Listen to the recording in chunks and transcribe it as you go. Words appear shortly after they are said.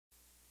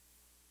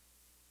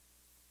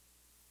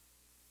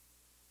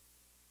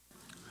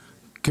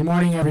Good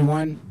morning,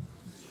 everyone.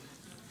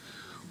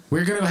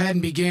 We're going to go ahead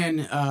and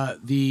begin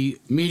the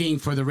meeting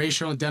for the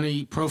Racial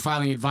Identity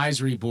Profiling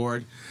Advisory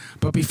Board.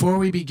 But before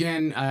we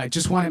begin, I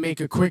just want to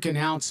make a quick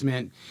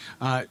announcement.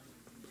 I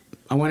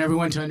want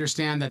everyone to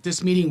understand that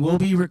this meeting will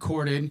be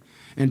recorded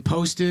and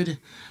posted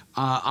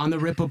on the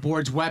RIPA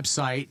board's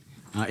website.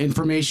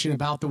 Information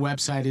about the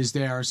website is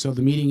there, so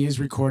the meeting is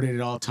recorded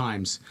at all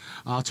times.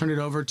 I'll turn it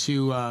over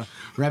to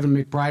Reverend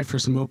McBride for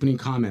some opening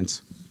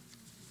comments.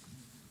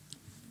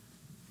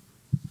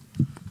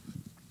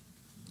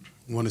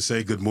 I want to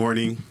say good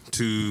morning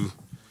to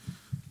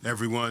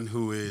everyone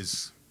who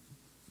is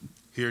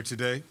here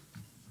today.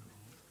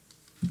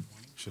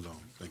 Shalom.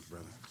 Thank you,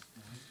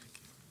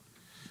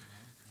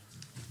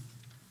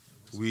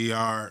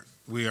 brother.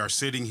 We are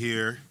sitting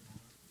here.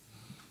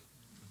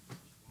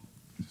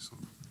 Is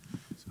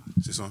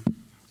this on?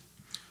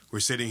 We're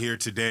sitting here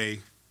today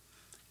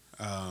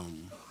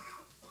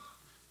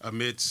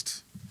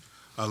amidst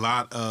a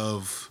lot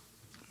of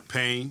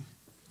pain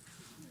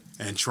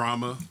and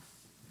trauma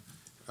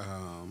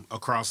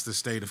across the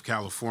state of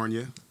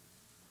California.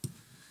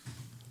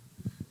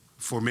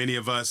 For many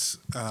of us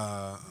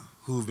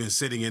who've been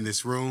sitting in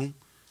this room,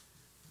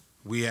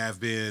 we have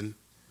been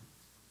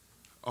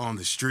on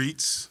the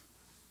streets,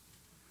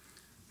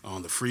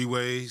 on the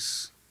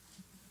freeways,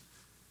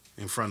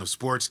 in front of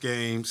sports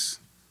games,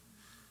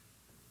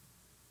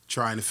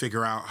 trying to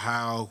figure out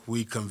how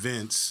we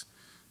convince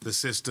the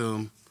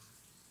system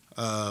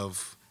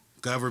of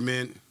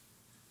government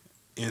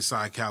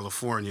inside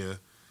California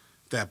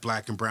that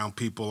black and brown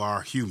people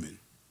are human.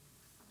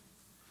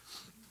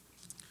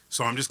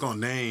 So I'm just going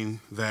to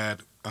name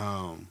that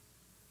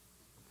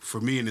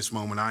for me in this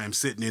moment, I am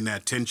sitting in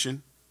that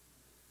tension.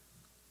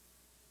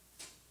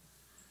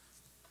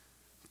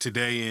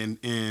 Today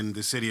in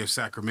the city of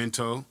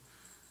Sacramento,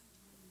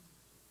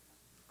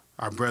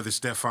 our brother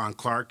Stephon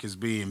Clark is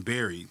being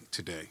buried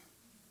today.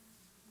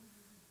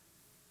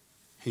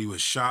 He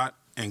was shot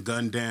and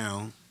gunned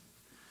down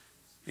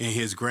in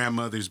his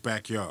grandmother's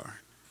backyard.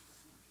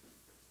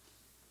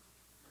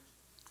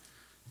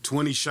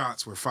 20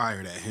 shots were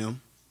fired at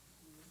him,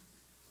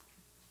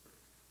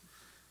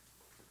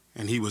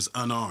 and he was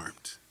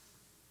unarmed.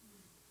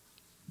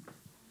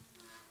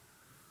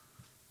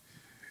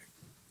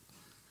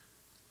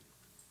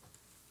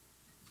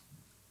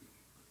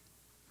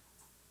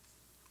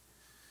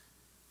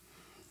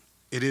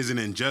 It is an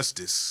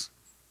injustice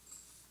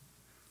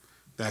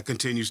that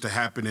continues to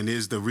happen and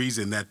is the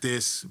reason that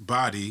this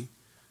body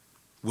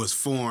was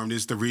formed,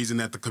 is the reason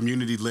that the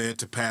community led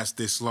to pass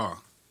this law.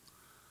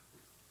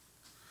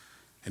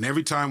 And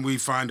every time we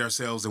find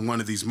ourselves in one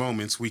of these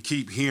moments, we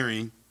keep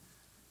hearing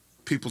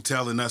people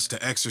telling us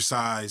to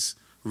exercise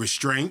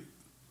restraint,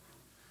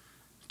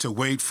 to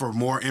wait for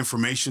more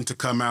information to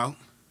come out,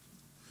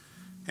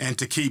 and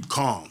to keep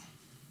calm.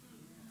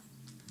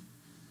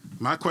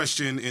 My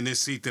question in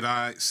this seat that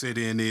I sit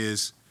in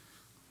is,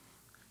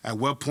 at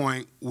what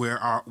point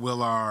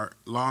will our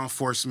law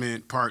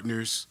enforcement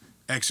partners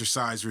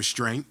exercise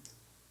restraint,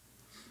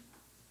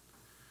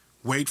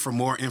 wait for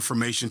more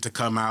information to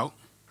come out,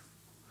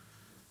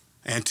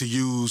 and to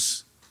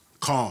use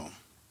calm?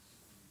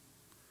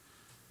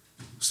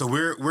 So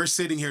we're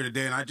sitting here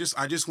today, and I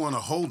just want to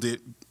hold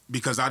it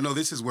because I know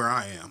this is where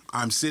I am.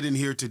 I'm sitting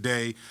here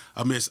today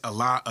amidst a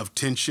lot of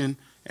tension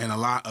and a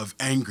lot of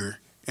anger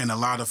and a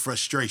lot of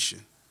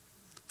frustration.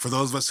 For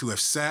those of us who have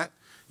sat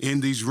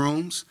in these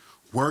rooms,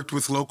 worked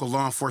with local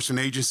law enforcement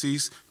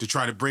agencies to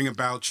try to bring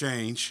about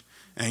change,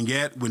 and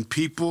yet when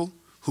people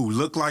who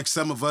look like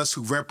some of us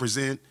who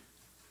represent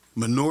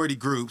minority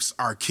groups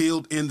are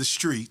killed in the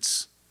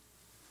streets,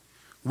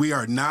 we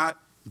are not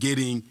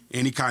getting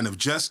any kind of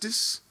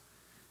justice,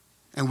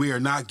 and we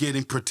are not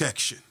getting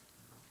protection.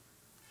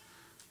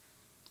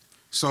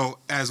 So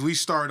as we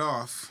start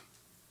off,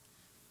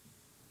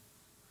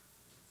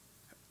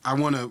 I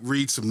want to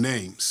read some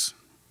names,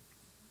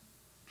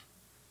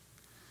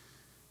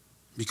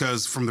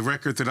 because from the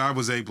record that I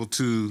was able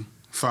to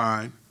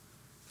find,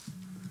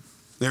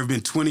 there have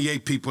been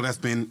 28 people that's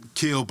been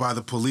killed by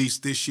the police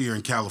this year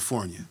in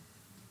California.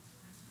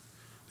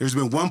 There's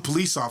been one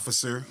police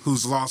officer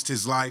who's lost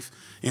his life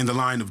in the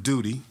line of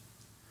duty,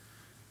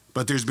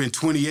 but there's been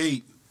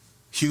 28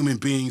 human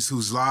beings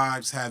whose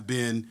lives have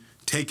been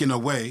taken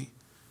away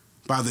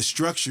by the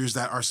structures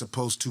that are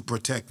supposed to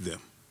protect them.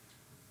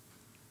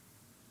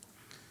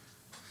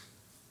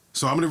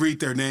 So I'm going to read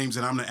their names,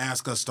 and I'm going to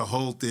ask us to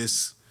hold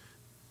this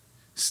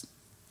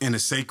in a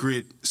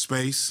sacred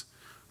space,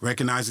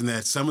 recognizing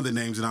that some of the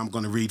names that I'm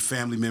going to read,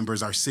 family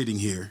members are sitting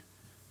here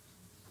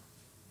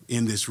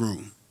in this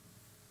room.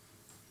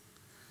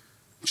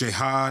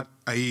 Jihad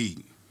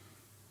Aid,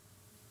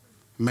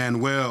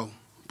 Manuel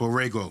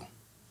Borrego,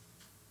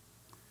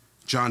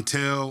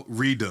 Jontel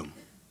Reedham,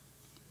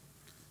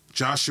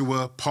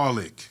 Joshua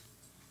Pollock,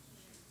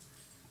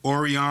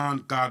 Orion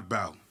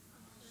Godbout,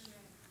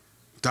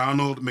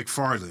 Donald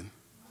McFarland,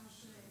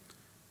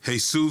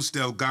 Jesus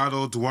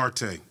Delgado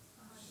Duarte,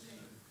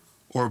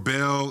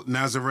 Orbel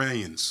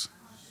Nazarians,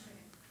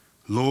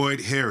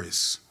 Lloyd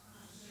Harris,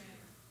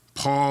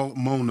 Paul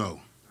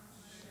Mono,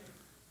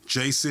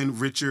 Jason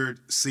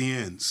Richard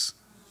Sienz,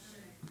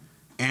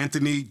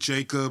 Anthony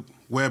Jacob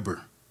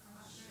Weber,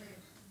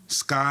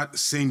 Scott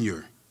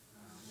Senior,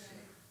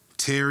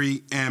 Terry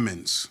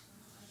Ammons,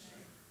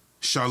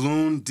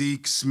 Shalom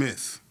Deek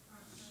Smith,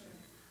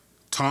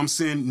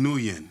 Thompson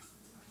Nguyen,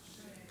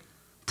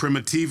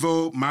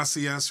 Primitivo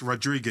Macias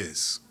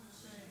Rodriguez,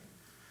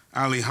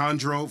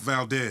 Alejandro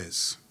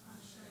Valdez,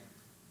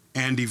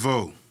 Andy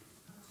Vo,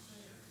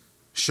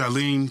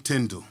 Charlene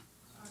Tyndall,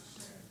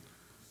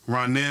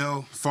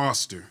 Ronell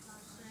Foster,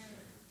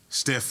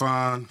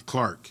 Stefan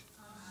Clark.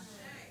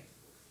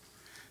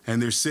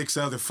 And there's 6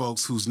 other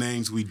folks whose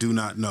names we do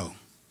not know.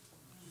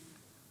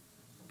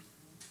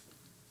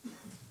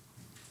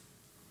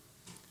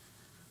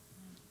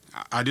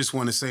 I just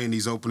want to say in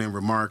these opening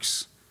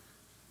remarks,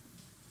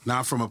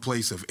 not from a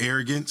place of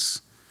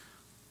arrogance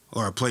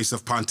or a place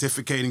of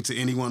pontificating to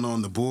anyone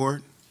on the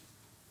board,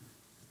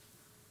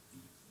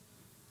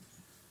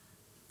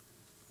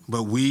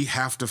 but we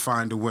have to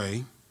find a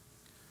way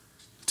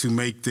to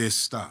make this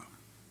stop.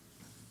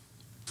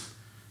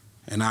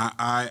 And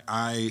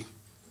I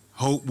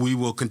hope we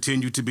will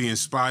continue to be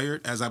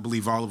inspired, as I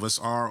believe all of us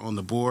are on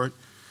the board,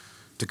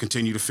 to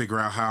continue to figure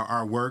out how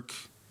our work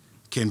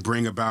can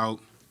bring about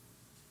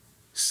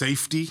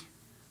safety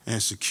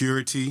and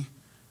security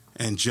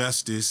and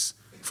justice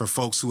for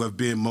folks who have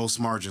been most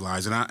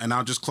marginalized. And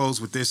I'll just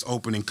close with this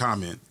opening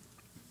comment.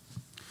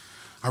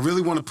 I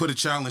really want to put a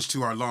challenge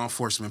to our law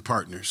enforcement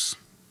partners,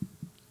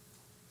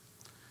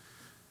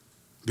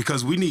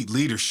 because we need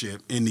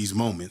leadership in these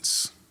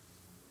moments.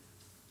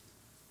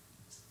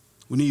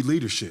 We need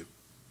leadership.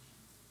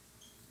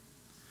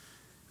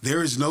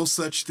 There is no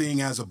such thing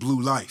as a blue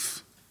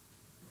life,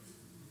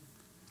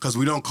 because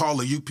we don't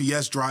call a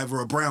UPS driver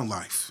a brown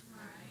life.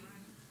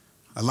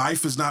 A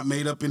life is not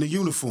made up in a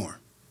uniform.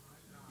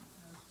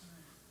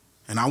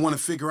 And I want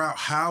to figure out,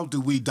 how do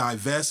we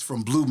divest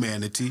from blue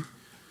manity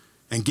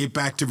and get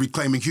back to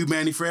reclaiming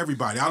humanity for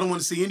everybody? I don't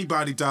want to see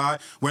anybody die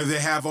whether they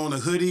have on a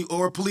hoodie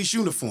or a police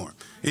uniform.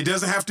 It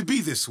doesn't have to be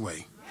this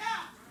way.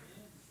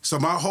 So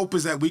my hope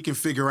is that we can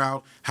figure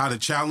out how to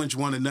challenge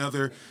one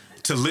another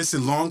to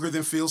listen longer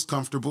than feels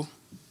comfortable,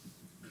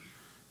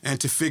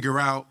 and to figure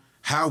out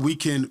how we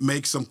can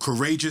make some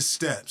courageous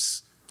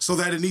steps so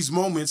that in these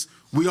moments,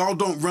 we all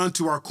don't run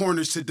to our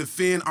corners to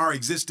defend our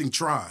existing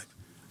tribe,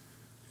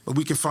 but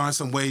we can find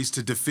some ways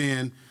to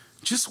defend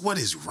just what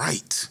is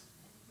right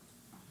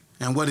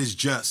and what is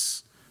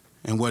just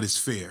and what is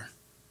fair.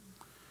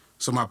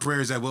 So my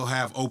prayer is that we'll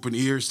have open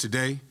ears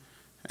today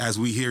as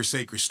we hear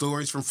sacred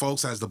stories from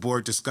folks, as the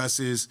board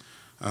discusses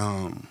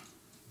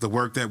the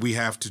work that we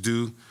have to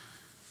do.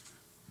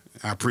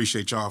 I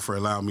appreciate y'all for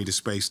allowing me the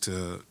space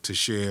to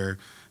share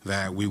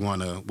that. We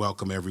want to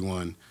welcome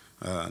everyone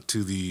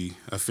to the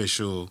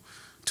official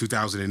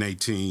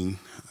 2018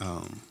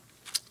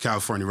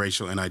 California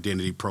Racial and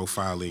Identity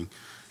Profiling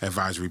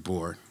Advisory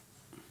Board.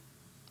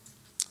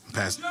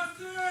 Pass. No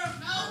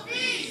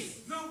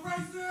peace. No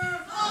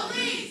racism. No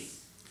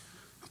peace.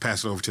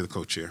 Pass it over to the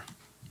co-chair.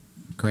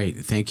 Great,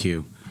 thank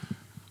you.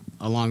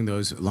 Along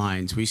those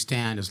lines, we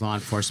stand as law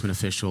enforcement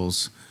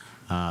officials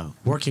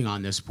working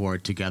on this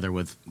board together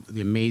with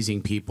the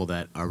amazing people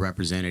that are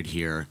represented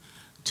here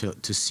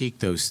to seek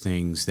those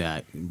things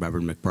that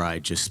Reverend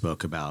McBride just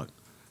spoke about,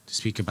 to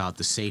speak about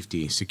the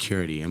safety,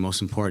 security, and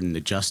most important,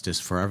 the justice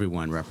for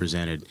everyone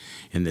represented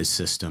in these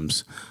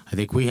systems. I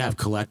think we have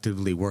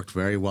collectively worked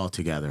very well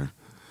together.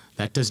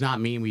 That does not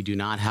mean we do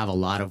not have a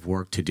lot of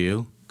work to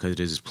do, because it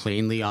is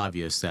plainly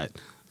obvious that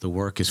the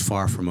work is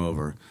far from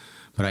over.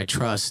 But I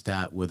trust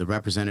that with the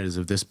representatives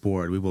of this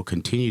board, we will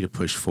continue to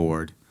push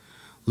forward,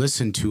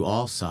 listen to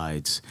all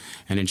sides,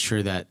 and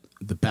ensure that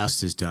the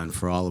best is done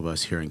for all of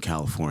us here in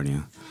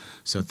California.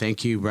 So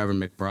thank you,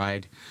 Reverend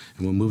McBride.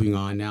 And we're moving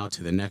on now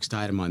to the next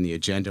item on the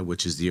agenda,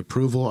 which is the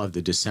approval of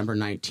the December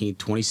 19,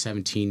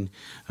 2017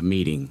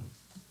 meeting.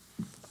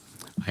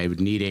 I would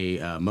need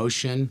a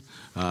motion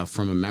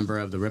from a member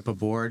of the RIPA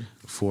board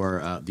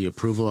for the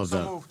approval of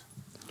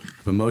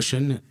a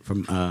motion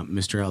from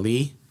Mr.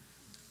 Ali.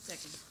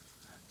 Second.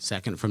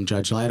 Second from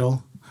Judge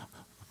Lytle.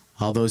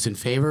 All those in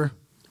favor?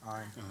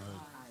 Aye.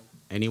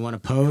 Anyone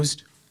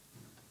opposed?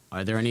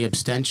 Are there any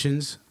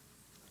abstentions?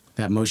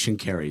 That motion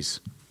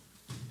carries.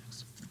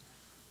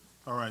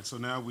 All right, so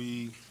now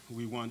we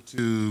want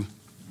to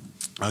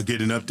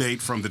get an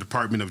update from the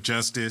Department of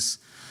Justice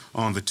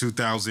on the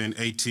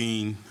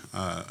 2018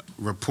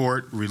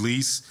 report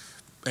release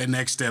and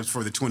next steps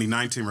for the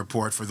 2019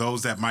 report. For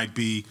those that might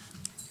be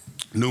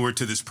newer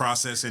to this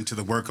process and to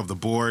the work of the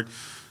board,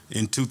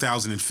 in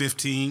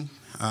 2015,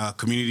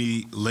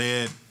 community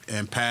led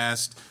and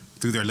passed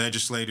through their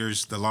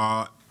legislators the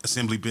law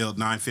Assembly Bill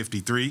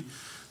 953,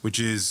 which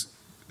is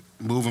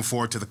moving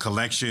forward to the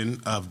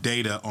collection of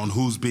data on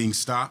who's being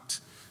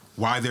stopped,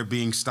 why they're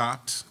being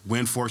stopped,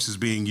 when force is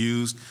being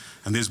used.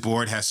 And this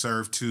board has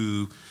served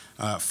to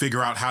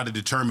figure out how to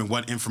determine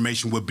what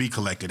information would be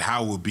collected,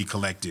 how it would be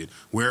collected,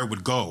 where it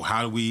would go,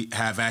 how do we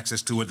have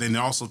access to it, and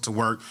also to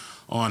work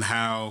on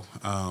how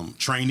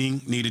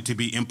training needed to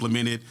be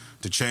implemented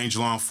to change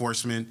law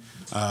enforcement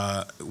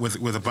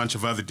with a bunch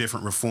of other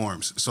different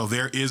reforms. So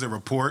there is a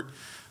report,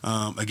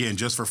 again,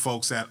 just for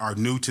folks that are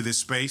new to this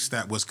space,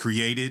 that was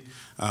created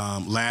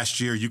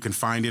last year. You can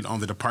find it on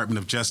the Department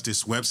of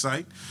Justice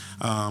website.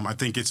 I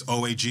think it's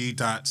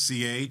oag.ca.gov.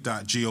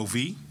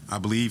 I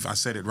believe I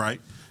said it right.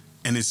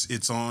 And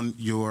it's on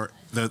your,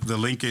 the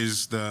link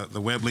is, the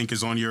web link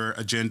is on your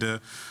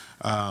agenda.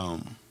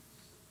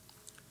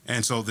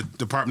 And so the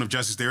Department of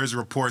Justice, there is a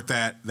report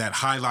that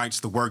highlights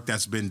the work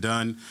that's been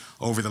done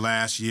over the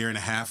last year and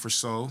a half or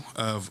so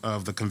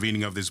of the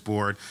convening of this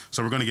board.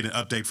 So we're going to get an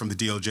update from the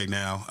DOJ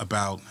now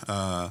about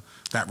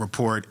that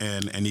report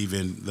and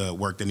even the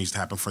work that needs to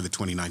happen for the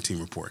 2019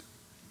 report.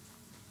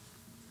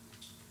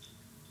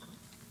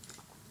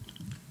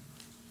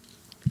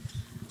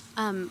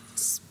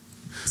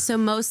 So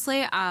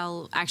mostly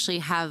I'll actually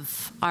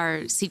have our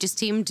CJIS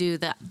team do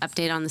the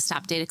update on the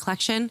stop data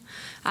collection.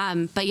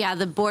 But yeah,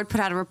 the board put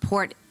out a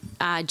report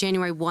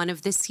January 1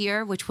 of this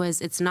year, which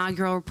was its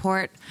inaugural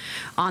report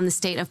on the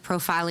state of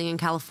profiling in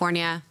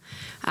California.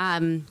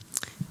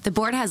 The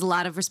board has a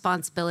lot of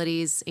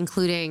responsibilities,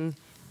 including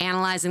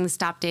analyzing the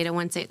stop data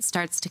once it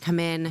starts to come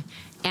in,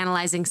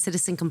 analyzing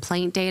citizen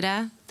complaint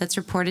data that's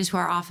reported to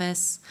our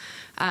office,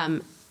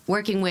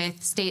 working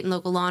with state and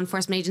local law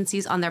enforcement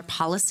agencies on their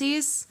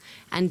policies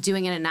and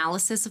doing an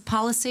analysis of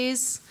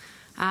policies,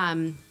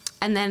 and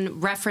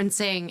then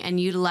referencing and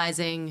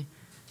utilizing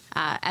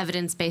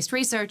evidence-based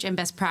research and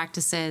best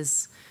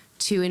practices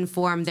to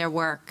inform their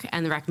work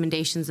and the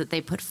recommendations that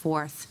they put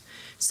forth.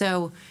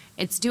 So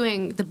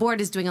the board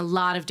is doing a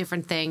lot of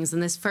different things,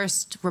 and this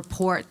first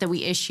report that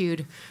we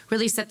issued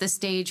really set the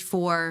stage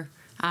for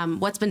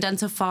what's been done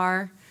so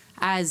far.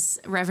 As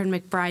Reverend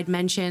McBride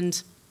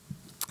mentioned,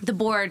 the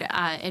board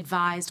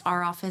advised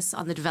our office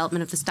on the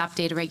development of the stop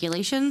data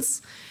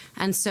regulations.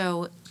 And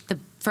so the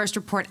first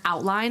report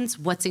outlines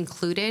what's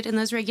included in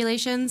those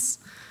regulations,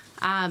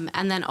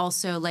 and then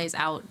also lays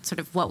out sort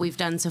of what we've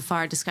done so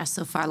far, discussed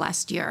so far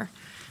last year,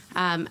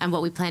 and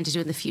what we plan to do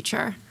in the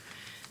future.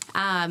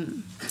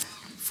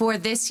 For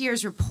this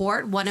year's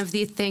report, one of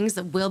the things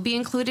that will be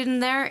included in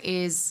there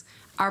is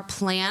our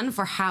plan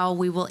for how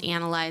we will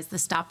analyze the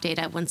stop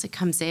data once it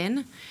comes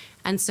in.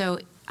 And so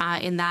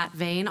in that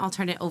vein, I'll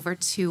turn it over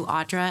to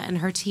Audra and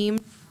her team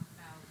about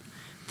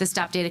the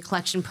stop data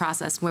collection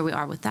process, where we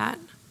are with that.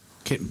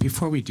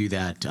 Before we do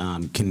that,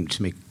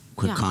 to make a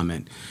quick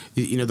comment,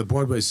 the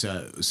board was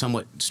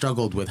somewhat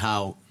struggled with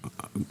how,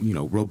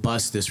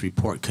 robust this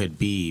report could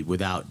be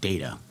without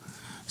data.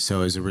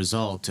 So as a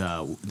result,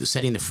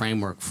 setting the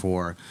framework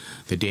for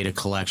the data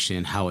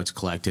collection, how it's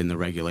collected, and the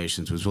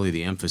regulations was really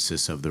the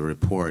emphasis of the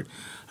report.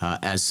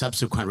 As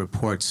subsequent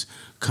reports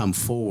come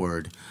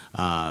forward,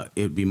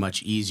 it would be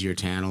much easier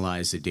to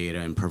analyze the data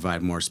and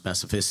provide more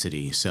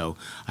specificity. So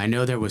I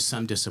know there was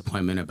some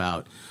disappointment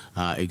about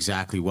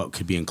exactly what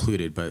could be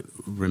included, but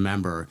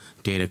remember,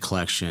 data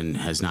collection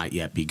has not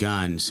yet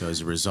begun. So as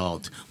a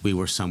result, we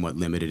were somewhat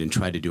limited and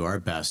tried to do our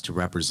best to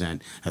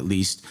represent at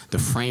least the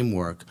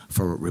framework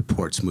for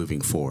reports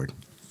moving forward.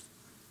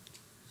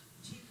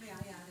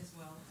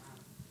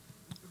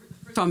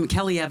 I'm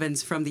Kelly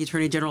Evans from the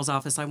Attorney General's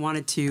office. I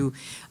wanted to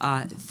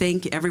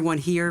thank everyone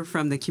here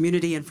from the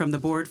community and from the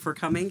board for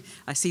coming.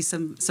 I see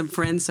some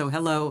friends, so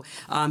hello.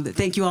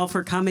 Thank you all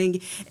for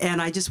coming.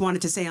 And I just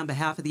wanted to say on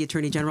behalf of the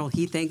Attorney General,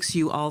 he thanks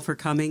you all for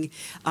coming.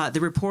 The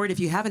report, if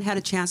you haven't had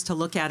a chance to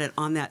look at it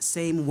on that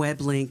same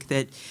web link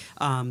that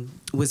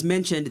was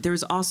mentioned,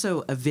 there's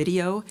also a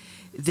video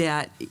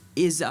that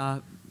is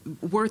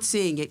worth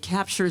seeing. It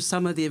captures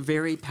some of the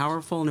very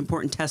powerful and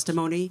important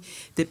testimony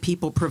that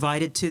people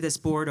provided to this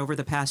board over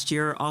the past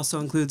year. Also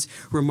includes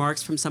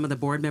remarks from some of the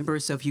board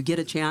members. So if you get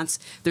a chance,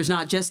 there's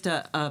not just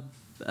a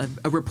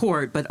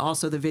report, but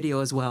also the video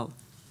as well.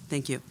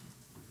 Thank you.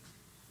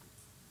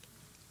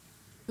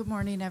 Good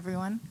morning,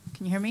 everyone.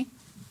 Can you hear me?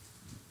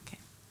 Okay.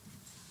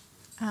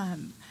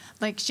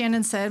 Like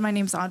Shannon said, my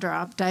name's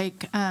Audra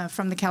Opdyke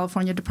from the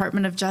California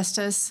Department of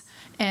Justice,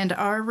 and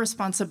our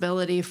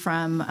responsibility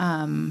from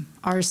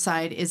our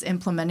side is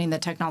implementing the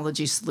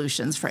technology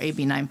solutions for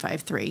AB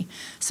 953.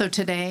 So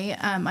today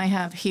I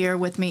have here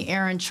with me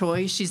Erin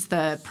Choi. She's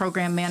the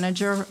program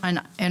manager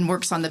and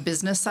works on the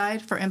business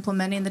side for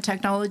implementing the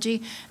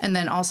technology, and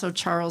then also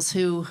Charles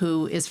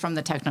who is from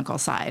the technical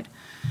side.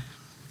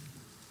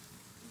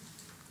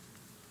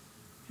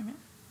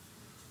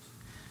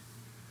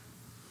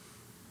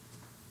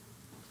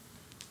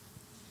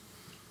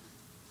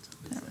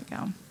 There we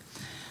go.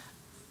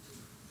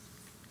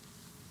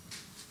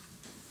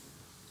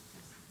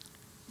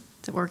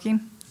 Is it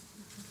working?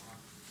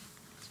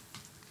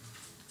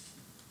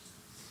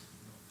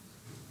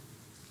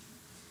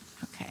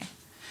 Okay.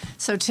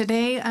 So So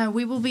today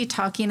we will be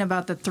talking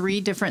about the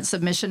 3 different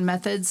submission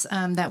methods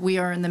that we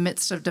are in the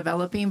midst of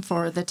developing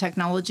for the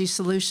technology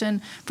solution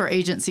for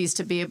agencies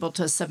to be able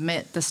to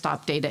submit the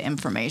stop data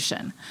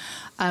information.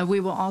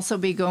 We will also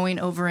be going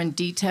over in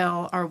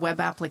detail our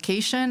web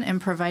application and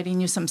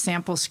providing you some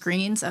sample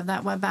screens of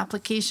that web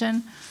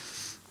application.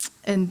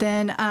 And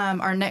then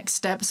our next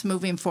steps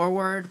moving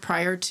forward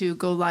prior to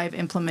go live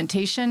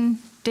implementation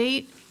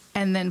date.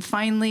 And then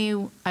finally,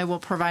 I will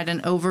provide an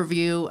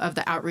overview of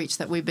the outreach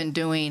that we've been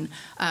doing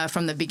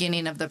from the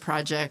beginning of the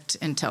project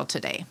until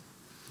today.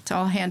 So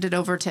I'll hand it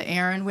over to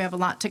Aaron. We have a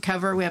lot to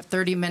cover. We have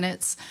 30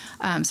 minutes,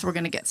 so we're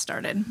going to get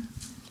started.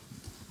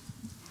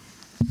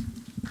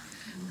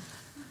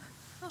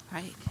 All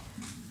right.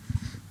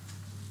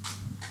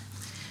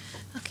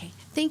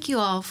 Thank you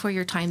all for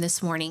your time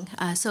this morning.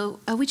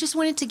 We just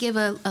wanted to give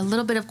a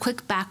little bit of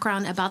quick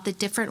background about the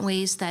different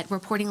ways that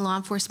reporting law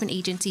enforcement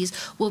agencies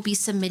will be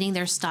submitting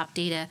their stop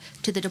data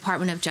to the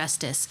Department of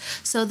Justice.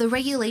 So the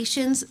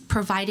regulations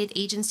provided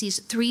agencies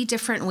 3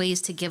 different ways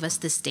to give us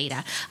this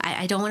data.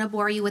 I don't want to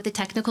bore you with the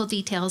technical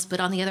details, but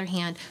on the other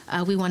hand,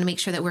 we want to make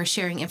sure that we're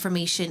sharing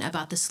information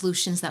about the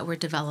solutions that we're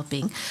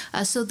developing.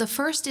 So the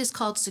first is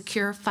called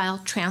Secure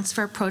File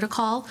Transfer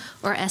Protocol,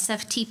 or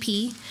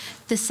SFTP.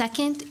 The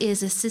second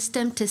is a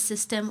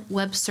system-to-system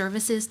web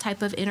services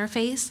type of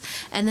interface.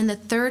 And then the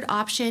third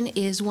option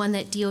is one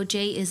that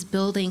DOJ is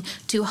building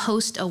to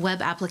host a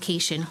web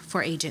application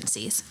for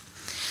agencies.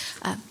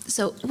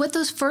 So what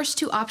those first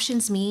 2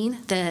 options mean,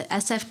 the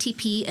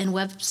SFTP and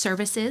web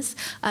services,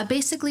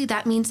 basically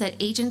that means that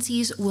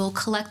agencies will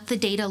collect the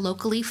data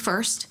locally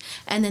first,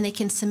 and then they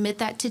can submit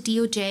that to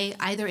DOJ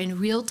either in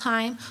real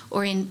time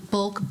or in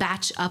bulk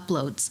batch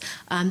uploads.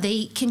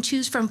 They can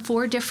choose from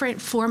 4 different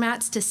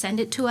formats to send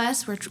it to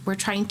us. We're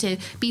trying to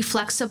be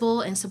flexible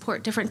and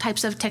support different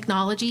types of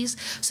technologies.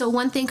 So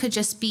one thing could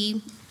just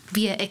be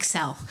via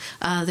Excel.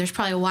 There's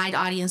probably a wide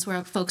audience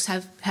where folks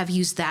have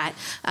used that.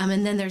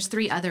 And then there's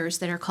 3 others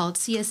that are called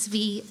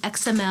CSV,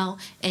 XML,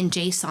 and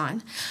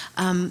JSON.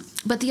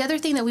 But the other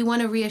thing that we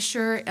want to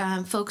reassure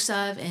folks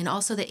of, and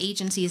also the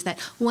agency, is that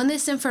when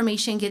this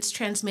information gets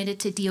transmitted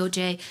to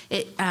DOJ,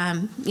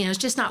 it's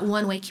just not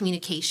one-way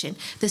communication.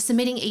 The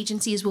submitting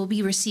agencies will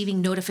be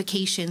receiving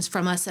notifications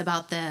from us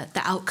about the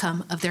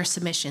outcome of their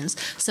submissions.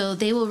 So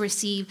they will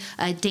receive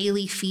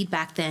daily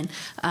feedback then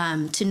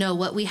to know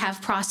what we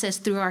have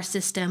processed through our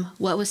system,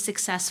 what was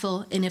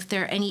successful, and if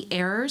there are any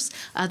errors,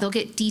 they'll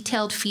get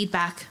detailed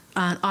feedback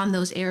on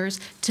those errors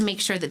to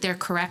make sure that they're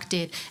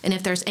corrected, and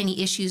if there's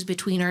any issues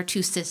between our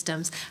 2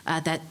 systems,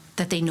 that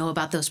they know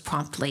about those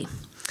promptly.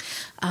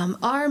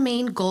 Our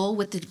main goal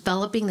with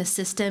developing the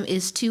system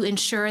is to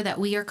ensure that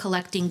we are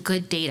collecting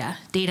good data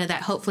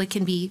that hopefully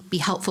can be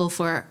helpful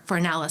for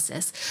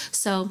analysis.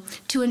 So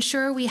to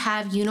ensure we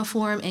have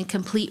uniform and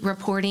complete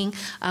reporting,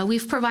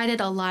 we've provided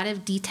a lot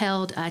of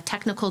detailed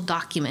technical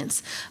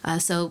documents.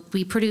 So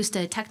we produced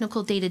a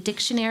technical data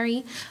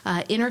dictionary,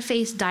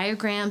 interface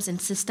diagrams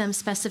and system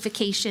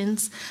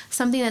specifications,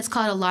 something that's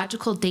called a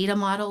logical data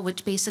model,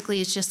 which basically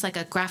is just like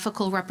a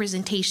graphical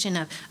representation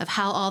of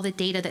how all the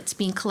data that's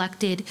being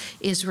collected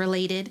is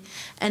related.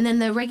 And then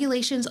the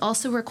regulations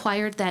also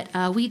required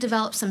that we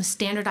develop some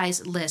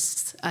standardized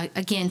lists,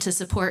 again, to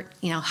support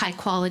high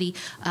quality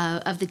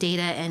of the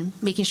data and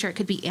making sure it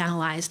could be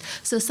analyzed.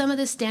 So some of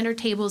the standard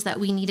tables that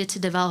we needed to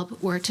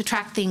develop were to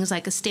track things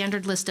like a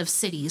standard list of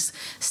cities,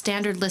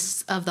 standard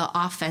lists of the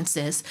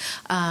offenses,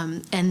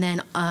 and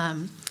then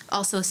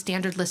also a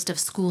standard list of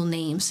school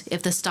names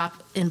if the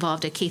stop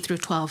involved a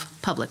K-12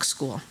 public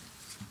school.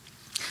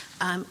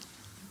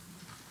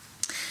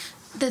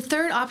 The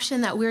third option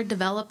that we're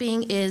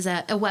developing is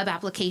a web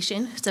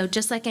application. So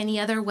just like any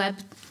other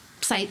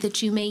website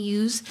that you may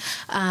use,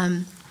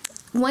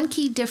 one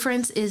key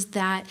difference is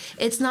that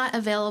it's not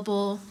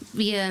available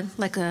via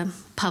like a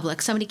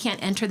public. Somebody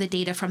can't enter the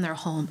data from their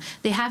home.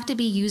 They have to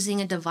be using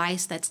a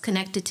device that's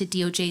connected to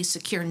DOJ's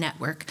secure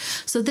network.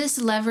 So this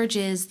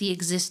leverages the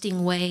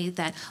existing way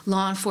that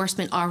law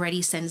enforcement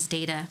already sends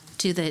data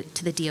to the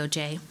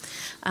DOJ.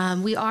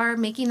 We are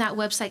making that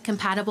website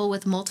compatible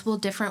with multiple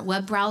different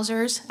web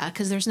browsers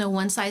because there's no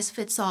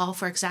one-size-fits-all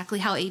for exactly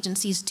how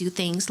agencies do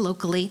things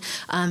locally.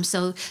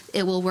 So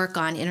it will work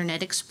on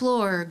Internet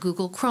Explorer,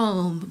 Google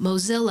Chrome,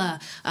 Mozilla.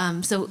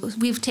 So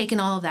we've taken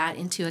all of that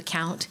into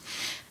account.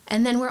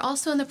 And then we're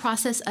also in the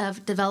process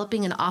of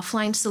developing an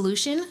offline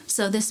solution.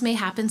 So this may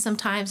happen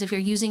sometimes if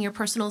you're using your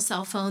personal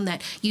cell phone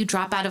that you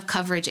drop out of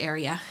coverage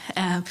area.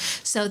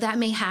 So that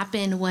may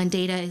happen when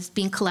data is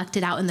being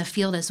collected out in the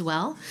field as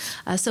well.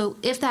 So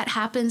if that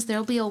happens,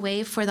 there'll be a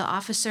way for the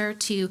officer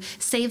to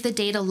save the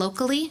data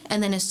locally,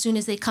 and then as soon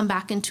as they come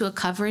back into a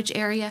coverage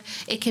area,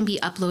 it can be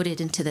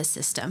uploaded into the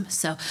system.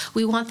 So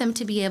we want them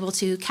to be able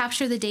to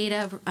capture the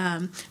data,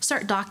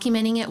 start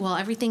documenting it while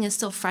everything is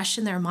still fresh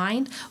in their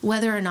mind,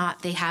 whether or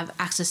not they have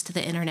access to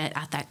the internet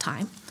at that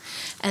time.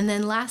 And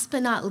then last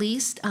but not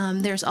least,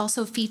 there's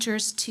also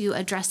features to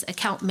address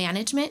account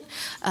management.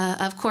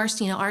 Of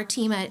course, our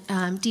team at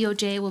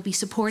DOJ will be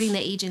supporting the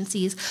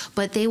agencies,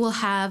 but they will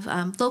have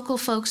local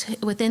folks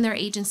within their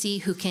agency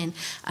who can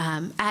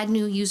add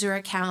new user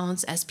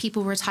accounts as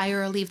people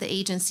retire or leave the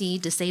agency,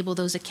 disable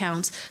those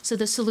accounts. So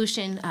the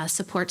solution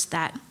supports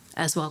that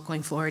as well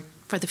going forward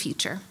for the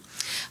future.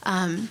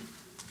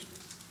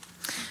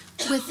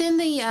 Within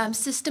the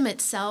system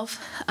itself,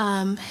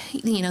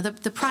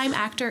 the prime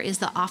actor is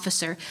the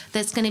officer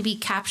that's going to be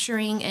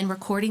capturing and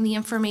recording the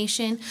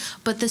information,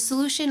 but the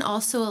solution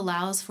also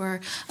allows for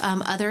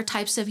other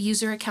types of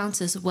user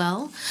accounts as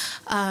well.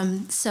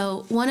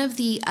 So one of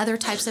the other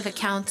types of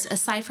accounts,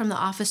 aside from the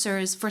officer,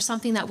 is for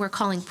something that we're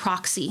calling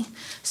proxy.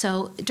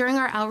 So during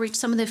our outreach,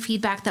 some of the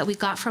feedback that we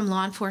got from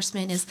law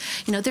enforcement is,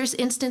 there's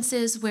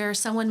instances where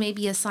someone may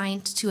be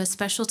assigned to a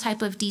special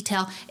type of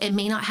detail and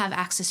may not have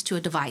access to a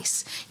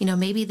device.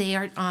 Maybe they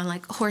are on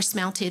like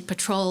horse-mounted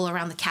patrol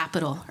around the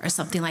Capitol or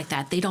something like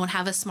that. They don't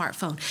have a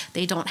smartphone.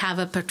 They don't have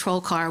a patrol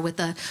car with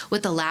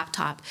a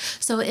laptop.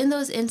 So in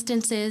those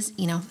instances,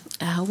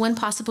 one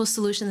possible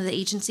solution that the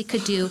agency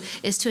could do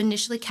is to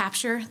initially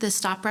capture the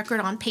stop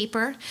record on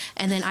paper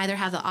and then either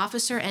have the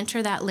officer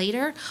enter that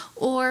later,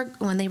 or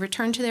when they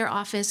return to their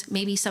office,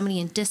 maybe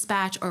somebody in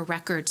dispatch or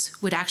records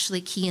would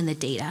actually key in the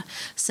data.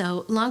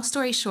 So long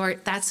story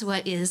short, that's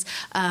what is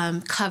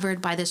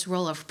covered by this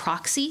role of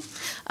proxy.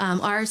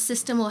 Our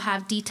system will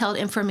have detailed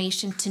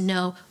information to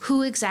know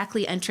who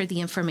exactly entered the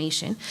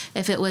information.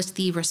 If it was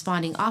the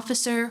responding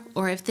officer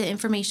or if the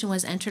information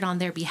was entered on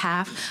their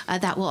behalf,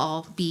 that will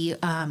all be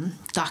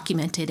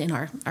documented in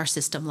our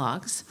system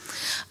logs.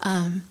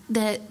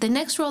 The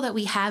next role that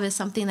we have is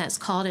something that's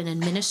called an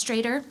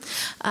administrator.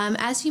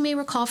 As you may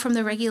recall from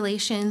the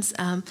regulations,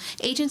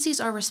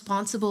 agencies are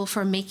responsible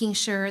for making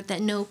sure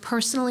that no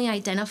personally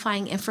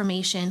identifying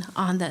information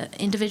on the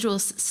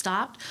individuals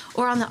stopped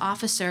or on the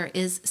officer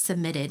is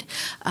submitted.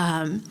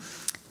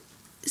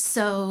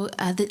 So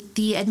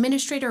the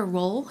administrator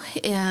role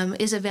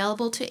is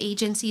available to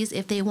agencies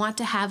if they want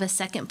to have a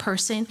second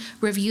person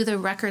review the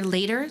record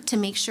later to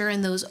make sure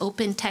in those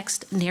open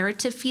text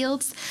narrative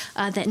fields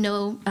that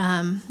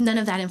none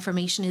of that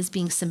information is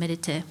being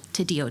submitted to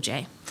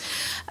DOJ.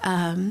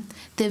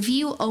 The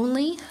view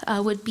only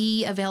would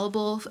be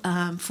available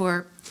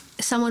for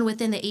someone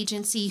within the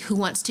agency who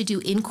wants to do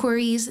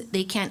inquiries.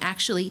 They can't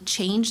actually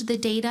change the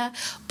data,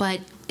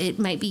 but it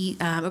might be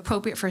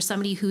appropriate for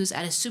somebody who's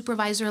at a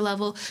supervisor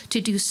level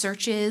to do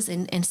searches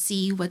and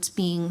see what's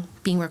being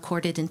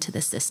recorded into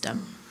the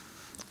system.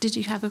 Did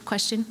you have a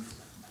question?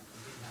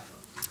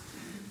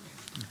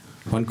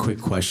 One quick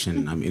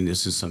question. I mean,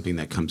 this is something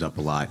that comes up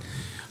a lot.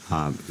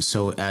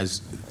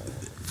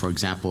 For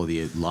example,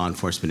 the law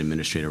enforcement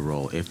administrator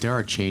role, if there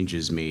are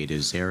changes made,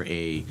 is there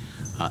a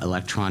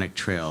electronic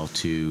trail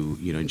to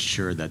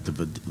ensure that the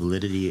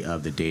validity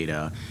of the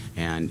data,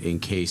 and in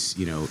case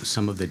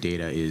some of the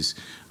data is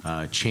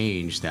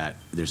changed, that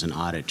there's an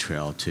audit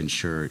trail to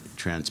ensure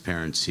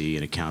transparency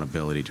and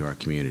accountability to our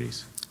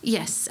communities?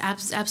 Yes,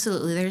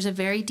 absolutely. There's a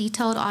very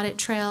detailed audit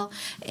trail,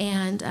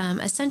 and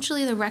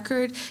essentially the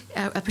record,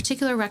 a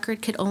particular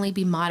record could only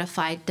be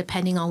modified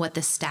depending on what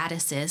the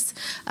status is.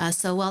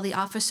 So while the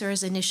officer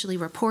is initially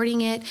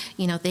reporting it,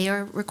 they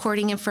are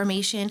recording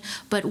information,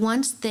 but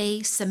once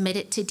they submit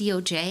it to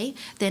DOJ,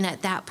 then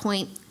at that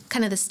point,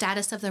 kind of the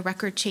status of the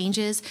record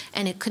changes,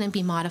 and it couldn't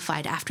be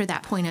modified after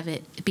that point of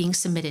it being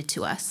submitted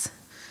to us.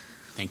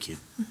 Thank you.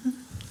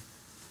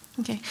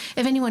 Mm-hmm. Okay.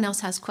 If anyone else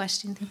has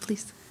questions, then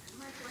please.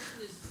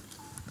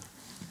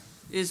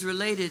 Is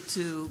related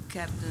to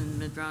Captain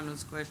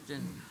Medrano's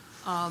question.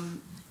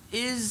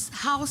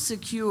 How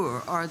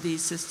secure are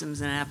these systems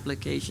and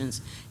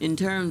applications in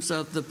terms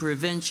of the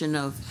prevention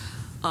of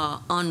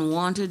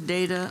unwanted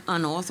data,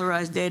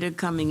 unauthorized data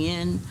coming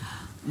in,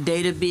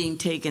 data being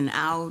taken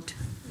out?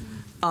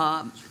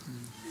 How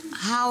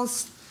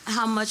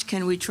much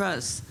can we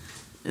trust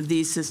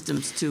these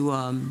systems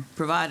to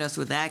provide us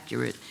with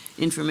accurate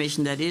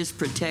information that is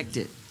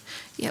protected?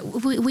 Yeah,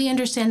 we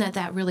understand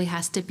that really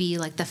has to be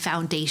like the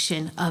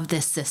foundation of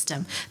this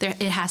system. There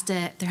has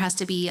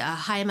to be a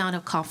high amount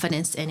of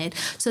confidence in it.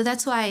 So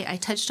that's why I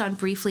touched on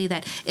briefly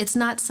that it's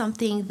not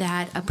something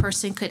that a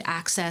person could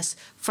access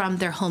from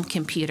their home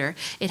computer.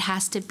 It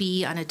has to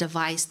be on a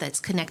device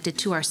that's connected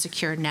to our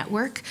secure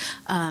network.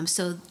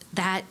 So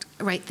that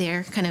right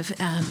there kind of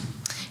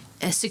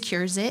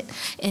secures it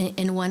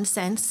in one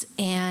sense.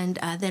 And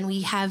then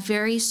we have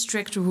very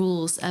strict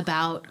rules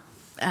about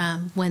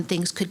when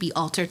things could be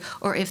altered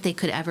or if they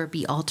could ever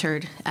be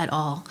altered at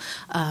all.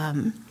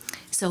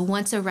 So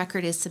once a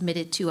record is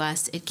submitted to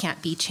us, it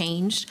can't be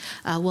changed.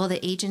 While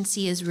the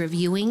agency is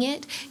reviewing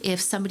it, if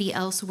somebody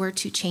else were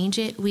to change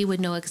it, we would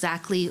know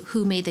exactly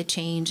who made the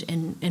change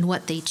and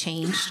what they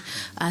changed.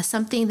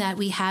 Something that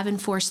we have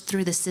enforced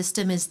through the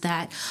system is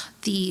that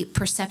the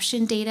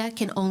perception data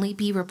can only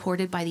be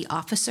reported by the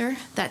officer.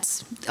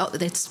 That's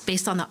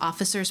based on the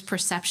officer's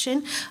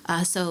perception.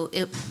 So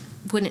it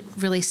wouldn't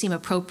really seem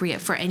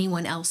appropriate for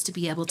anyone else to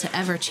be able to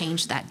ever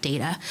change that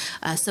data.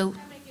 So.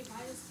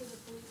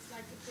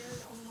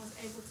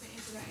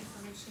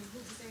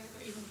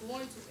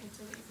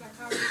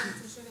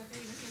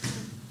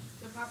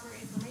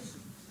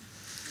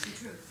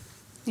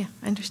 Yeah,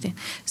 I understand.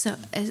 So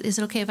is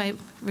it okay if I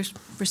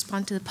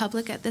respond to the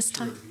public at this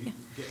time? Sure. Yeah.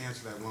 You can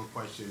answer that one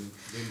question,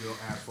 then we'll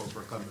ask folks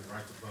for coming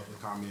right to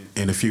public comment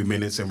in a few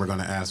minutes, and we're going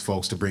to ask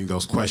folks to bring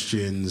those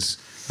questions,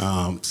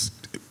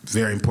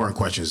 very important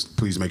questions.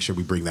 Please make sure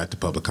we bring that to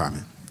public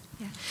comment.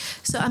 Yeah.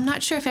 So I'm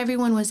not sure if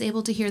everyone was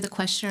able to hear the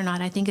question or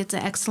not. I think it's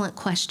an excellent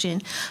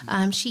question.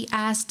 She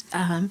asked,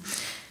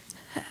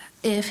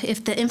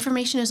 if the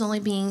information is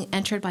only being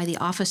entered by the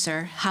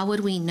officer, how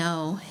would we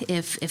know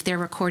if they're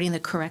recording the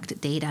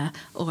correct data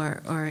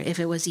or if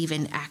it was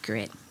even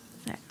accurate,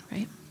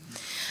 right?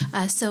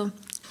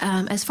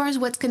 As far as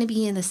what's going to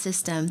be in the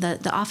system,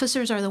 the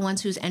officers are the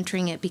ones who's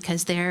entering it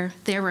because they're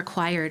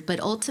required. But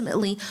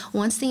ultimately,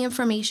 once the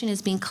information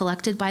is being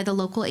collected by the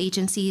local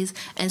agencies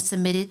and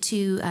submitted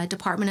to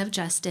Department of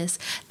Justice,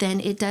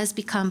 then it does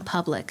become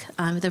public.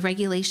 The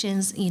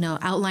regulations,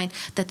 outline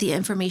that the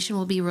information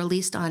will be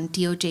released on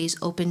DOJ's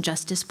Open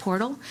Justice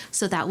portal.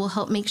 So that will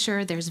help make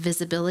sure there's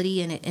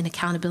visibility and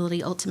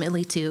accountability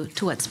ultimately to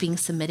what's being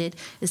submitted,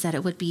 is that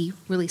it would be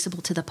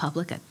releasable to the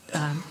public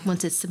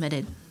once it's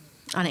submitted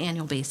on an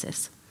annual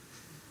basis.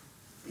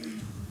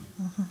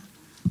 Mm-hmm.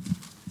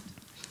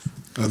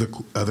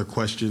 Other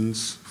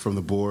questions from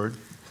the board?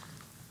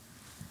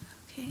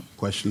 Okay.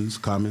 Questions,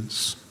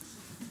 comments?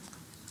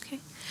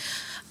 Okay.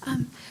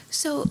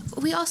 So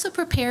we also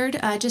prepared,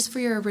 just for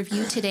your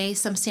review today,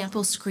 some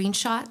sample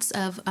screenshots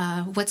of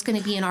what's going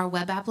to be in our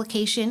web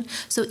application.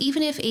 So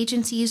even if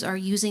agencies are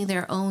using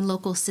their own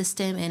local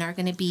system and are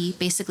going to be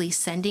basically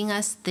sending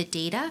us the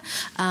data,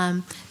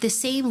 the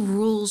same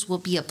rules will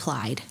be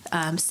applied.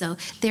 So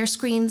their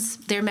screens,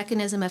 their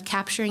mechanism of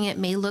capturing it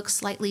may look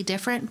slightly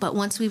different, but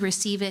once we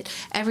receive it,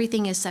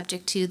 everything is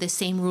subject to the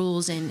same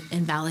rules and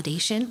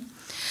validation.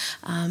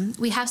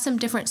 We have some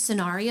different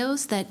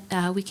scenarios that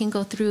we can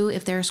go through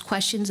if there's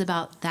questions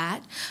about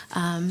that.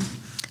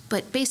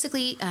 But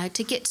basically,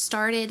 to get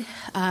started,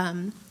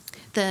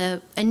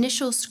 the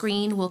initial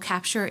screen will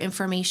capture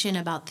information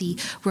about the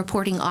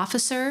reporting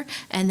officer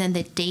and then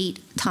the date,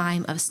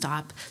 time of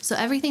stop. So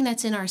everything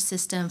that's in our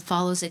system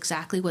follows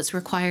exactly what's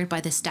required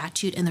by the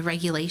statute and the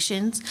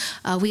regulations.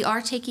 We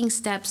are taking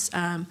steps,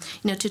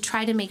 to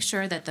try to make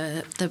sure that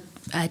the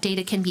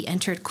data can be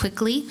entered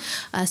quickly.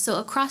 So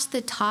across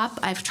the top,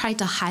 I've tried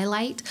to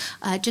highlight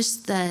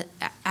just the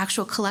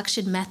actual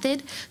collection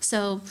method.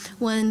 So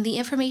when the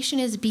information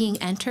is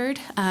being entered,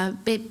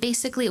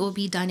 basically it will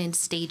be done in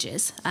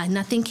stages.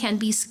 Nothing can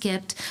be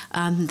skipped.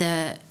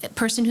 The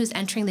person who's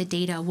entering the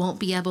data won't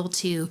be able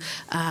to,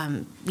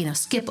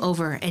 skip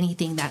over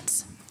anything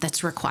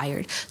that's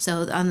required.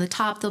 So on the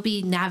top, they'll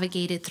be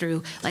navigated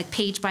through like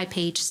page by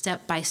page,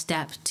 step by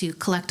step to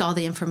collect all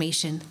the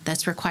information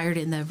that's required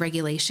in the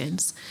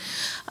regulations.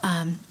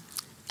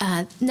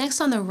 Next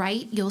on the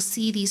right, you'll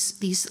see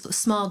these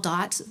small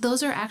dots.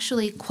 Those are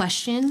actually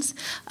questions.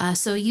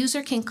 So a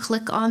user can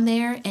click on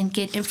there and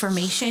get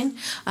information.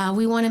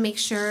 We want to make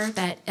sure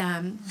that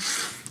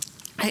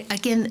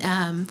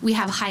we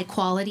have high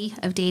quality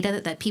of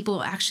data that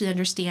people actually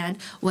understand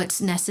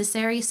what's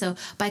necessary. So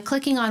by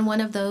clicking on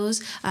one of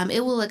those,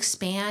 it will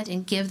expand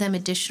and give them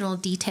additional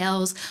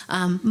details,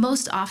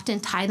 most often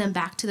tie them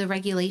back to the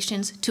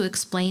regulations to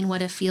explain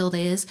what a field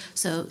is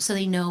so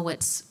they know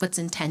what's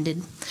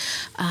intended.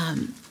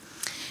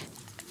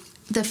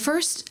 The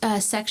first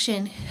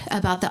section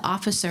about the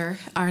officer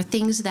are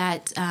things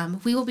that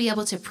we will be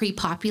able to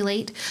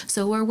pre-populate.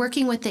 So we're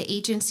working with the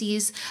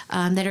agencies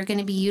that are going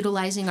to be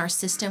utilizing our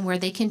system where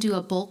they can do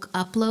a bulk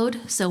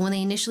upload. So when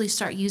they initially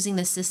start using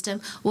the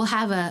system, we'll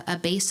have a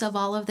base of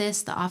all of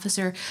this. The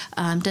officer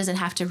doesn't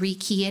have to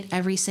rekey it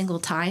every single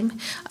time.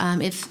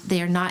 If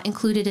they're not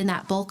included in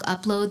that bulk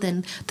upload,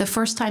 then the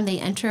first time they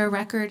enter a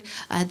record,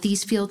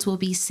 these fields will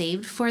be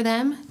saved for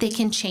them. They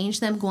can change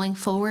them going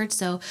forward.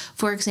 So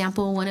for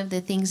example, one of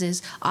the things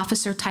is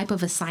officer type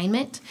of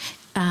assignment.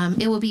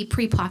 It will be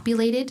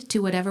pre-populated to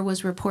whatever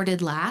was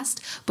reported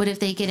last, but if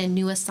they get a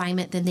new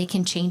assignment, then they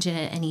can change it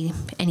at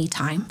any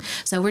time.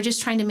 So we're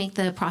just trying to make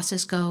the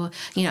process go,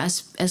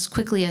 as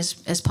quickly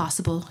as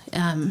possible.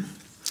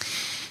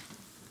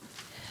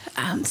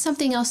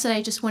 Something else that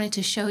I just wanted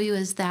to show you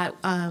is that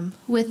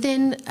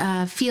within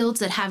fields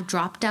that have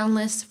drop-down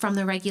lists from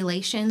the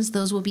regulations,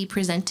 those will be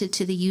presented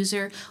to the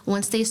user.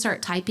 Once they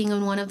start typing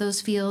in one of those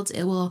fields,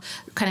 it will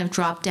kind of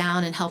drop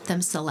down and help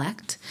them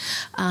select.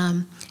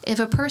 If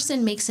a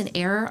person makes an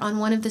error on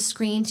one of the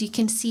screens, you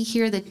can see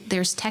here that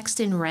there's text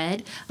in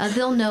red.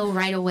 They'll know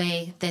right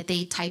away that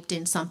they typed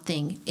in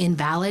something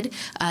invalid,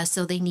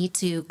 so they need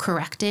to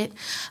correct it.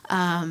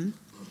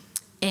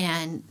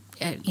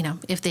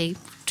 If they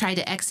try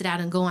to exit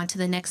out and go on to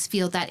the next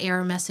field, that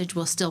error message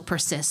will still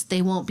persist.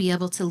 They won't be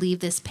able to leave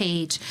this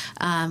page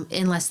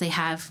unless they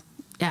have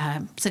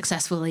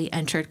successfully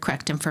entered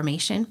correct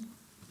information.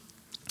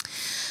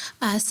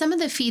 Some of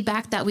the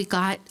feedback that we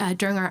got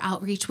during our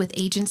outreach with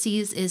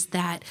agencies is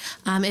that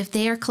if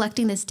they are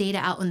collecting this data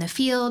out in the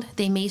field,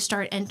 they may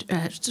start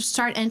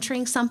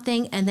entering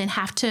something and then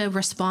have to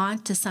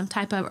respond to some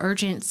type of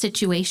urgent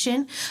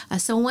situation.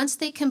 So once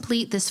they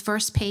complete this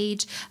first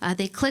page,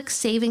 they click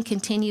Save and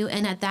Continue,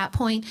 and at that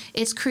point,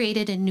 it's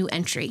created a new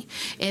entry.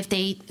 If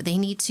they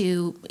need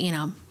to,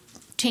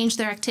 change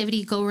their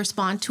activity, go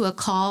respond to a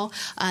call,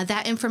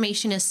 that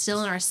information is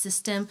still in our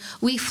system.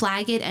 We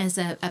flag it as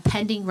a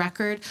pending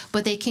record,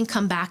 but they can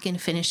come back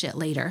and finish it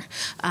later.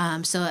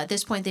 So at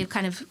this point, they've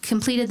kind of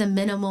completed the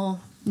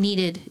minimal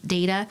needed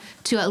data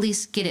to at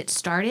least get it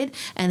started,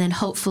 and then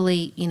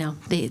hopefully,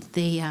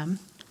 they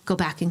go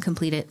back and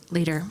complete it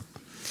later.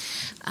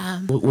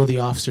 Will the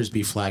officers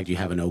be flagged? You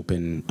have an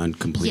open,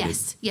 uncompleted?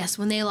 Yes.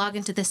 When they log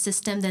into the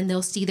system, then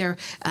they'll see their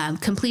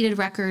completed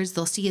records.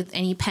 They'll see if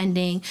any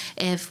pending.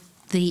 If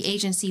the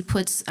agency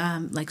puts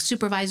like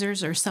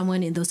supervisors or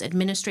someone in those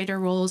administrator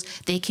roles,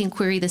 they can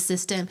query the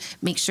system,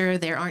 make sure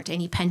there aren't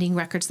any pending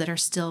records that are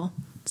still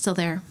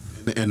there.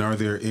 And are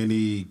there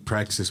any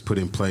practices put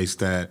in place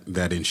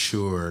that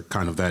ensure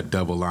kind of that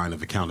double line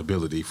of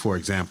accountability? For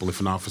example,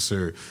 if an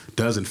officer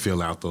doesn't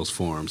fill out those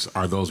forms,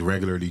 are those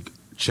regularly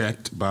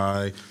checked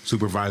by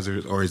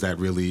supervisors, or is that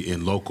really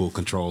in local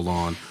control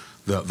on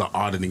the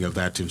auditing of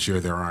that to ensure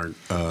there aren't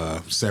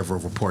several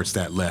reports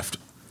that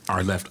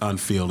are left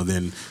unfilled and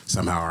then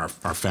somehow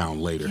are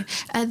found later?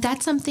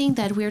 That's something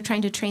that we're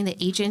trying to train the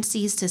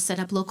agencies to set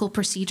up local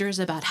procedures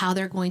about how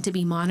they're going to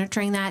be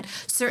monitoring that.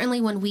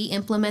 Certainly when we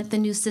implement the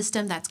new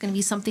system, that's going to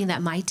be something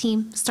that my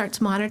team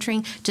starts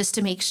monitoring just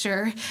to make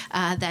sure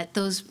that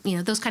those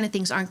kind of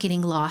things aren't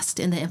getting lost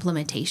in the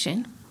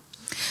implementation.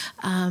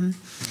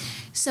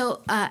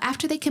 So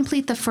after they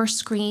complete the first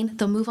screen,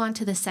 they'll move on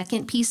to the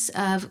second piece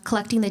of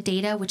collecting the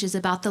data, which is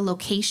about the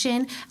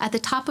location. At the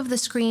top of the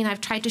screen,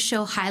 I've tried to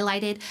show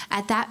highlighted.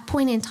 At that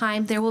point in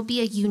time, there will be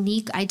a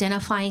unique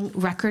identifying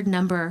record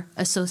number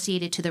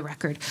associated to the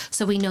record.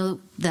 So we know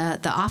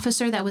the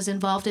officer that was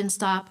involved in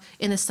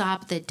the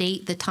stop, the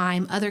date, the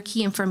time, other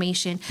key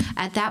information.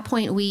 At that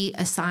point, we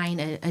assign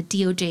a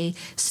DOJ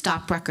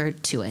stop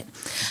record to it.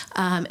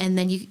 And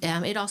then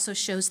it also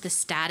shows the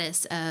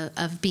status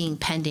of being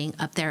pending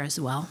up there as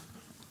well.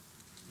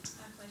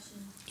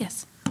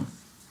 Yes. I'm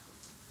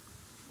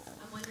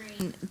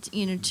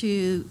wondering,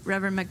 to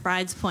Reverend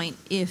McBride's point,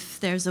 if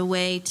there's a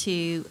way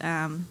to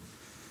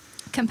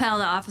compel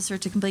the officer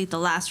to complete the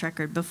last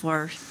record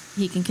before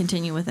he can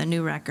continue with a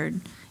new record,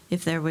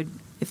 if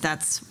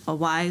that's a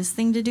wise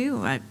thing to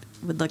do. I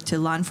would look to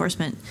law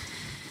enforcement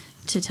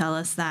to tell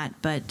us that,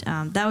 but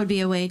that would be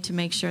a way to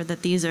make sure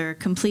that these are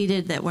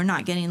completed, that we're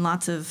not getting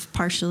lots of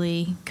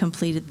partially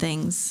completed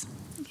things.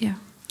 Yeah.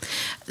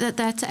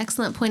 That's an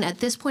excellent point. At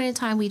this point in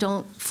time, we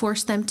don't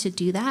force them to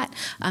do that.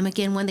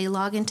 Again, when they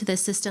log into the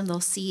system, they'll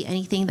see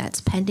anything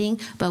that's pending,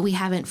 but we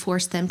haven't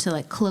forced them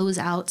to close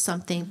out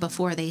something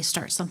before they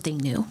start something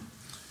new.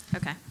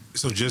 Okay.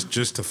 So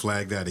just to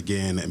flag that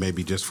again, and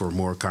maybe just for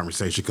more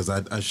conversation, because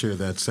I share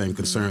that same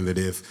concern that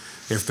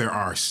if there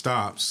are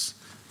stops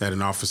that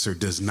an officer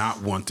does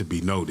not want to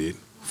be noted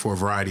for a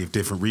variety of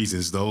different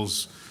reasons,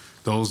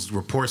 those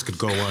reports could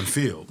go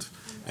unfilled.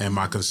 And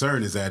my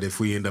concern is that if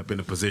we end up in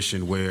a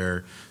position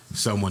where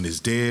someone is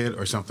dead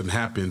or something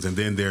happens, and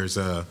then there's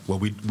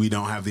we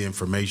don't have the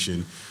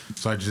information.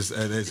 So it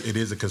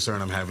is a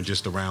concern I'm having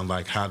just around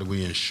how do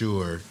we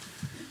ensure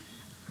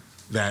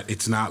that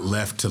it's not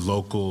left to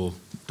local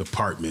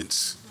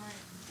departments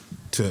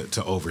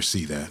to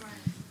oversee that.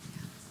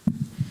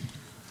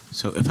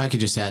 So if I could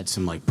just add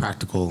some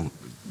practical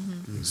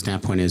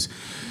standpoint is,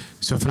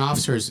 so if an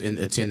officer is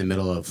in the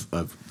middle of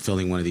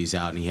filling one of these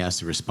out and he has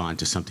to respond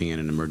to something in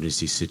an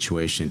emergency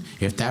situation,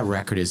 if that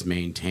record is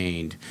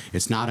maintained,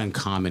 it's not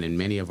uncommon in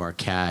many of our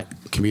CAT,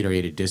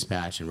 computer-aided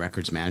dispatch and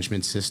records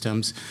management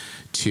systems,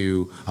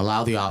 to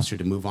allow the officer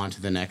to move on to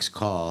the next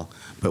call,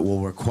 but will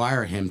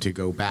require him to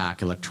go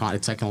back.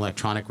 It's like an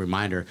electronic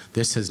reminder,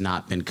 this has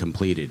not been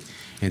completed.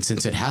 And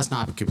since it has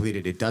not been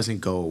completed, it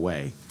doesn't go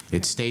away.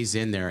 It stays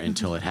in there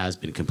until it has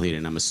been completed.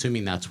 And I'm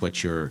assuming that's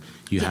what you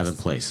have in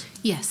place.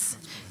 Yes.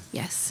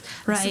 Yes.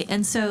 Right.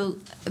 And so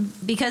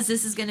because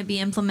this is going to be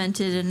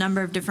implemented a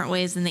number of different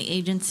ways in the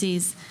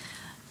agencies,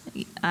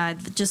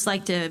 I'd just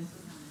like to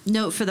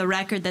note for the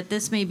record that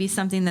this may be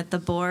something that the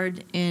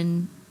board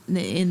in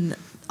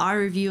our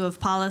review of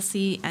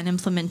policy and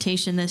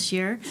implementation this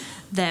year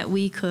that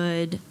we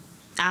could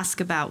ask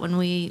about when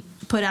we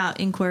put out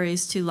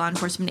inquiries to law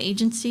enforcement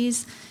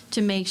agencies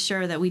to make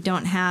sure that we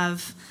don't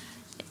have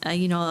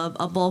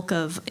a bulk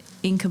of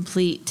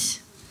incomplete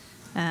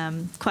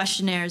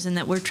questionnaires, and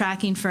that we're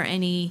tracking for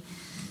any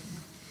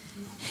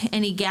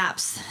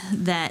gaps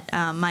that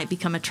might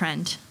become a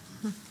trend.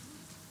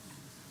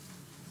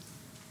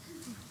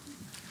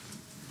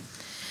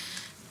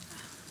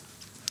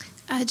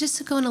 Just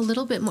to go in a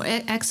little bit more,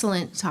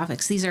 excellent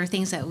topics. These are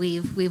things that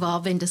we've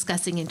all been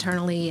discussing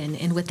internally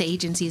and with the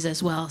agencies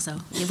as well. So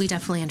we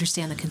definitely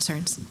understand the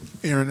concerns.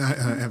 Aaron,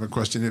 I have a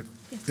question.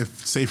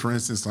 If say for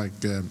instance,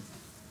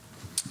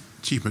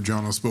 Chief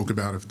Madrono spoke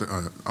about, if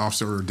the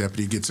officer or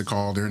deputy gets a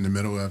call, they're in the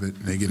middle of it,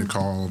 and they get a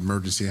call,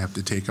 emergency, have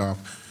to take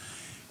off.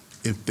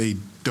 If they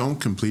don't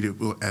complete it,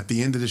 at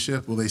the end of the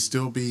shift, will they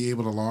still be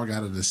able to log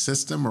out of the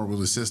system, or will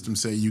the system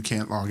say you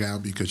can't log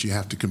out because you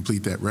have to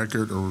complete that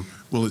record, or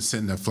will it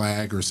send a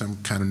flag or some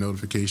kind of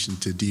notification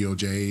to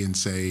DOJ and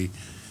say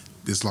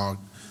this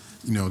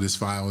this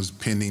file is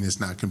pending,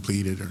 it's not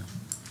completed? Or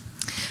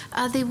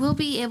They will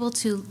be able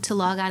to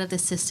log out of the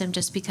system,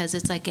 just because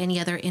it's like any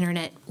other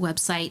internet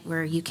website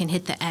where you can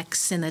hit the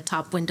X in the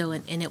top window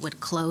and it would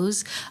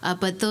close.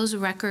 But those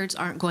records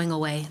aren't going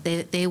away.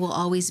 They will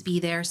always be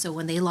there. So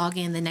when they log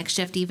in the next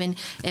shift, even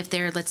if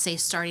they're, let's say,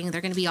 starting,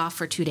 they're going to be off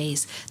for 2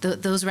 days.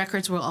 Those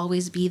records will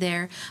always be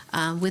there.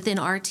 Within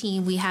our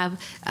team, we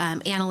have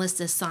analysts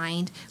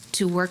assigned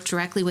to work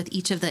directly with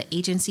each of the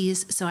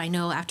agencies. So I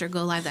know after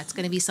go live, that's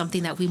going to be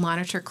something that we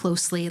monitor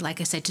closely,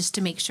 like I said, just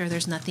to make sure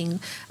there's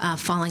nothing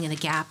falling in the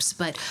gaps.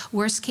 But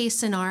worst case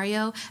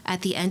scenario,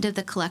 at the end of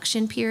the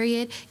collection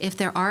period, if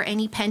there are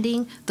any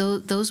pending,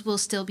 those will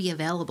still be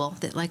available.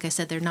 That, like I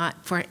said, they're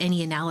not for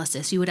any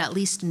analysis. You would at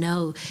least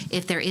know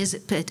if there is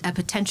a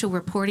potential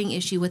reporting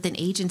issue with an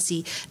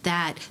agency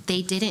that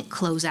they didn't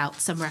close out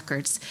some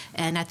records.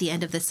 And at the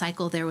end of the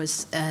cycle, there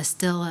was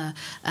still a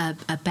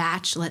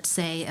batch, let's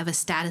say, of a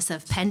status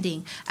of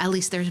pending. At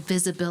least there's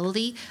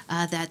visibility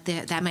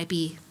that might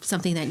be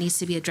something that needs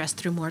to be addressed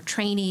through more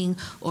training,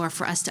 or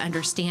for us to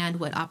understand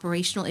what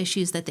operational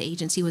issues that the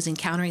agency was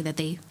encountering, that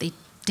they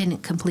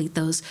didn't complete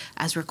those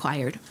as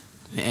required.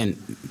 And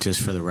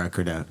just for the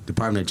record,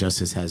 Department of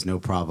Justice has no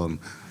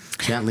problem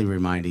gently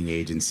reminding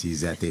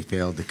agencies that they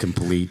failed to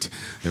complete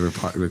the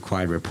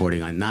required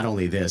reporting on not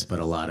only this, but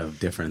a lot of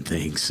different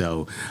things.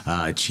 So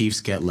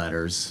chiefs get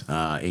letters,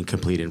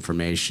 incomplete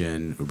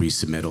information,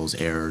 resubmittals,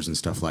 errors, and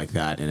stuff like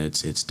that. And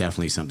it's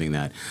definitely something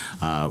that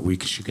we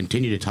should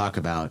continue to talk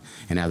about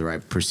and have the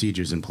right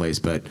procedures in place.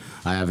 But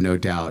I have no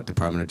doubt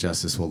Department of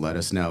Justice will let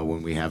us know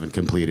when we haven't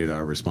completed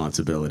our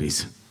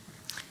responsibilities.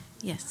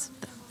 Yes.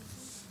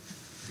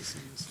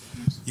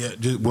 Yeah,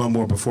 just one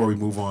more before we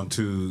move on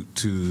to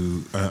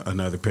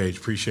another page.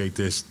 Appreciate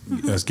this,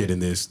 us getting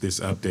this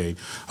update.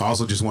 I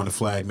also just want to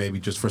flag, maybe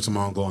just for some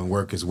ongoing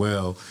work as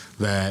well,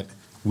 that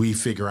we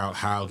figure out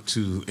how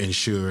to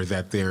ensure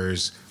that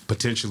there's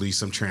potentially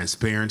some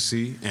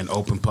transparency and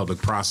open public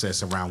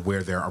process around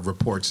where there are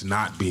reports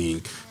not being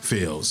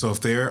filled. So if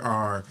there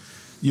are,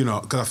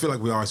 because I feel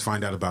like we always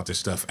find out about this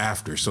stuff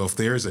after. So if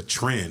there's a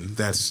trend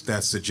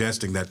that's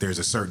suggesting that there's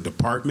a certain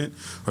department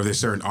or there's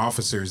certain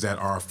officers that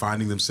are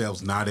finding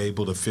themselves not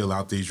able to fill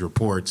out these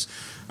reports,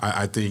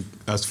 I think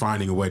us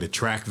finding a way to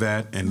track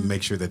that and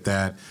make sure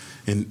that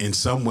in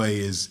some way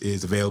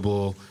is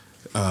available,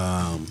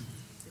 whether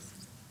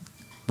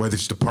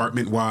it's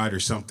department-wide or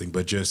something,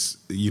 but just,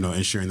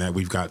 ensuring that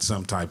we've got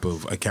some type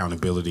of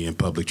accountability and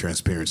public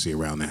transparency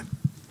around that.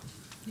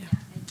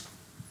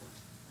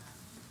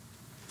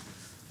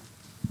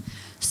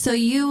 So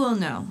you will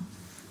know,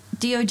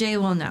 DOJ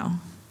will know,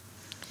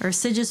 or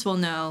CIGIS will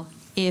know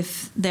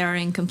if there are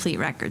incomplete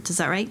records. Is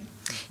that right?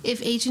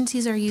 If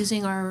agencies are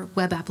using our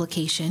web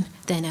application,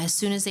 then as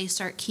soon as they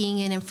start keying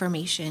in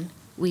information,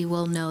 we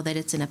will know that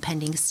it's in a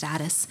pending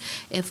status.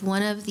 If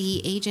one of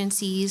the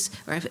agencies,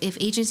 or if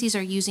agencies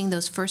are using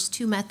those first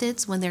two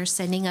methods when they're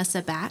sending us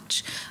a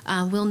batch,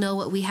 we'll know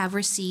what we have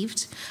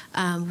received.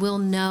 We'll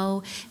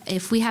know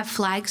if we have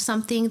flagged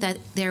something that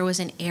there was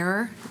an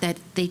error, that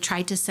they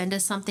tried to send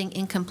us something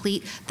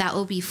incomplete, that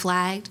will be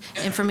flagged.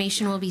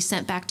 Information will be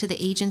sent back to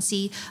the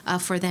agency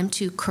for them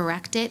to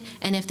correct it.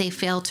 And if they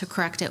fail to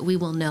correct it, we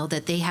will know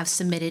that they have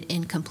submitted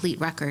incomplete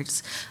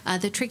records.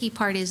 The tricky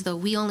part is, though,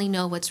 we only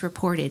know what's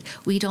reported.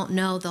 We don't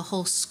know the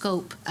whole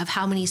scope of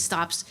how many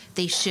stops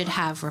they should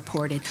have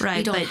reported. Right,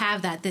 we don't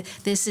have that.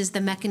 This is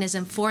the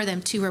mechanism for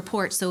them to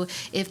report. So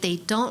if they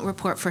don't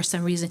report for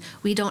some reason,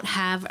 we don't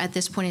have at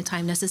this point in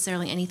time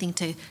necessarily anything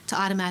to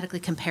automatically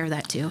compare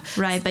that to.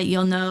 Right, but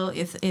you'll know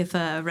if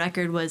a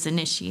record was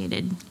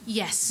initiated.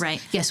 Yes.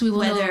 Right. Yes, we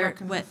will know.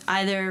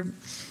 Either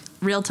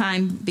real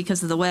time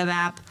because of the web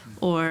app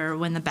or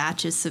when the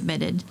batch is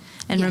submitted.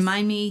 And Yes.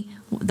 remind me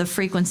the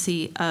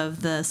frequency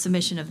of the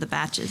submission of the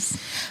batches.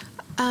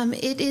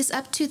 It is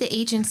up to the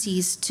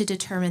agencies to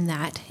determine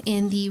that.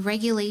 In the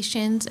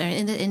regulations, or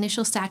in the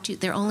initial statute,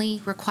 they're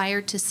only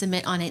required to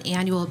submit on an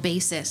annual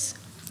basis.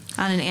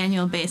 On an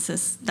annual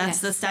basis. That's Yes.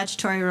 the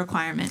statutory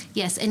requirement.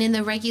 Yes, and in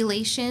the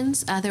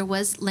regulations, there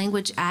was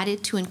language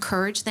added to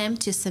encourage them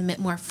to submit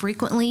more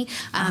frequently.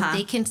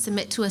 They can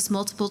submit to us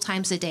multiple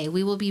times a day.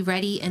 We will be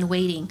ready and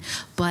waiting,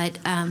 but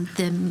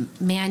the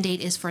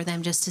mandate is for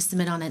them just to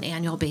submit on an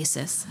annual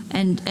basis.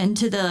 And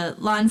to the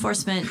law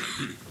enforcement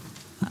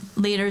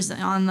leaders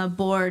on the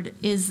board,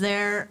 is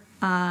there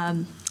a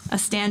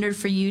standard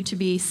for you to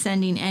be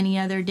sending any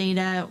other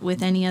data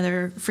with any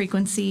other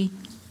frequency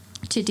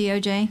to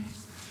DOJ?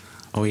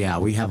 Oh, yeah,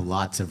 we have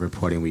lots of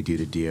reporting we do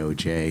to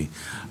DOJ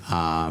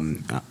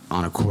on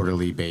a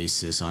quarterly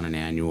basis, on an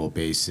annual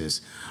basis.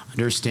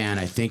 Understand,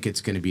 I think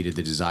it's going to be to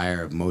the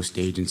desire of most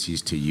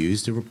agencies to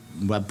use the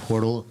web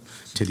portal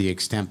to the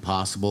extent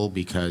possible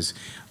because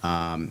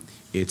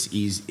it's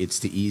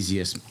the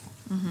easiest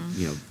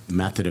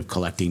method of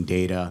collecting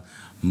data.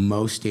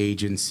 Most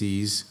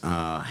agencies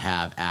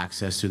have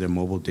access to their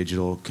mobile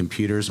digital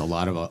computers. A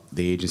lot of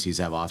the agencies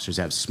have officers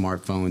have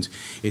smartphones.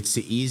 It's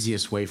the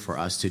easiest way for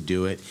us to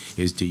do it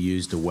is to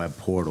use the web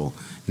portal.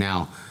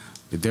 Now,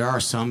 there are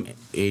some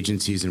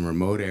agencies in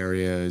remote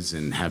areas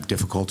and have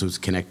difficulties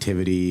with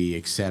connectivity,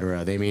 et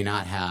cetera. They may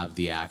not have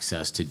the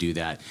access to do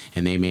that,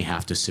 and they may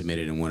have to submit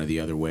it in one of the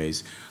other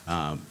ways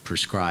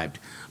prescribed.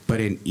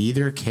 But in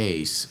either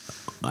case,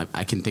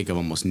 I can think of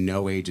almost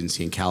no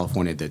agency in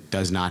California that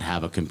does not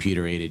have a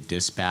computer-aided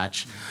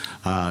dispatch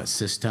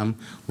system,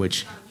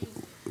 which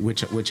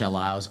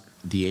allows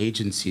the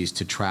agencies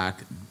to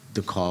track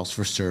the calls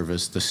for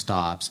service, the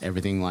stops,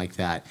 everything like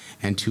that,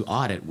 and to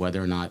audit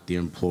whether or not the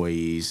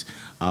employees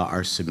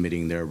are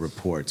submitting their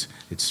reports.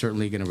 It's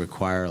certainly going to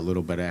require a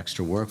little bit of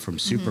extra work from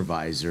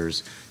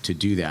supervisors to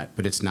do that,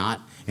 but it's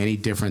not any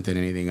different than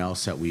anything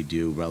else that we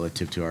do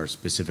relative to our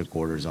specific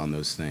orders on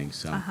those things.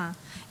 So.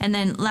 And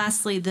then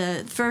lastly,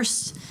 the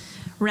first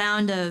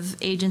round of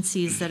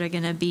agencies that are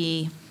going to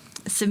be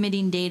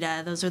submitting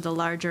data, those are the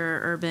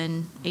larger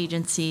urban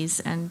agencies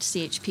and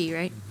CHP,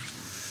 right?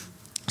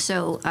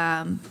 So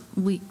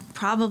we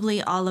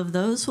probably all of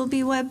those will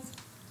be web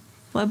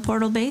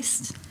portal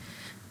based.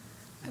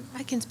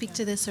 I can speak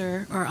to this,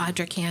 or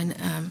Audra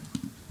can.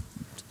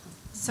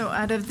 So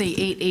out of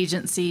the 8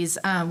 agencies,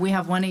 we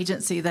have 1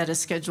 agency that is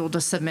scheduled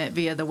to submit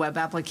via the web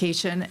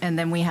application, and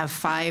then we have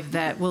 5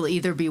 that will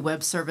either be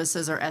web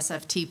services or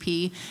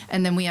SFTP,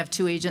 and then we have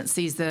 2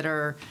 agencies that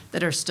are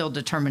still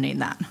determining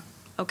that.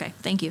 Okay,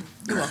 thank you.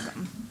 You're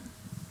welcome.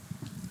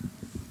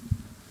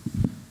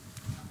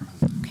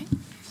 Okay.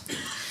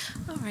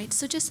 All right,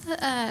 so just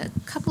a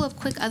couple of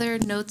quick other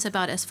notes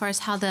about as far as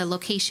how the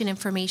location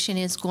information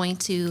is going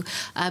to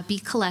be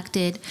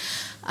collected.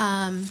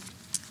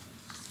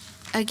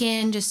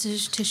 Again,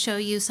 just to show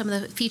you some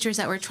of the features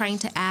that we're trying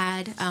to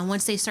add,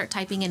 once they start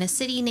typing in a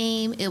city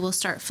name, it will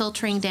start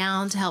filtering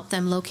down to help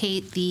them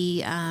locate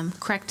the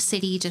correct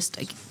city, just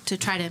to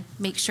try to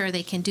make sure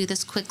they can do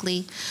this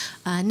quickly.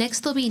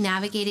 Next, they'll be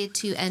navigated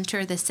to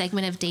enter the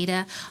segment of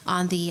data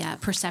on the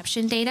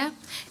perception data,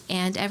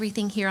 and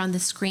everything here on the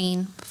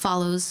screen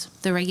follows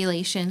the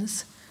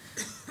regulations.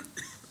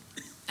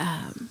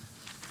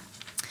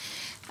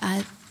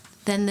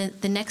 Then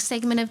the next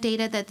segment of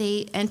data that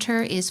they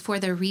enter is for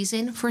the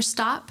reason for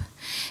stop.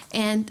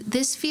 And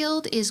this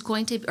field is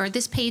going to, or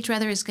this page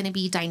rather, is going to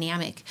be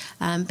dynamic.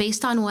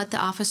 Based on what the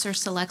officer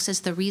selects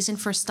as the reason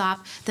for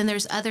stop, then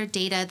there's other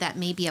data that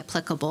may be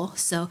applicable.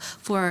 So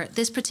for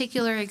this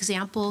particular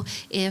example,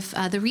 if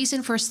the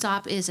reason for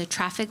stop is a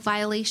traffic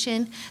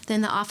violation,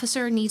 then the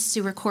officer needs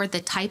to record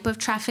the type of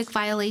traffic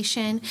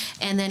violation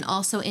and then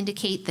also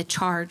indicate the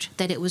charge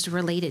that it was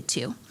related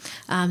to.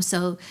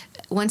 So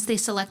once they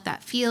select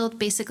that field,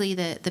 basically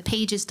the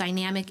page is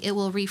dynamic, it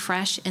will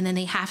refresh, and then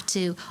they have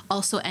to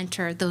also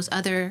enter those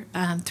other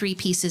 3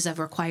 pieces of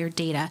required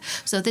data.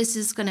 So this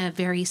is going to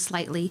vary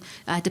slightly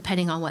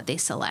depending on what they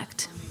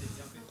select.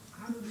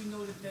 How do we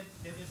know that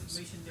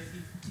information that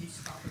he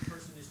stopped the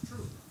person is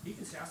true? He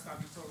can say, I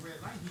stopped you for a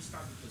red light, he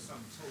stopped you for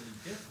something totally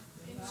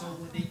different. So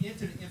when they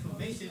enter the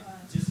information,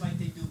 just like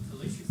they do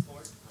police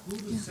reports, who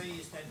would say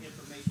is that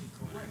information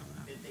correct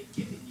that they're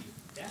giving you?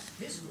 That's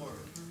his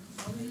word.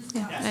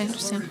 Yeah, That's I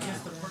understand. his word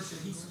against the person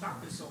he's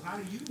stopping. So how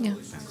do you know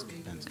it's true?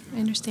 I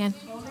understand.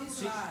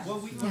 See,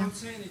 what I'm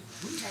saying is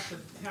we have to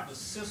have a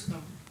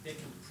system that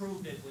can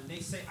prove that when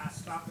they say I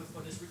stopped it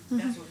for this,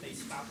 that's what they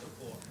stopped it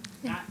for,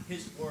 not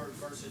his word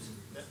versus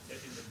the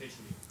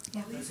individual.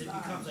 Because it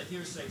becomes a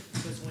hearsay.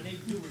 Because when they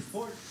do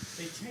report,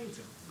 they change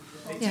them.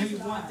 They tell you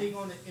one thing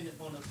on the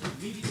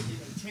media, they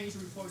can change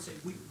the report, say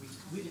we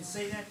didn't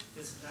say that.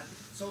 This is not.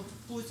 So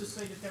who is to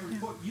say that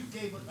report? You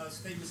gave a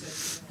statement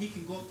that he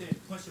can go up there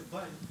and push a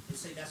button and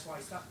say that's why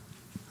he stopped.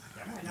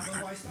 That might not be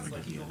why he stopped,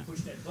 but he gonna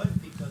push that button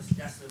because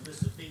that's the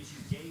list of things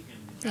you gave him.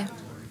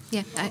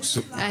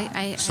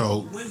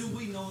 So when do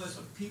we know as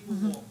a people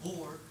who are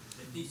bored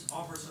that these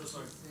officers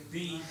are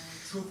being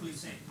truthfully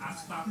saying, I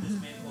stopped this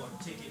man for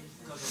a ticket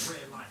because of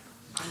red light?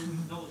 How do we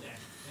know that?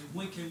 And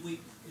when can we,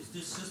 is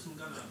this system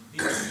gonna be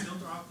able to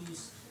filter out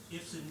these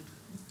ifs and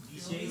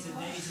these yays and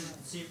nays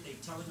and see if they're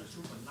telling the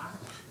truth or not?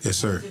 Yes,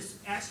 sir. It's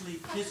actually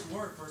his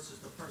word versus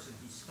the person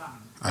he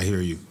stopped. I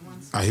hear you.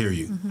 I hear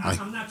you.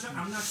 I'm not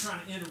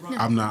trying to interrupt.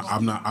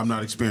 I'm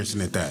not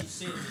experiencing it that.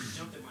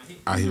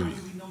 I hear you.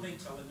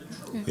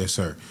 Yes,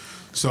 sir.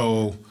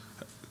 So,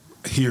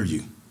 hear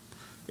you.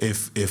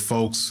 If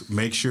folks,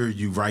 make sure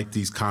you write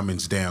these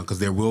comments down, because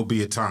there will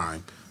be a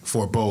time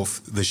for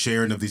both the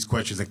sharing of these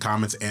questions and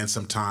comments and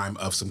some time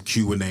of some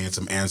Q&A and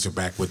some answer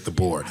back with the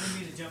board.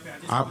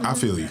 I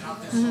feel you.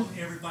 So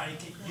everybody,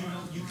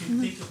 you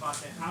can think about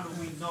that. How do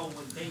we know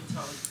when they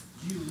tell us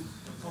you,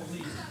 the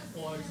police,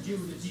 or you,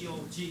 the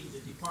DOG, the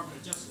Department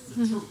of Justice,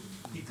 the truth.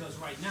 Because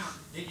right now,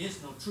 there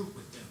is no truth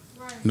with them.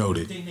 Right.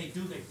 Noted. Everything they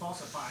do, they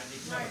falsify.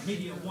 They tell the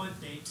media one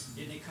thing,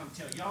 then they come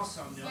tell y'all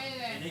something else,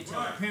 and they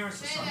tell the parents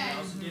something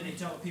else, and then they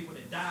tell the people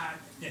that died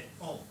that,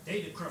 oh,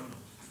 they the criminals.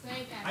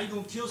 How you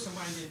gonna kill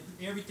somebody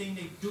that everything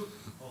they do,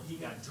 oh, he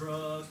got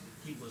drugged,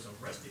 he was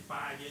arrested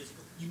 5 years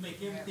ago. You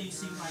make everything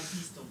seem like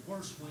he's the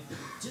worst one.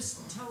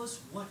 Just tell us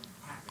what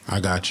happened. I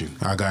got you.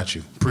 I got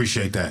you.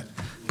 Appreciate that.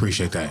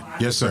 Appreciate that.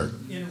 Yes, sir.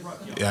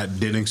 I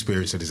didn't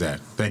experience it as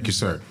that. Thank you,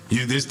 sir.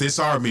 This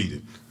our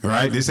meeting, all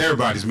right? This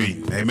everybody's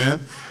meeting. Amen?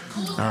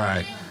 All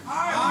right.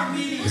 Our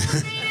meeting.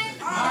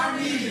 Our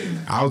meeting.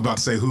 I was about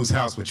to say whose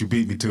house, but you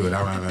beat me to it.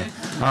 All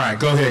right,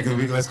 go ahead.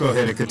 Let's go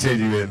ahead and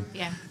continue in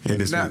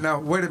this meeting. Now,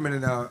 wait a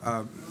minute,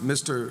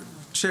 Mr.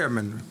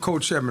 Chairman,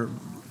 Co-Chairman,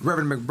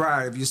 Reverend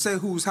McBride. If you say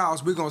whose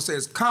house, we're going to say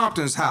it's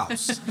Compton's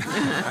house.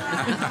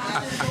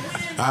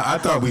 I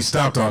thought we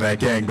stopped all that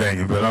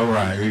gangbanging, but all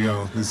right, we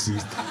go. This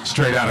is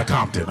straight out of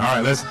Compton.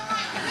 All right,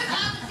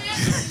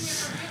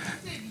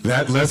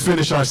 let's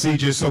finish our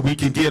siege so we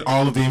can get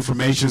all of the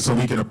information so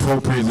we can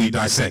appropriately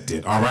dissect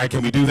it. All right,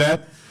 can we do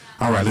that?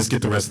 All right, let's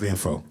get the rest of the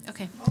info.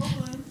 Okay.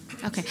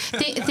 Okay.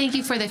 Thank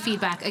you for the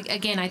feedback.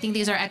 Again, I think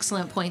these are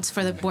excellent points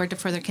for the board to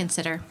further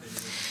consider.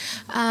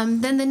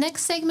 Then the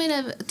next segment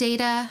of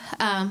data,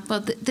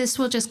 this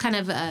will just kind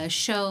of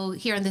show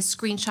here on this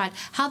screenshot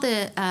how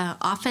the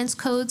offense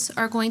codes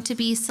are going to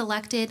be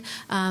selected.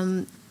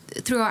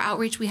 Through our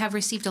outreach, we have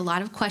received a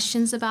lot of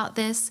questions about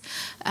this.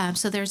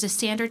 So there's a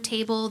standard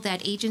table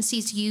that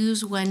agencies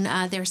use when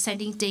they're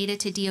sending data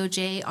to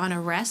DOJ on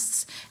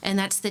arrests, and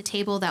that's the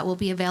table that will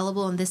be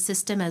available in this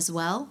system as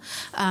well.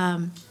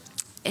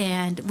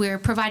 And we're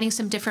providing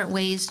some different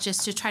ways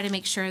just to try to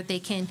make sure they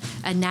can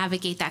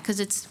navigate that, because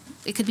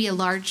it could be a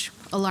large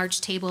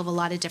table of a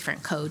lot of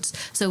different codes.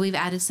 So we've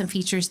added some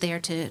features there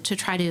to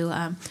try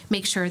to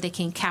make sure they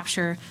can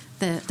capture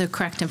the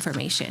correct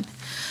information.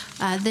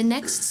 The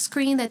next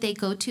screen that they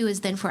go to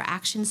is then for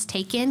actions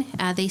taken.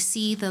 They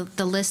see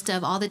the list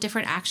of all the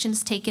different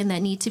actions taken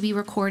that need to be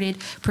recorded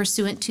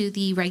pursuant to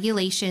the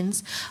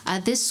regulations.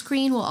 This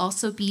screen will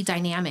also be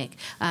dynamic.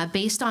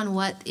 Based on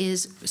what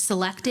is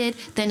selected,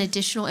 then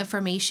additional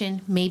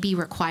information may be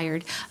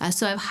required.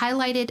 So I've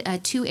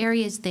highlighted 2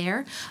 areas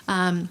there.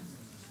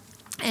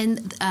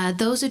 And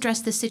those address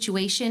the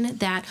situation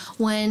that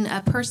when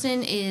a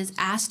person is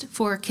asked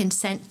for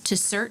consent to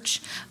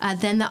search,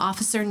 then the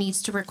officer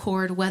needs to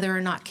record whether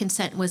or not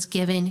consent was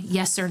given,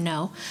 yes or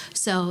no.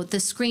 So the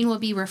screen will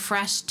be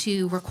refreshed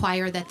to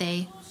require that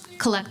they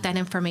collect that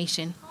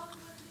information.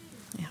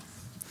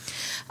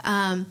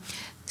 Yeah.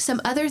 Some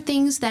other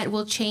things that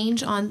will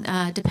change on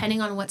depending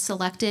on what's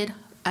selected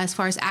as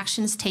far as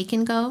actions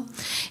taken go.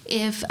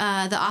 If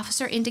the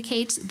officer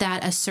indicates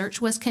that a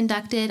search was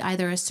conducted,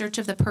 either a search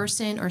of the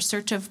person or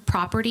search of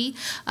property,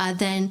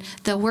 then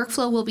the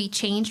workflow will be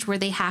changed where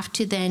they have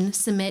to then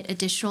submit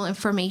additional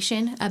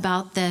information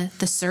about the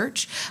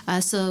search.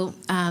 So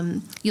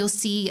you'll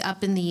see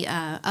up in the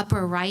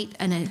upper right,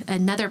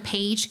 another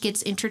page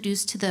gets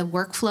introduced to the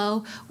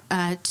workflow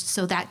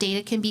so that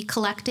data can be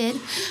collected.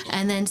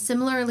 And then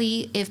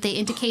similarly, if they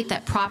indicate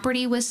that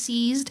property was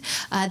seized,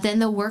 then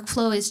the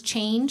workflow is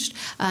changed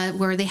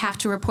where they have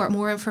to report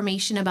more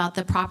information about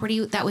the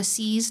property that was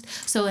seized.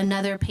 So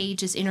another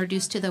page is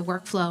introduced to the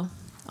workflow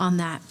on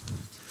that.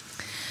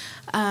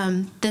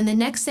 Then the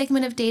next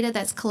segment of data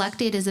that's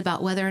collected is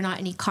about whether or not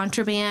any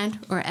contraband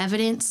or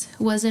evidence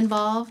was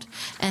involved.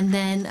 And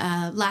then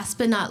last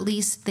but not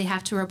least, they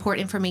have to report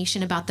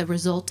information about the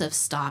result of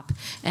stop.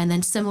 And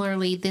then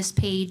similarly, this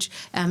page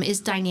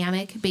is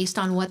dynamic based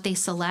on what they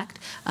select.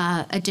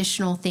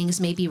 Additional things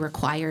may be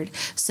required.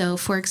 So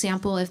for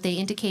example, if they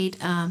indicate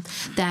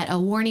that a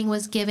warning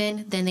was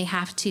given, then they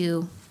have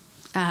to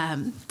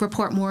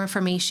report more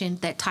information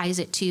that ties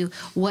it to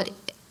what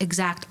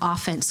exact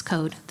offense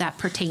code that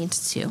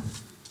pertains to.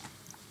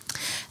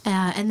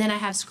 And then I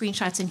have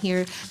screenshots in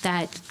here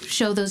that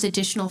show those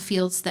additional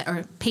fields that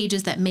are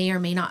pages that may or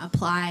may not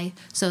apply.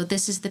 So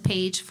this is the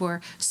page for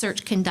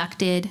search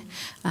conducted.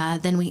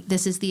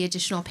 This is the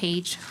additional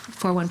page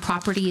for when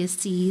property is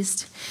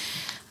seized.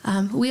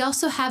 We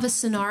also have a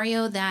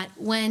scenario that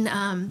when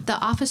the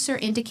officer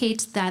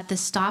indicates that the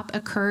stop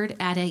occurred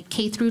at a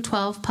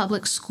K-12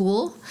 public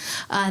school,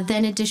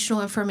 then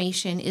additional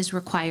information is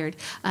required.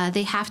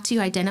 They have to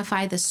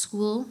identify the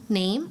school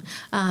name.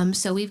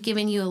 So we've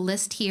given you a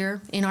list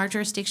here in our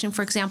jurisdiction.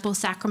 For example,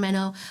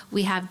 Sacramento,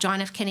 we have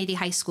John F. Kennedy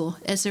High School.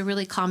 It's a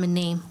really common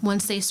name.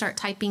 Once they start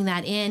typing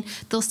that in,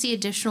 they'll see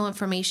additional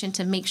information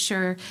to make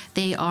sure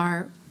they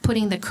are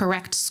putting the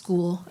correct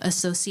school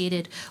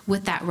associated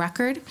with that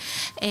record.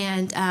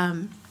 And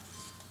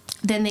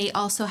then they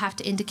also have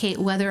to indicate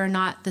whether or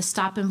not the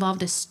stop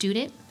involved a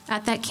student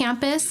at that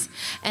campus.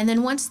 And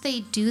then once they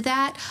do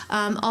that,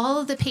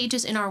 all of the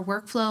pages in our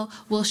workflow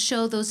will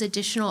show those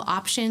additional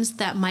options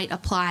that might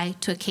apply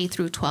to a K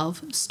through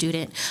 12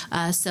 student.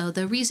 So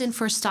the reason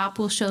for stop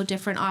will show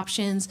different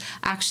options,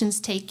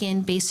 actions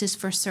taken, basis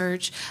for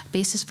search,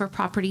 basis for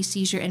property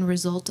seizure, and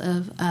result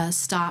of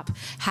stop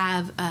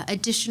have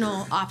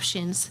additional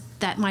options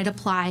that might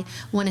apply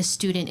when a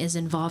student is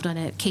involved on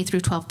a K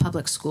through 12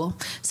 public school.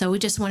 So we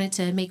just wanted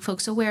to make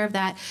folks aware of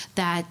that,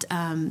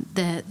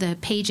 the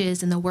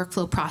pages and the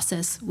workflow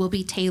process will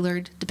be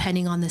tailored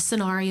depending on the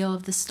scenario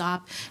of the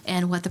stop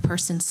and what the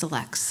person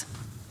selects.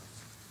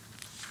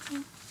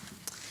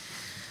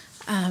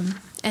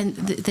 And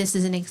this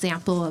is an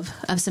example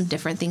of some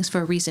different things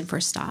for a reason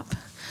for stop.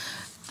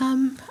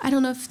 I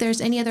don't know if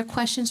there's any other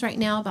questions right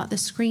now about the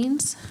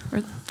screens. Or,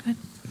 go ahead.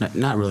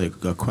 Not really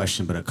a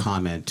question, but a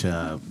comment.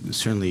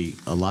 Certainly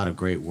a lot of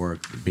great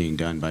work being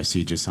done by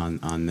CJIS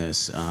on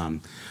this.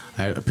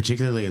 I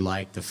particularly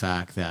like the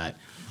fact that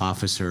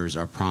officers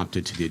are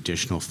prompted to the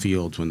additional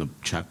fields when the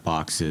check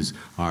boxes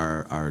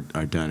are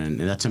done.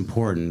 And that's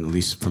important, at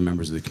least for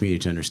members of the community,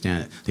 to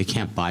understand that they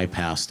can't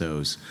bypass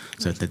those,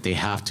 so that they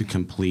have to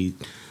complete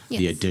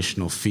the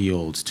additional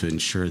fields to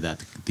ensure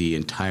that the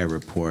entire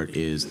report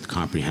is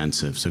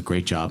comprehensive. So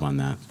great job on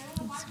that.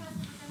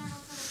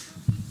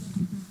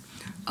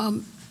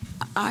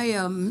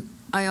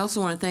 I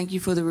also want to thank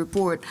you for the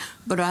report,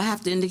 but I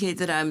have to indicate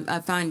that I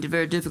find it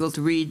very difficult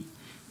to read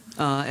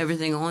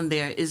everything on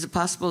there. Is it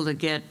possible to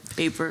get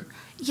paper?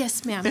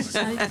 Yes, ma'am.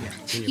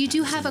 You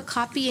do have a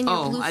copy in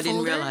your blue folder. Oh, I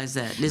didn't realize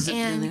that. Is it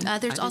in there?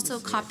 And there's also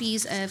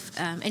copies of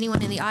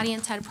anyone in the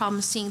audience had a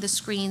problem seeing the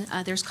screen.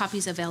 There's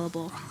copies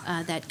available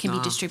that can be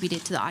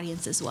distributed to the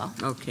audience as well.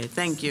 Okay,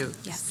 thank you.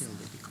 Yes.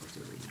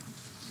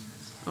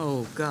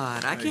 Oh,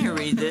 God, I can't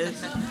read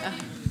this.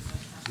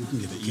 We can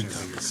get an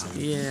e-copy.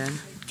 Yeah.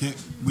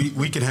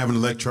 We can have an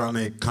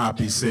electronic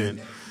copy sent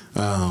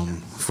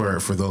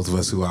for those of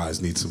us whose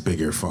eyes need some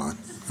bigger font.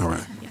 All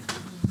right.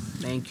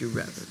 Thank you,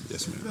 Reverend.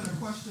 Yes,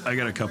 ma'am. I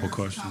got a couple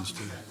questions,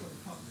 too.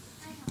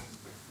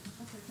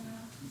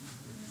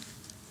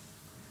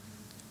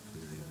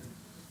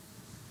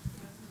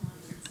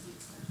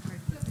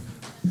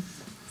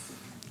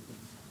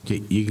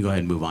 Okay, you can go ahead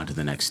and move on to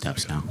the next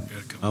steps now.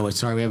 Oh,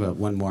 sorry, we have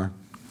one more.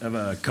 I have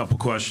a couple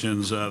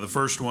questions. The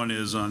first one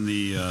is on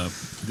the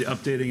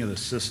updating of the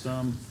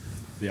system,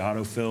 the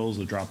autofills,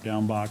 the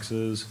drop-down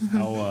boxes.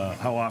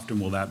 How often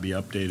will that be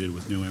updated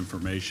with new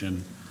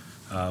information?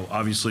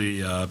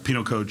 Obviously,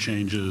 penal code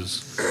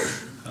changes,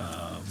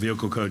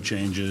 vehicle code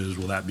changes.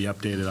 Will that be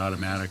updated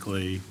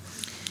automatically?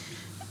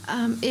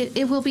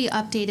 It will be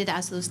updated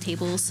as those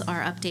tables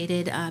are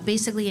updated.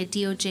 Basically, at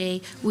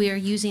DOJ, we are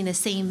using the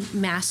same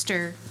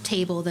master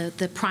table,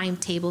 the prime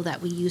table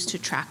that we use to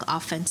track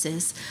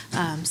offenses.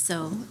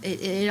 So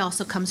it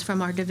also comes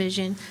from our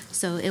division,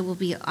 so it will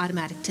be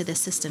automatic to this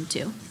system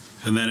too.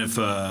 And then if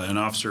an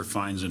officer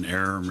finds an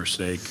error or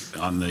mistake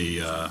on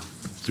the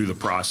through the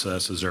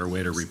process, is there a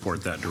way to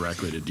report that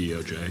directly to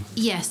DOJ?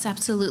 Yes,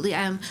 absolutely.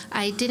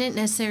 I didn't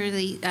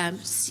necessarily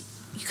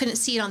you couldn't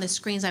see it on the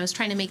screens. I was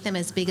trying to make them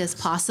as big as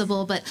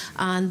possible, but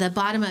on the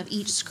bottom of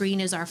each screen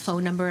is our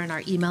phone number and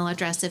our email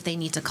address if they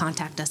need to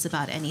contact us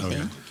about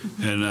anything.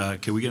 Okay. And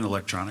can we get an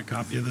electronic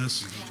copy of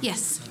this?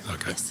 Yes.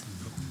 Okay. Yes.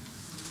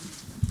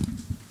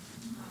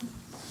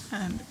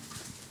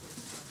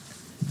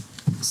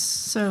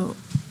 So,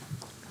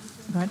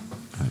 go ahead.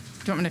 Do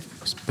you want me to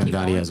keep Dottie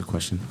going? has a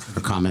question,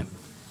 a comment.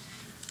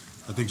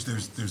 I think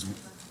there's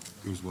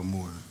one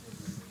more.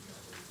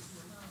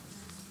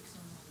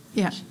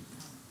 Yeah.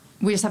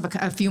 We just have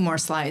a few more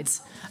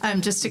slides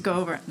just to go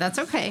over. That's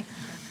okay.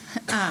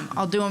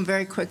 I'll do them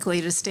very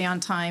quickly to stay on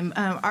time.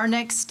 Our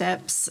next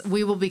steps,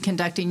 we will be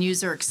conducting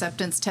user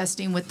acceptance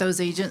testing with those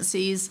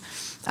agencies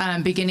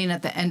beginning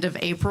at the end of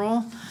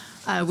April.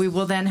 We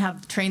will then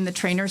have train the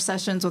trainer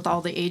sessions with all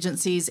the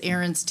agencies.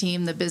 Aaron's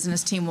team, the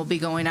business team, will be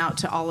going out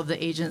to all of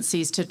the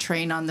agencies to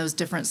train on those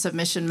different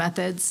submission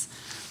methods.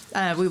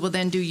 We will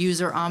then do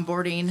user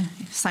onboarding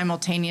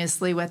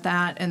simultaneously with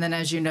that. And then,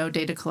 as you know,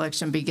 data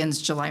collection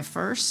begins July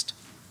 1st.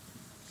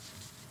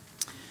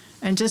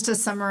 And just to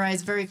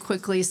summarize very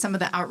quickly some of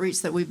the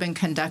outreach that we've been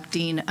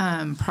conducting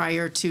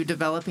prior to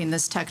developing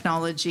this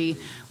technology,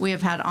 we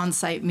have had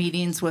on-site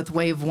meetings with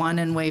Wave 1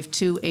 and Wave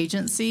 2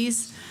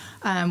 agencies.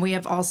 We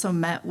have also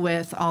met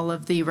with all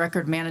of the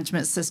record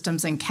management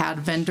systems and CAD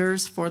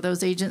vendors for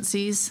those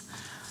agencies.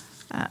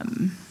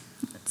 Let's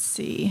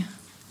see.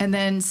 And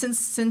then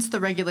since the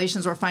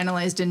regulations were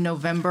finalized in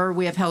November,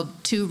 we have held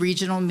 2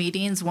 regional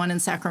meetings, one in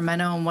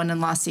Sacramento and one in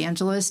Los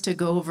Angeles, to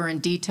go over in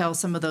detail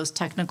some of those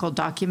technical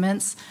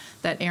documents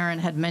that Aaron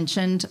had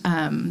mentioned,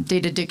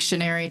 data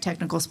dictionary,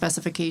 technical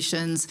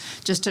specifications,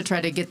 just to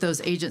try to get those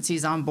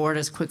agencies on board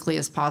as quickly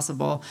as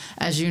possible.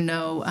 As you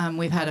know,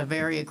 we've had a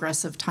very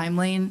aggressive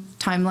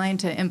timeline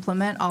to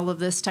implement all of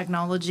this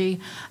technology,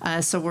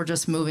 so we're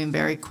just moving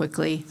very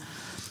quickly.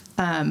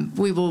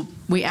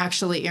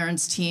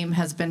 Aaron's team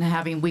has been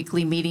having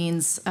weekly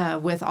meetings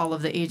with all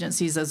of the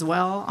agencies as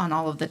well on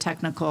all of the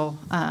technical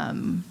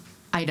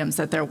items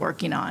that they're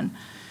working on.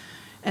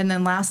 And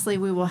then lastly,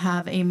 we will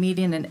have a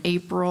meeting in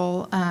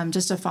April,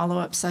 just a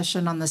follow-up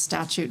session on the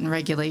statute and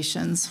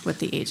regulations with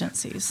the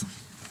agencies.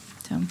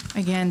 So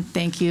again,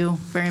 thank you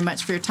very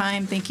much for your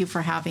time. Thank you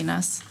for having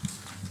us.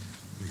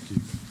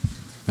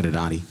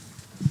 Adonai.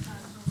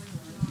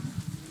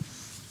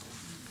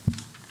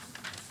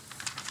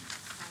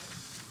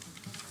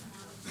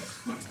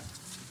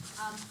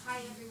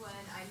 Hi, everyone.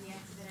 I'm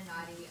Nancy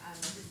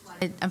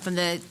Benanati. I'm from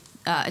the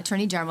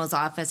Attorney General's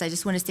office. I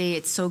just want to say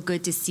it's so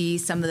good to see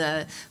some of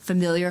the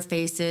familiar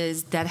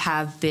faces that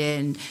have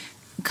been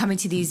coming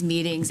to these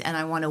meetings, and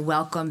I want to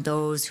welcome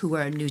those who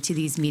are new to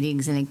these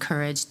meetings and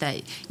encourage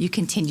that you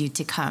continue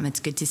to come. It's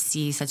good to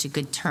see such a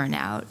good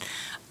turnout.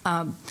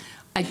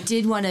 I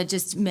did want to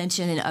just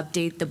mention and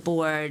update the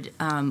board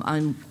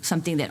on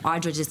something that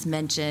Audra just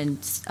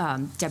mentioned.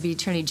 Deputy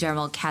Attorney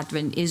General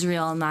Catherine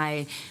Israel and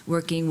I,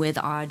 working with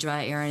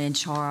Audra, Aaron, and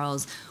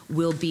Charles,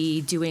 will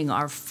be doing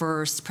our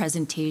first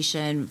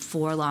presentation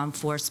for law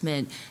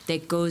enforcement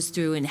that goes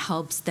through and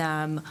helps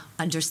them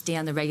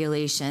understand the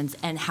regulations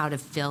and how to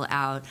fill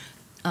out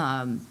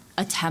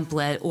a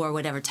template or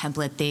whatever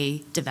template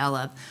they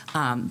develop,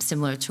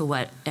 similar to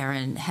what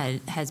Aaron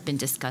has been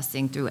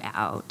discussing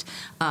throughout.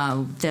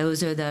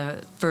 Those are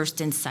the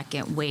first and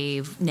second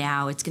wave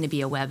now. It's going to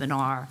be a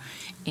webinar,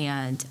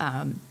 and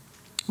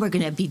we're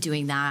going to be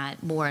doing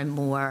that more and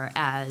more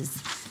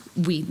as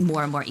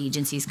more and more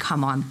agencies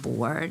come on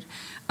board.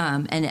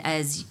 And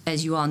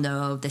as you all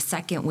know, the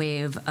second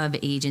wave of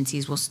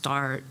agencies will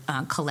start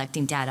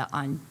collecting data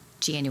on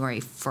January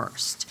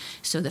 1st.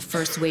 So the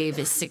first wave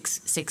is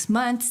six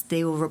months.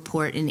 They will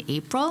report in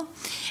April,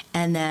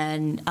 and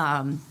then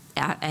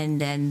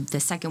the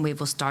second wave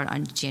will start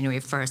on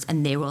January 1st,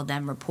 and they will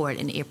then report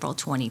in April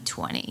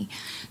 2020.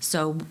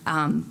 So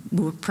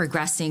we're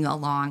progressing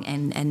along,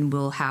 and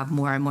we'll have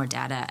more and more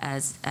data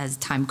as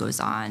time goes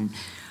on.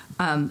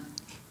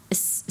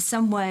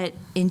 Somewhat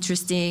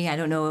interesting, I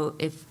don't know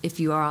if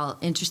you are all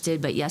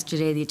interested, but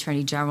yesterday the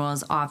Attorney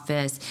General's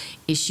office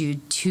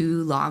issued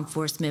 2 law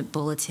enforcement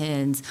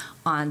bulletins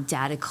on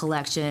data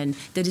collection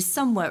that is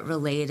somewhat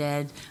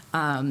related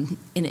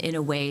in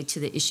a way to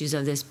the issues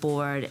of this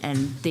board,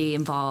 and they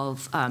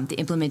involve the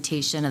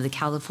implementation of the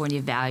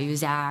California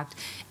Values Act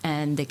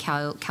and the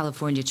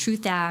California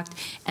Truth Act,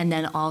 and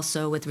then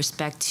also with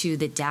respect to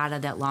the data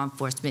that law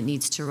enforcement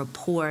needs to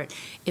report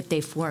if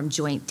they form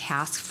joint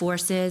task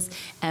forces,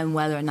 and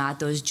whether or not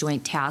those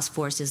joint task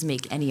forces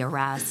make any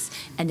arrests,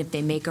 and if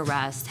they make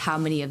arrests, how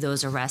many of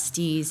those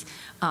arrestees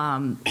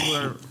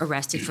were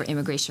arrested for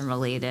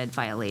immigration-related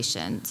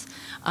violations.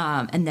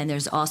 And then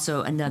there's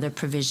also another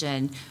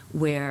provision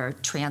where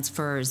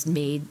transfers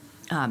made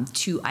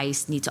to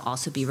ICE need to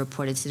also be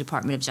reported to the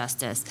Department of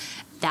Justice.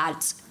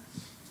 That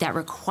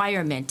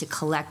requirement to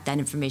collect that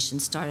information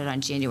started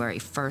on January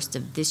 1st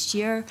of this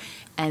year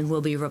and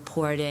will be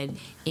reported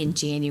in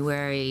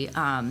January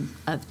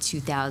of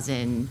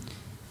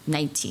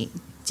 2019.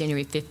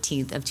 January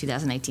 15th of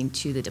 2019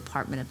 to the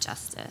Department of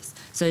Justice.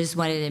 So I just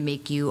wanted to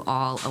make you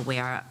all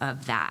aware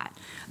of that.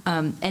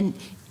 And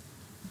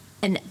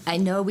I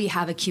know we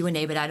have a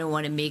Q&A, but I don't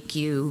want to make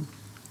you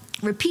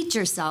repeat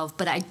yourself,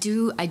 but I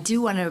do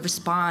want to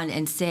respond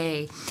and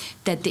say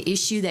that the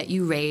issue that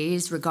you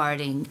raised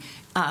regarding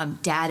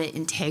data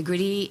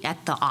integrity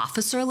at the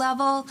officer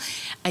level,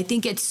 I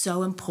think it's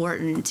so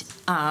important,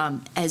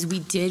 as we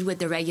did with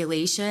the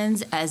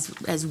regulations,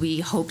 as we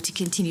hope to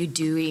continue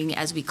doing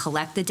as we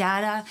collect the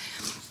data,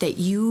 that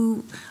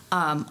you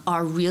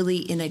are really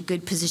in a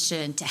good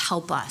position to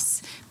help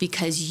us,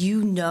 because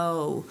you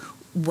know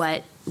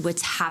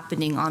what's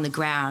happening on the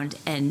ground,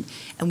 and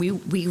we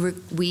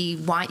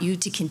want you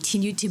to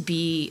continue to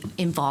be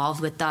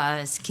involved with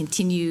us,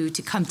 continue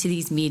to come to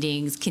these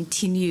meetings,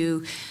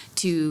 continue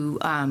to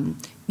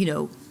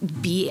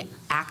be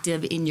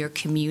active in your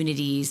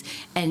communities,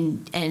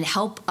 and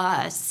help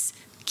us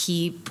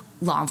keep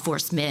law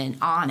enforcement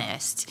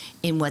honest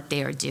in what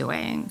they are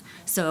doing.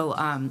 So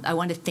I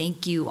want to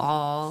thank you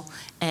all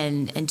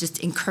and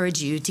just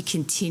encourage you to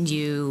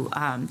continue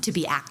to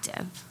be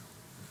active.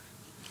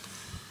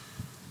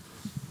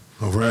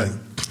 All right.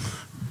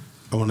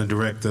 I want to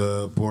direct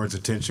the board's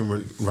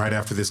attention. Right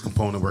after this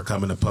component, we're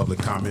coming to public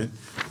comment.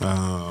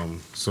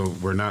 So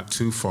we're not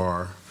too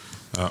far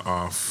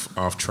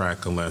off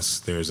track unless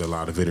there's a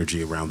lot of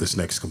energy around this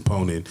next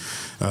component.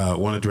 I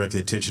want to direct the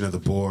attention of the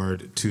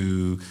board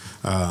to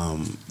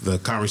the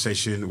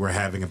conversation we're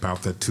having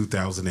about the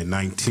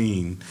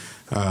 2019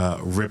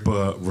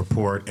 RIPA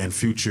report and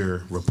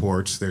future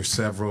reports. There's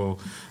several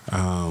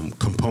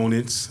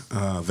components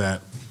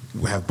that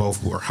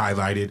were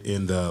highlighted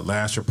in the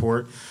last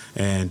report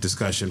and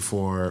discussion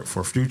for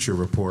future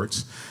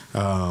reports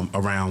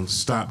around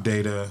stop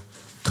data,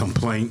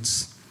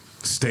 complaints,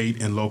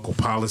 state and local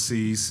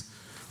policies,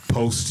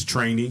 POST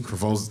training. For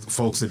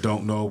folks that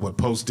don't know what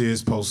POST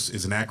is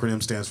an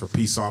acronym, stands for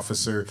Peace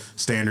Officer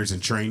Standards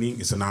and Training.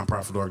 It's a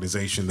nonprofit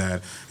organization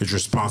that is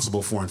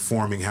responsible for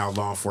informing how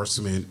law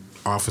enforcement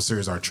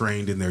officers are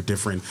trained in their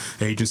different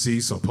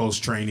agencies, so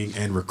POST training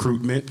and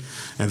recruitment,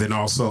 and then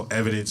also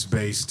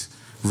evidence-based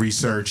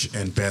research,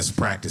 and best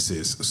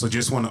practices. So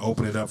just want to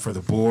open it up for the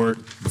board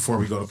before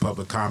we go to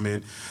public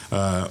comment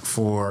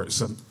for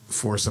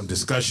some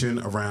discussion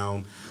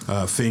around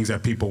things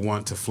that people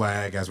want to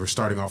flag as we're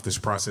starting off this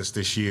process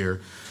this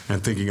year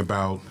and thinking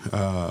about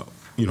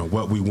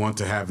what we want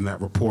to have in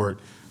that report.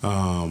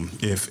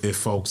 If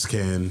folks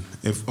can,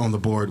 if on the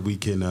board we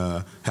can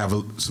have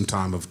some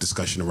time of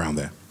discussion around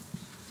that.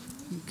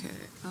 Okay.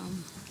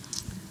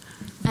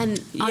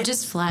 And I'll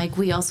just flag,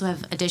 we also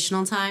have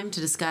additional time to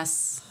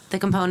discuss the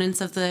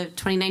components of the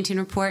 2019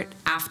 report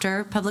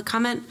after public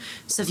comment.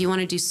 So if you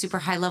want to do super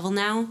high level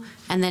now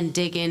and then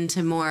dig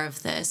into more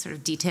of the sort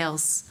of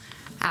details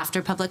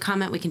after public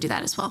comment, we can do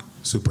that as well.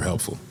 Super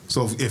helpful.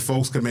 So if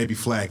folks could maybe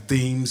flag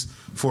themes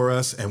for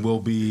us, and we'll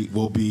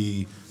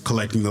be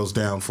collecting those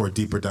down for a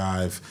deeper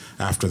dive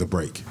after the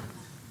break.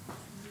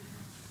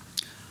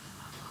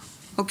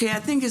 Okay, I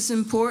think it's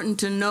important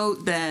to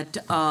note that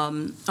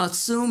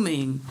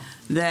assuming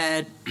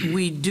that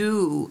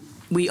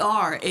we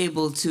are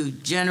able to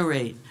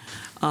generate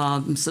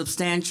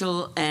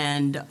substantial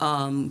and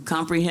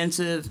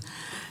comprehensive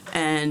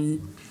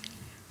and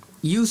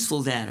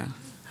useful data,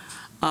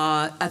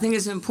 I think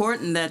it's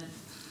important that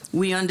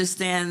we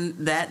understand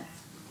that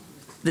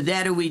the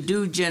data we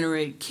do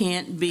generate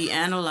can't be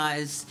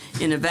analyzed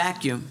in a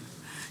vacuum.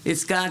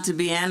 It's got to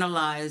be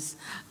analyzed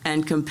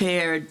and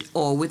compared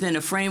or within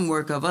a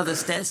framework of other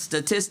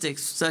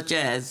statistics, such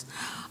as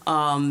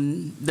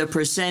the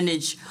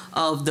percentage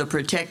of the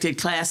protected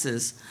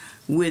classes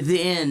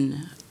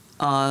within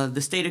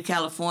the state of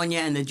California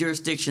and the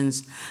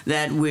jurisdictions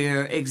that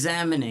we're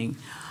examining.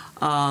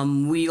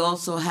 We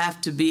also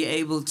have to be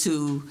able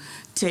to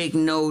take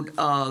note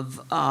of,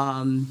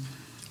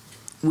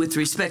 with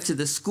respect to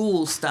the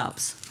school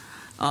stops,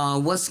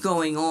 what's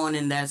going on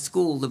in that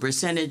school, the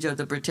percentage of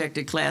the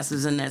protected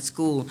classes in that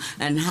school,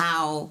 and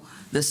how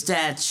the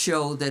stats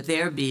show that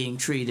they're being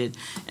treated.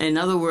 In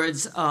other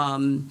words,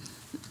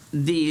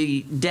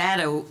 the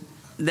data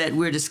that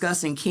we're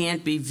discussing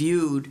can't be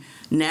viewed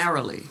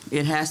narrowly.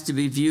 It has to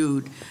be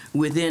viewed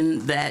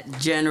within that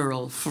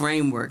general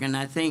framework. And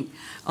I think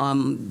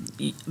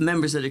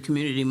members of the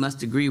community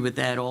must agree with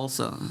that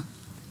also.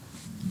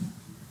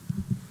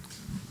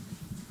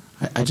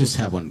 I just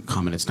have one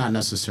comment. It's not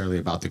necessarily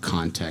about the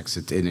context,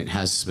 and it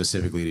has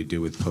specifically to do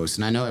with posts.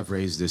 And I know I've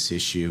raised this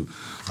issue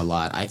a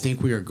lot. I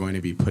think we are going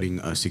to be putting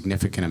a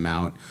significant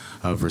amount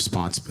of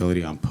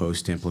responsibility on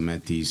posts to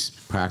implement these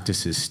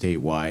practices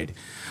statewide,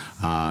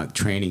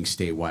 training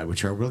statewide,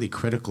 which are really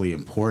critically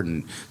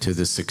important to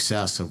the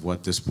success of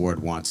what this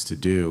board wants to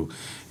do.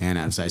 And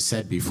as I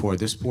said before,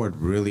 this board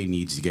really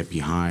needs to get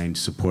behind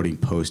supporting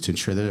posts to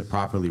ensure that they're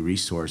properly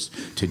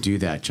resourced to do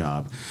that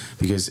job.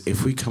 Because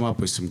if we come up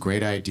with some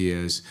great ideas,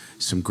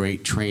 some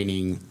great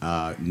training,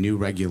 new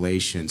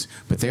regulations,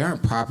 but they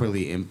aren't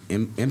properly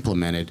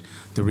implemented,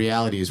 the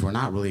reality is we're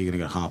not really going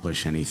to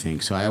accomplish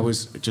anything. So I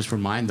always just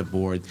remind the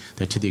board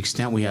that to the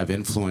extent we have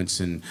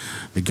influence in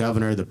the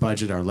governor, the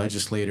budget, our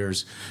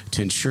legislators,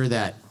 to ensure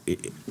that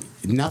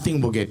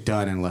nothing will get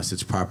done unless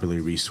it's properly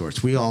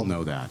resourced. We all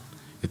know that.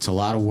 It's a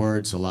lot of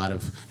words, a lot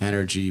of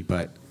energy,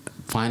 but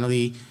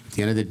finally, at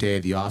the end of the day,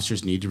 the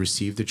officers need to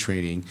receive the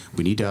training.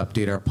 We need to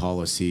update our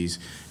policies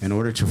in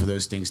order for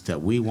those things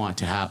that we want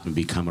to happen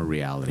become a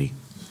reality.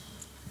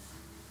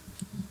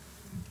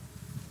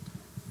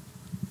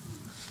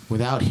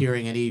 Without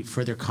hearing any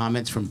further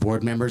comments from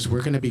board members,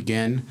 we're going to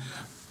begin.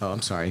 Oh,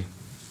 I'm sorry.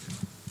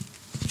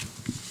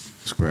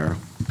 Square.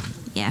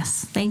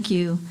 Yes, thank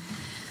you.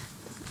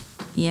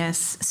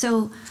 Yes,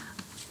 so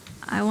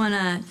I want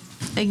to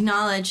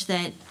acknowledge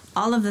that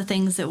all of the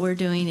things that we're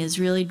doing is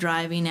really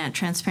driving at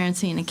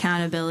transparency and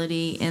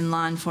accountability in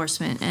law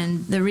enforcement.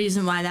 And the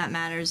reason why that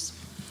matters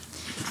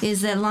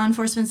is that law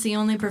enforcement's the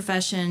only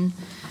profession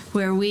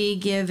where we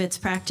give its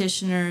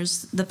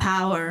practitioners the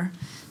power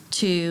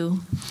to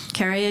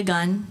carry a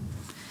gun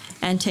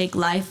and take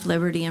life,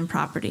 liberty, and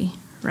property,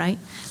 right?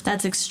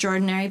 That's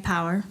extraordinary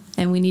power,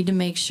 and we need to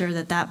make sure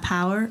that that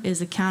power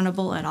is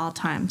accountable at all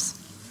times.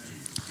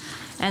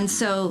 And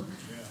so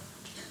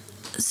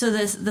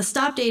the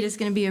stop date is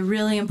going to be a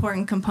really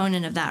important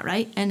component of that,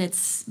 right?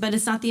 But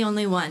it's not the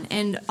only one.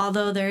 And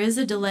although there is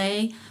a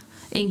delay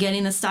in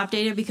getting the stop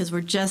data because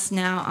we're just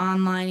now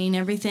onlining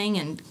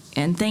everything,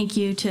 and thank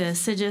you to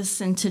CIGIS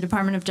and to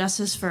Department of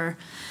Justice for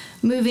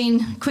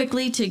moving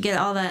quickly to get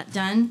all that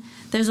done.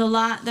 There's a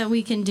lot that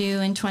we can do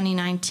in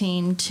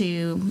 2019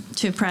 to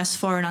press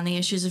forward on the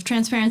issues of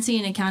transparency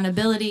and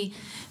accountability.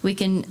 We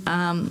can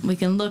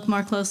look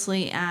more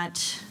closely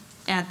at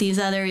these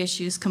other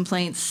issues,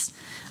 complaints,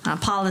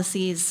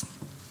 policies,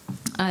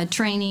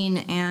 training,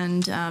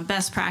 and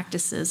best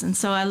practices. And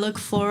so I look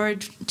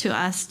forward to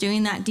us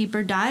doing that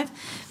deeper dive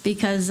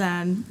because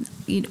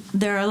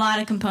there are a lot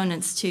of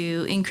components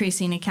to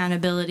increasing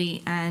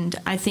accountability. And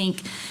I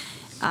think,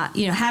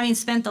 having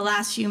spent the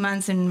last few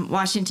months in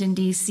Washington,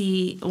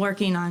 D.C.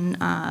 working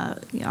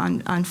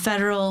on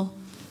federal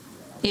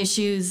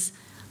issues,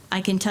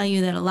 I can tell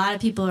you that a lot of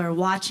people are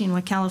watching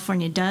what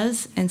California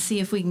does and see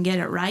if we can get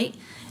it right,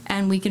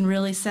 and we can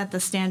really set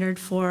the standard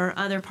for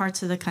other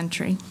parts of the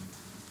country.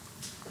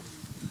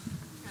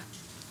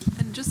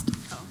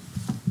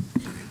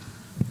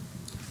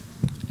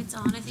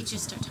 on? I think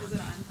just start talking. Is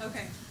it on?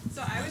 Okay.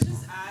 So I would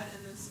just add,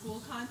 in the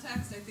school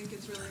context, I think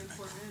it's really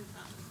important.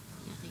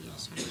 I think you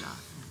just turn it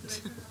off.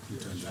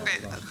 Okay,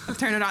 I'll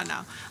turn it on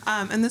now.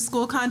 In the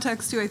school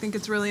context, too, I think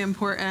it's really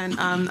important,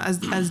 as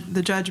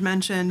the judge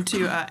mentioned,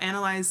 to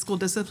analyze school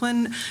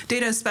discipline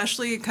data,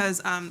 especially because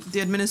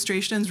the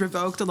administration's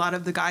revoked a lot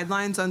of the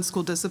guidelines on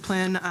school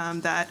discipline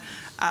that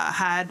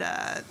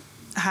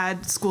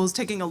had schools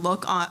taking a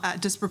look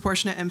at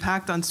disproportionate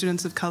impact on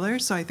students of color.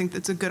 So I think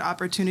that's a good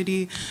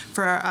opportunity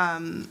for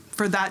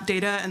that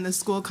data in the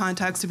school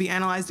context to be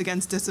analyzed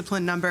against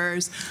discipline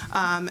numbers.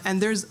 And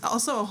there's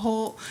also a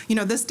whole,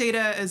 this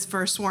data is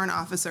for sworn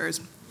officers,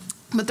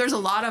 but there's a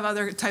lot of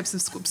other types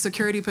of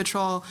security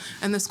patrol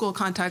in the school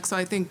context. So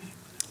I think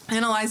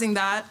analyzing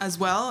that as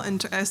well,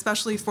 and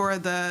especially for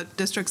the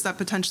districts that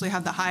potentially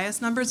have the highest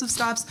numbers of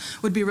stops,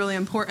 would be really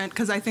important,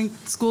 because I think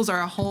schools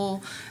are a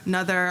whole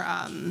another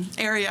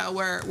area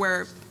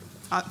where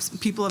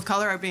people of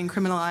color are being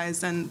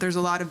criminalized, and there's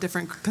a lot of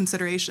different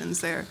considerations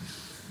there.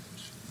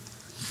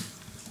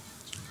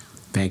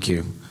 Thank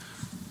you.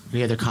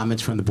 Any other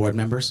comments from the board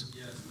members?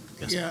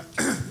 Yes. Yeah.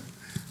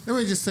 Let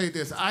me just say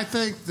this. I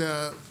think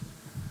the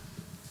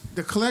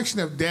collection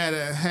of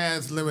data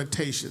has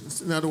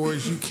limitations. In other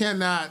words, you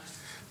cannot,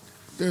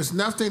 there's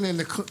nothing in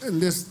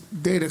this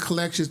data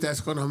collections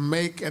that's going to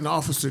make an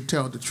officer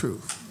tell the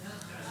truth.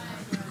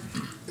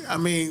 I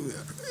mean,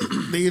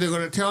 they're either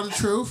going to tell the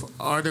truth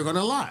or they're going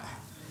to lie.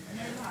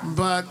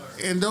 But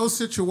in those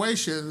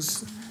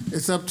situations,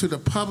 it's up to the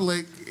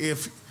public.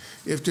 If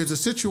there's a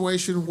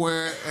situation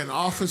where an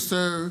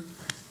officer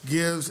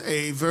gives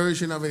a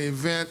version of an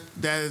event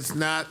that is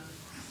not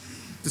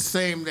the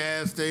same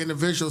as the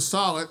individual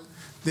saw it,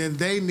 then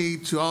they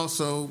need to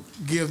also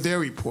give their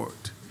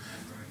report,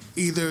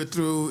 either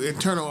through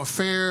internal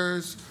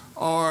affairs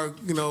or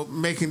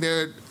making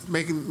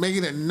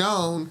it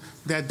known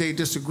that they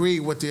disagree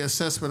with the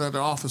assessment of the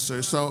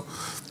officer. So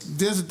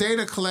this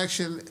data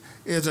collection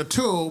is a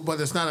tool,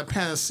 but it's not a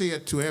panacea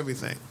to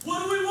everything.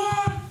 What do we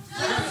want?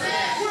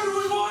 Justice! When do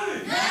we want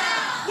it?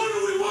 Now! What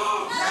do we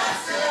want?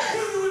 Justice!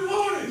 When do we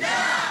want it?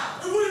 Now!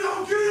 If we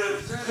don't get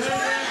it, shut it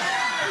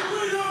down! If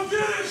we don't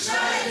get it, shut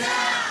it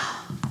down!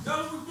 That's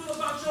what we feel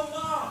about your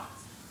law.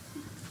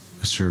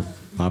 Mr.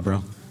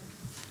 Labro,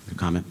 a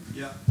comment?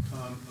 Yeah,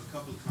 a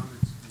couple of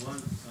comments.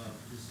 One,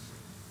 just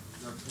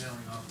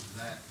dovetailing off of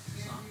that.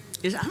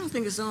 I don't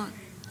think it's on.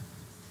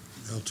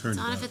 They'll turn It's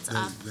it on up. if it's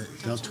up.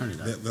 They'll turn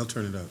it up. They'll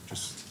turn it up.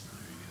 Just.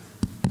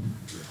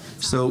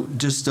 So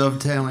just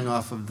dovetailing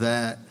off of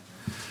that,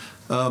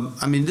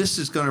 I mean, this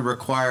is going to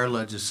require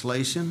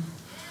legislation,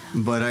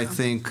 but I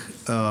think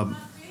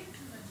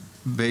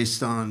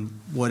based on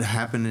what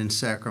happened in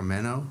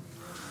Sacramento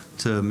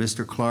to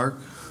Mr. Clark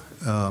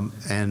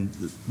and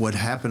what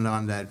happened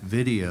on that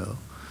video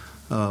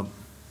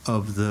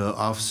of the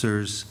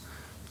officers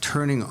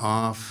turning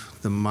off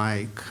the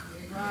mic,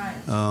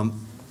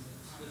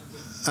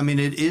 I mean,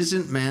 it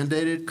isn't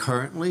mandated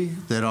currently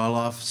that all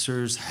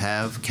officers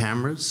have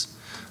cameras.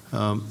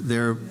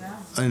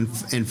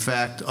 In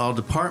fact, all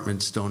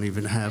departments don't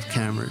even have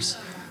cameras.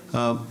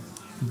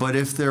 But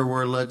if there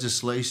were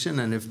legislation,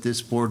 and if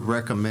this board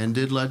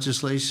recommended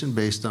legislation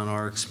based on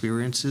our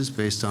experiences,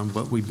 based on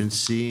what we've been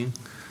seeing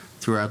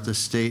throughout the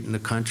state and the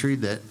country,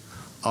 that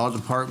all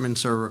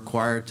departments are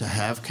required to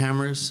have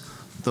cameras,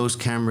 those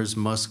cameras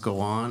must go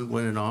on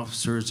when an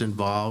officer is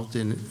involved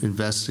in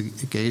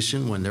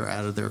investigation, when they're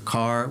out of their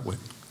car,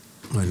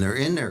 when they're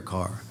in their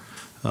car.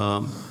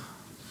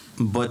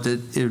 But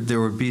that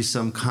there would be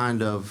some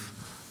kind of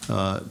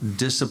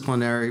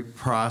disciplinary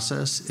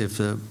process if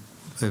a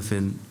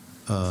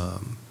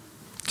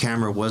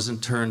camera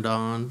wasn't turned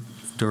on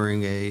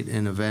during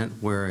an event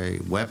where a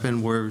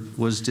weapon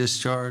was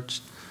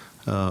discharged,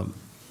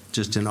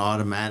 just an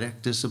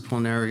automatic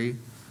disciplinary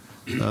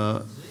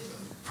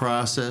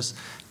process,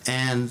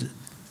 and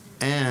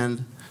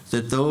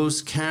that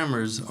those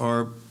cameras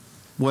are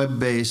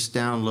web-based,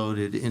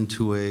 downloaded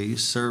into a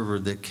server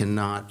that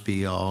cannot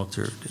be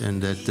altered,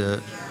 and that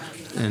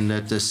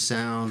the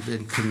sound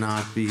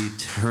cannot be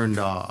turned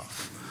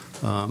off.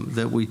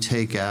 That we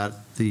take out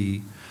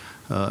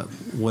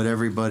what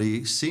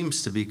everybody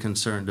seems to be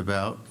concerned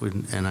about,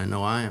 and I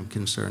know I am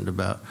concerned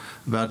about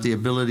the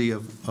ability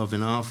of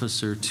an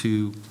officer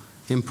to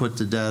input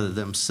the data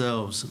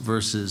themselves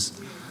versus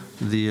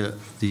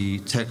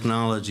the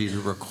technology to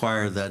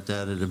require that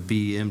data to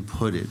be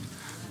inputted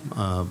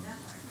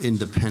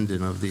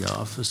independent of the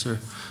officer.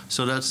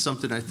 So that's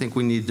something I think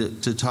we need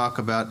to talk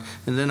about.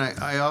 And then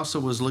I also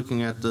was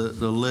looking at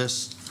the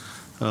list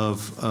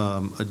of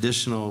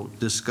additional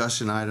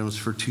discussion items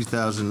for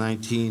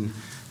 2019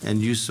 and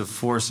use of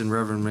force. And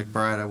Reverend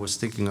McBride, I was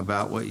thinking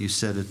about what you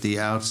said at the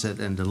outset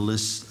and the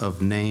list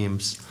of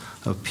names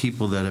of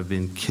people that have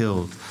been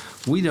killed.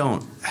 We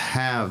don't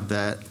have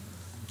that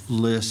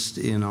list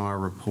in our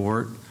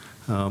report.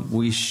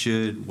 We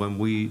should, when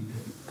we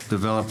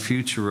develop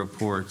future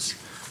reports,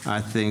 I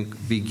think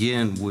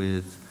begin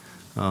with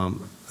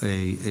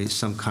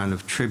some kind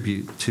of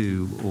tribute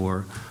to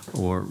or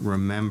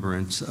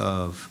remembrance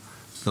of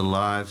the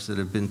lives that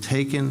have been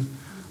taken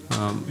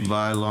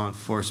by law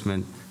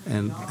enforcement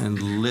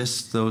and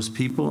list those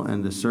people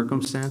and the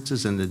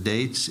circumstances and the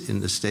dates in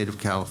the state of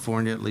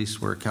California, at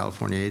least we're a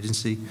California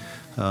agency,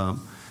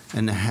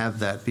 and to have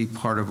that be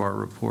part of our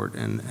report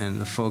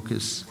and the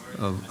focus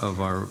of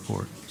our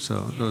report. So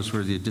those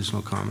were the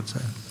additional comments I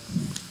had.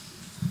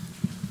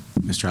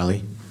 Mr.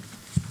 Ali.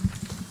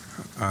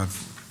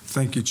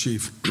 Thank you,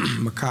 Chief.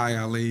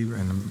 Makai Ali,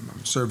 and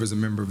I serve as a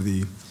member of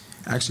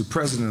actually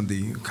president of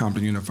the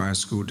Compton Unified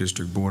School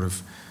District Board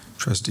of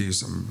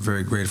Trustees. I'm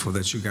very grateful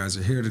that you guys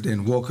are here today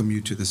and welcome you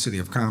to the city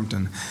of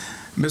Compton.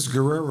 Ms.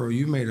 Guerrero,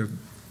 you made a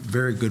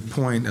very good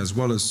point, as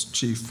well as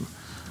Chief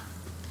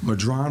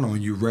Madrano.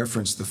 You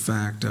referenced the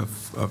fact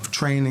of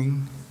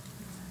training,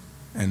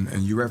 and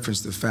you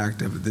referenced the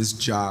fact of this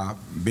job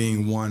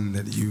being one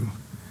that you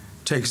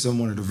take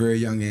someone at a very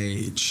young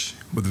age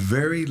with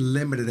very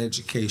limited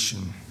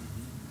education,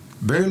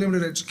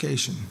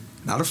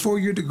 not a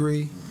 4-year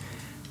degree,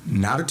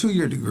 not a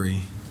 2-year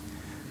degree,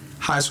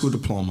 high school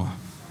diploma.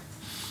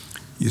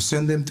 You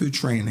send them through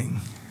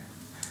training.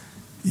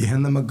 You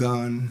hand them a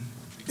gun.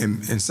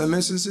 In some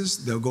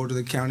instances, they'll go to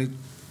the county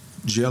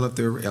jail if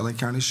they're LA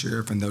County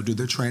Sheriff, and they'll do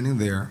their training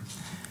there.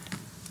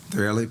 If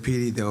they're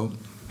LAPD, they'll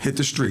hit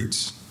the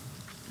streets.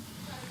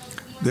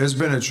 There's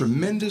been a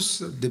tremendous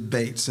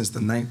debate since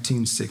the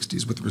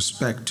 1960s with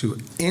respect to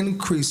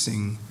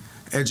increasing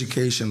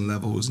education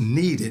levels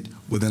needed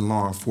within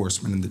law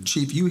enforcement. And the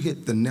Chief, you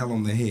hit the nail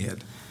on the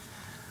head.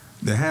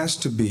 There has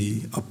to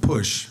be a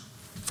push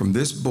from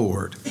this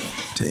board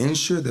to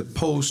ensure that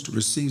Post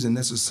receives the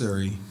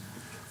necessary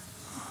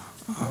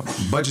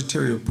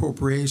budgetary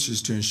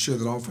appropriations to ensure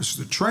that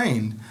officers are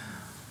trained.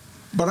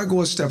 But I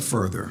go a step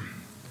further,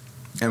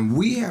 and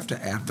we have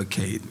to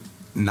advocate,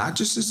 not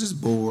just as this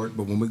board,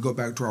 but when we go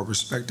back to our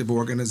respective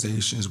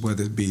organizations,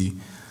 whether it be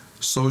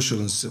social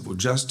and civil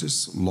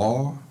justice,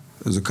 law.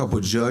 There's a couple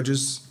of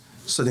judges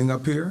sitting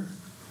up here,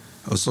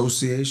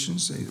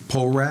 associations,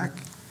 PORAC,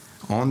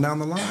 on down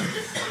the line.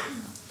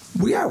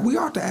 We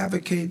ought to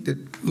advocate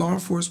that law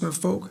enforcement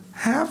folk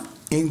have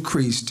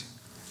increased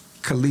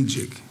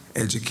collegiate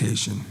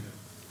education.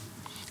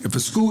 If a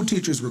school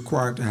teacher is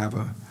required to have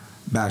a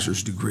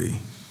bachelor's degree,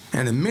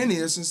 and in many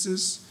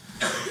instances,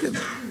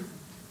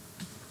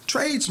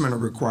 tradesmen are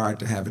required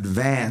to have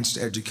advanced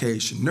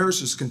education,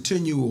 nurses,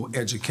 continual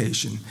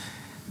education,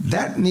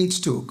 that needs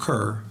to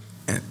occur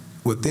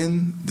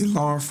within the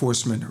law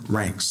enforcement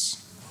ranks.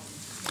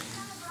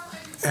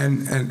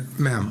 And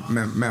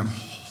ma'am,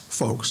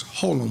 folks,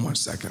 hold on one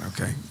second,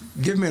 okay?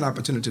 Give me an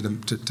opportunity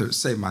to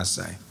say my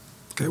say.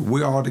 Okay,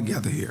 we're all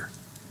together here.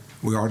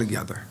 We're all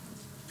together.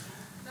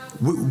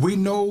 We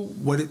know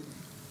what it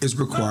is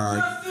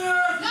required.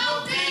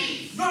 No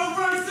peace! No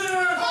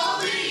racism!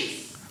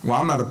 Police! Well,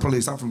 I'm not a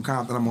police. I'm from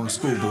Compton. I'm on the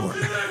school board.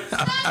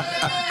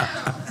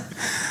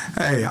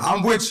 Hey,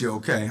 I'm with you,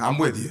 okay? I'm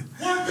with you.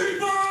 One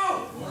people!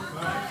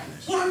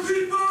 One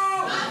people!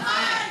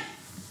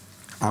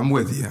 I'm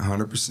with you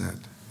 100%.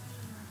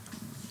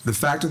 The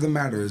fact of the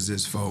matter is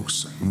this,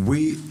 folks.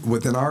 We,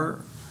 within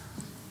our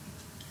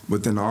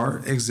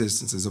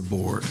existence as a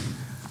board,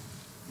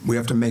 we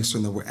have to make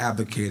sure that we're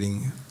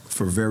advocating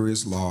for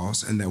various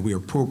laws and that we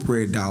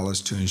appropriate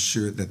dollars to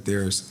ensure that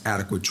there's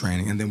adequate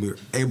training, and then we're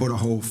able to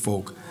hold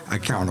folk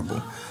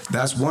accountable.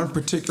 That's one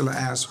particular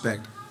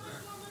aspect.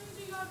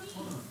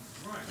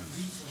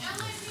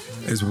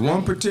 It's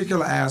one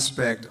particular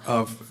aspect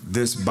of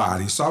this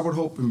body. So I would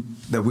hope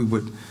that we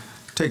would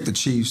take the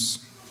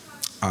Chief's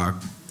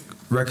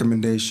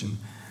recommendation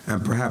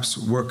and perhaps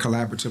work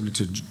collaboratively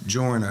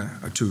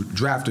to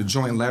draft a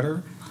joint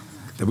letter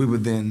that we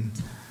would then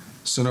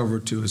send over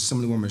to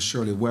Assemblywoman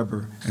Shirley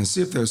Weber and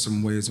see if there's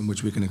some ways in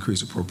which we can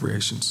increase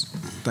appropriations.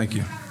 Thank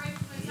you.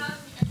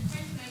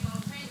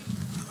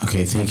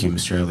 Okay, thank you,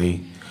 Mr.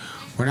 Ali.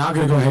 We're now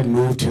going to go ahead and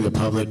move to the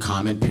public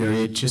comment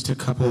period. Just a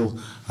couple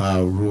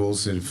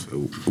rules.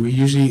 We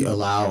usually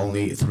allow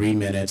only 3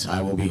 minutes.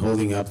 I will be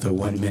holding up the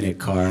 1-minute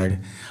card.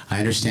 I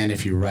understand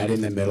if you're right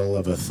in the middle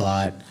of a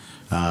thought,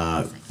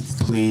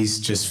 please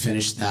just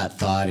finish that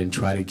thought and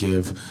try to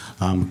give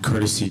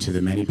courtesy to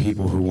the many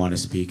people who want to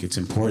speak. It's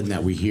important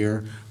that we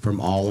hear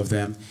from all of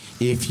them.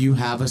 If you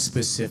have a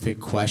specific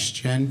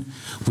question,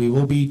 we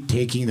will be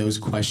taking those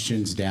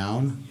questions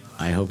down.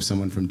 I hope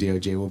someone from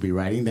DOJ will be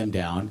writing them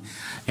down,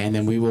 and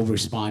then we will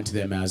respond to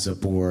them as a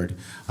board.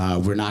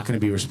 We're not going to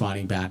be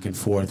responding back and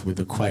forth with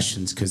the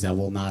questions because that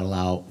will not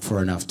allow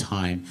for enough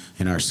time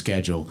in our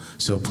schedule.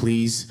 So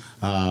please,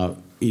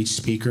 each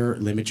speaker,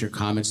 limit your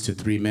comments to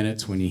 3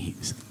 minutes. When you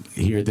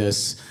hear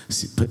this,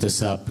 put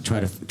this up. Try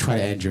to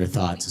end your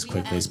thoughts as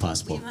quickly as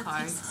possible.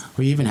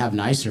 We even have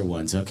nicer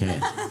ones. Okay.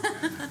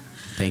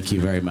 Thank you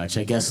very much.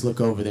 I guess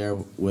look over there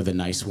with the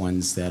nice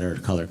ones that are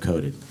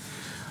color-coded.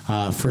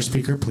 First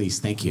speaker, please.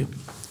 Thank you.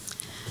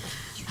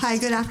 Hi,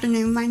 good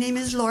afternoon. My name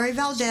is Lori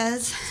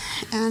Valdez,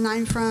 and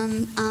I'm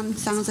from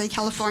San Jose,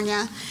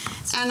 California.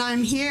 And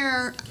I'm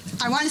here.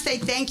 I want to say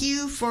thank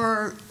you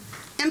for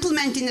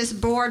implementing this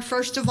board,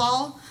 first of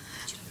all.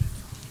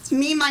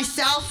 Me,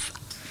 myself,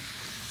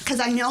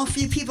 because I know a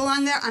few people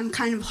on there, I'm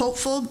kind of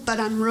hopeful, but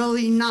I'm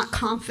really not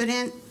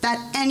confident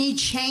that any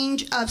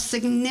change of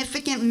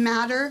significant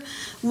matter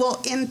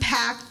will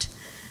impact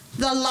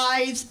the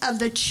lives of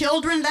the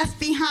children left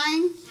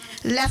behind,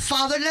 left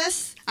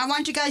fatherless. I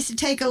want you guys to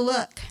take a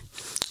look.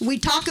 We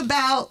talk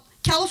about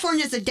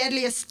California is the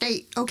deadliest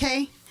state,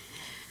 okay?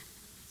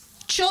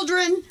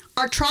 Children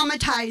are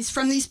traumatized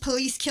from these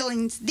police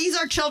killings. These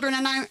are children,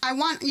 and I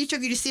want each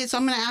of you to see it, so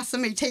I'm going to ask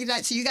somebody to take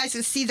that so you guys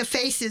can see the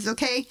faces,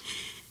 okay?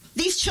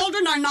 These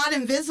children are not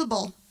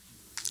invisible.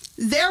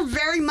 They're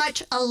very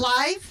much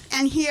alive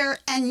and here,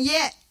 and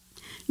yet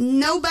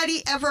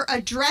nobody ever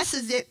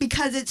addresses it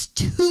because it's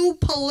too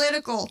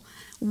political.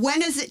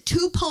 When is it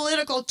too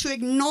political to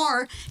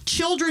ignore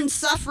children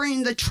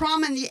suffering the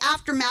trauma and the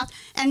aftermath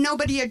and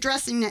nobody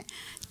addressing it?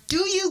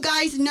 Do you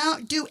guys know,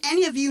 do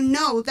any of you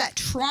know that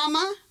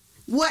trauma,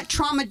 what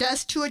trauma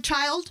does to a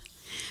child?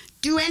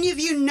 Do any of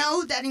you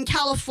know that in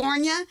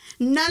California,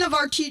 none of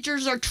our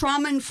teachers are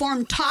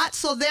trauma-informed taught,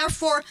 so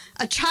therefore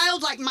a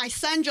child like my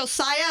son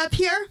Josiah up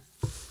here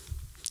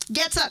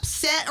gets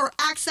upset or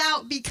acts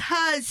out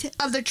because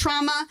of the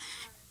trauma,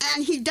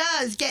 and he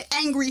does get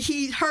angry,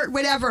 he's hurt,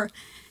 whatever.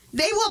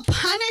 They will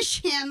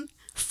punish him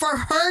for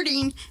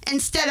hurting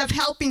instead of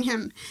helping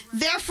him,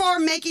 therefore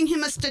making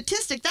him a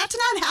statistic. That's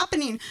not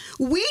happening.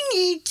 We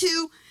need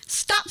to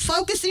stop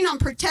focusing on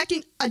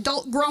protecting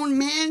adult grown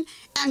men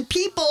and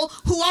people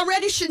who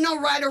already should know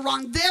right or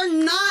wrong. They're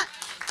not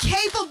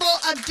capable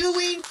of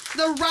doing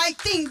the right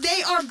thing.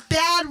 They are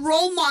bad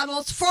role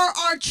models for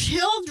our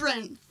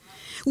children.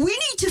 We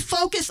need to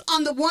focus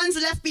on the ones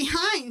left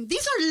behind.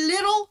 These are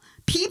little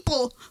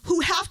people who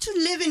have to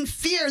live in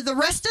fear the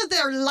rest of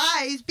their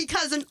lives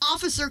because an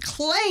officer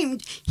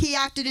claimed he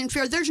acted in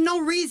fear. There's no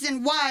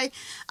reason why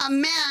a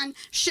man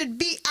should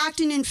be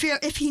acting in fear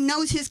if he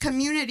knows his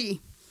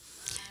community.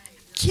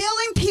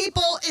 Killing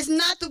people is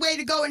not the way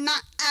to go, and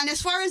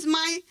as far as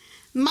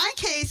my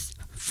case,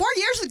 4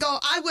 years ago,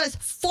 I was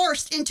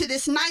forced into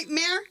this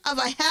nightmare of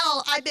a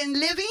hell I've been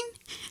living,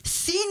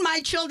 seeing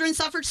my children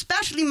suffer,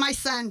 especially my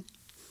son,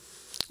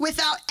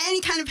 without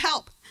any kind of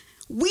help.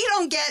 We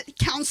don't get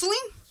counseling.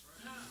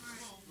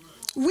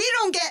 We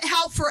don't get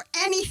help for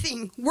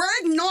anything. We're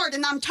ignored,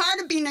 and I'm tired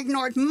of being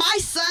ignored. My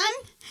son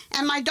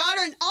and my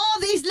daughter and all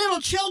these little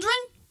children,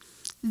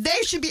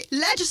 they should be,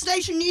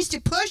 legislation needs to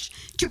push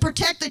to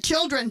protect the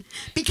children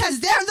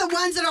because they're the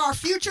ones that are our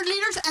future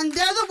leaders, and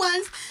they're the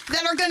ones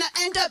that are going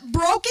to end up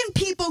broken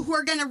people who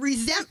are going to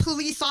resent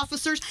police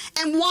officers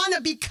and want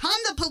to become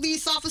the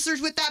police officers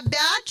with that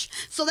badge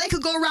so they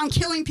could go around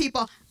killing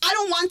people. I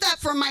don't want that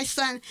for my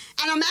son,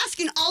 and I'm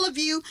asking all of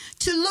you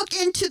to look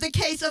into the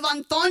case of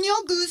Antonio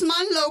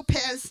Guzman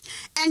Lopez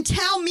and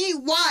tell me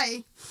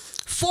why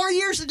 4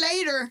 years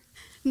later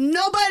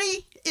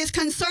nobody is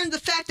concerned the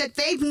fact that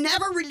they've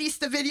never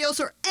released the videos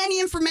or any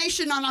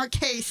information on our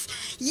case.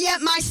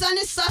 Yet my son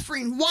is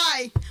suffering.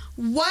 Why?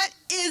 What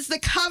is the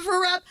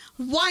cover-up?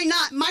 Why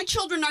not? My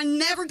children are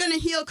never going to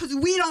heal because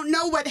we don't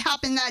know what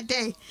happened that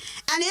day.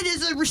 And it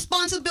is a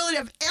responsibility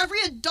of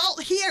every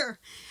adult here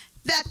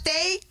that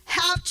they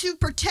have to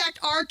protect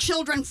our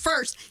children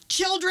first.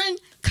 Children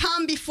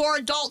come before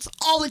adults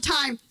all the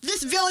time.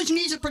 This village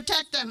needs to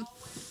protect them.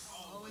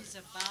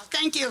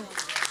 Thank you.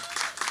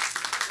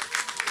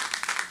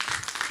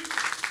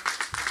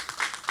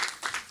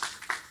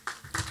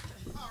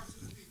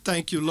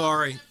 Thank you,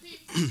 Lori.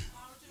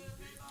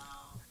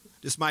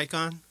 This mic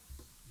on?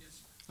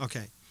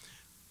 Okay.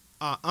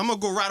 I'm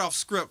going to go right off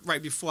script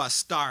right before I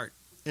start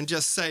and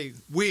just say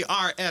we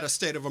are at a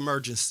state of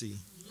emergency.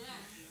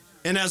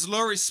 And as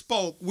Lori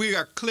spoke, we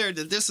are clear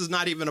that this is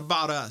not even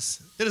about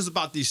us. It is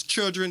about these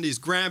children, these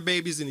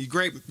grandbabies, and these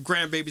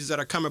great-grandbabies that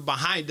are coming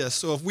behind us.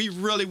 So if we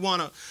really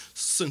want a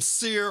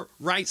sincere,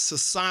 right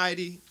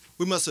society,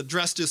 we must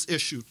address this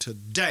issue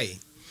today.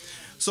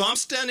 So I'm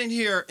standing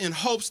here in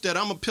hopes that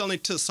I'm appealing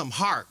to some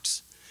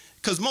hearts.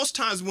 Because most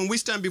times when we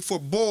stand before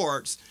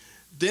boards,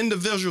 the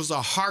individuals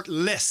are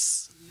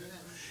heartless.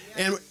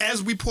 And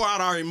as we pour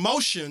out our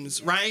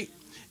emotions, right,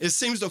 it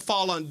seems to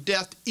fall on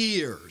deaf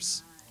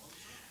ears.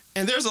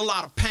 And there's a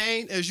lot of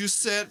pain, as you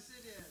said,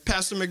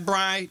 Pastor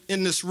McBride,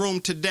 in this room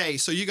today.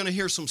 So you're going to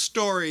hear some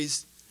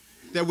stories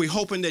that we're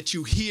hoping that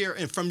you hear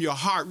and from your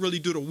heart really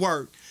do the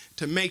work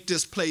to make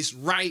this place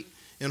right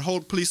and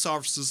hold police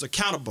officers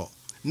accountable.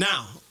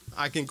 Now,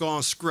 I can go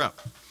on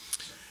script.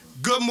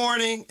 Good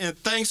morning, and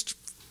thanks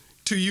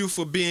to you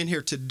for being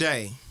here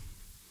today.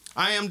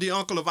 I am the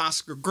uncle of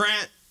Oscar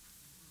Grant,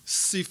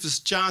 Cephas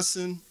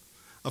Johnson,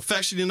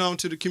 affectionately known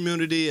to the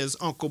community as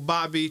Uncle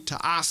Bobby,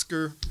 to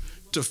Oscar,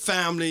 to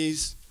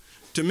families,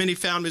 to many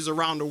families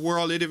around the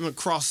world, even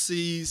across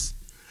seas,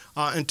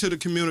 and to the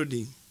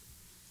community.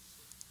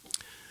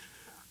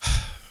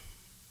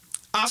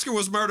 Oscar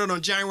was murdered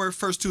on January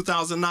 1st,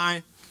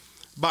 2009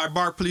 by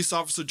BART police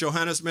officer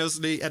Johannes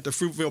Mesley at the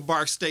Fruitville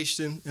BART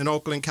station in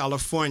Oakland,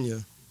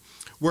 California,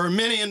 where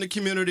many in the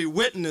community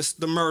witnessed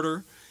the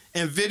murder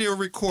and video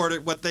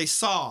recorded what they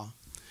saw.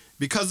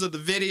 Because of the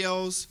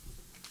videos,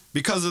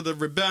 because of the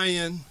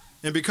rebellion,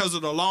 and because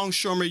of the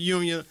Longshoremen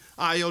Union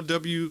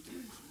IOW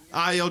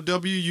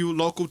ILWU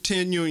Local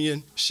 10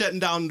 Union, shutting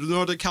down the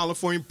Northern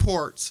California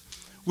ports.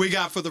 We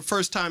got, for the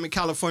first time in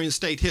California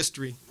state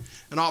history,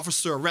 an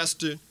officer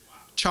arrested,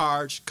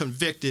 charged,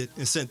 convicted,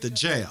 and sent to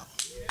jail.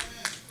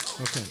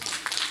 Okay.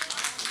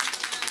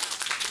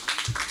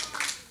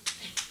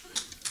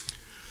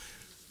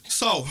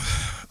 So,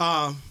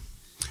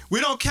 we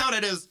don't count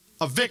it as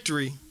a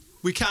victory,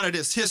 we count it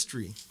as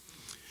history.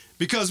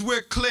 Because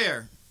we're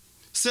clear,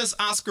 since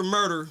Oscar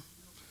murder,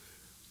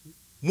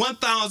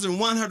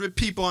 1,100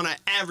 people on an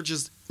average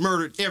is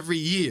murdered every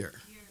year.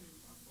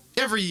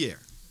 Every year.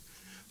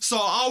 So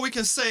all we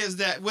can say is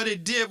that what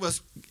it did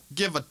was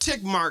give a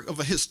tick mark of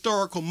a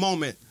historical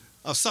moment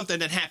of something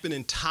that happened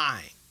in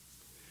time.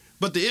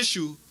 But the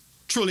issue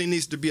truly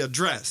needs to be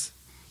addressed.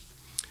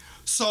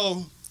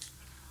 So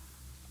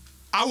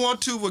I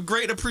want to, with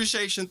great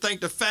appreciation,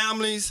 thank the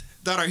families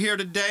that are here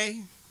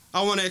today.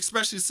 I want to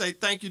especially say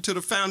thank you to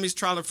the families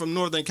traveling from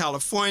Northern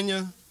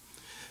California.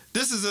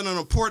 This is an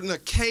important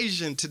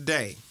occasion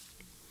today.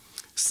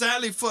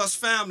 Sadly for us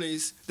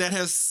families that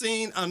has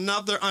seen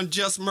another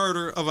unjust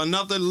murder of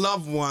another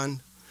loved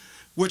one,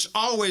 which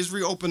always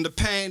reopened the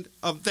pain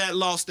of that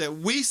loss that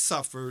we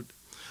suffered,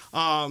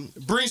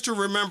 brings to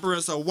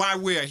remembrance of why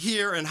we are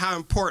here and how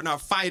important our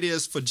fight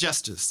is for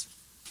justice.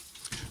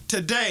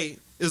 Today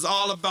is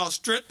all about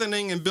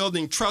strengthening and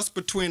building trust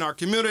between our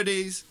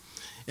communities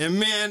and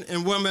men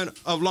and women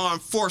of law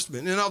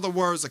enforcement. In other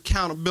words,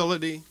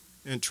 accountability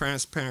and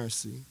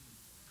transparency.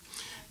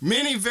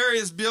 Many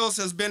various bills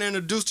has been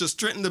introduced to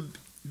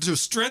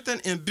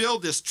strengthen and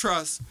build this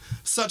trust,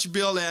 such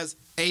bill as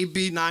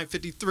AB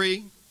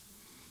 953.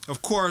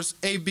 Of course,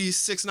 AB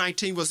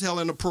 619 was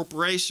held in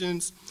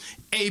appropriations.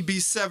 AB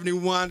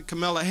 71,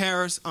 Kamala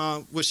Harris,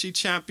 was she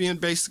championed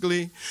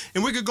basically.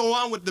 And we could go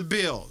on with the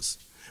bills.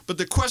 But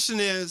the question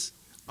is,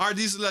 are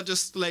these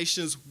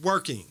legislations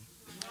working?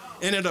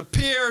 And it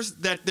appears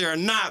that they're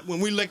not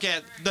when we look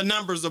at the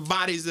numbers of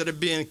bodies that are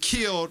being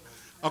killed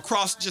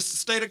across just the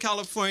state of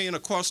California and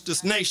across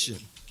this nation.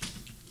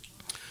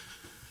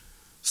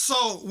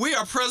 So we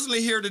are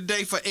presently here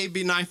today for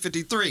AB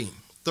 953,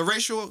 the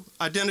Racial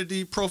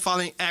Identity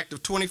Profiling Act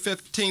of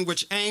 2015,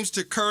 which aims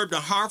to curb the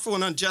harmful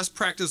and unjust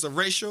practice of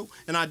racial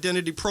and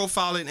identity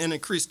profiling and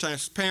increase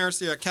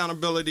transparency and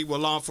accountability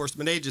with law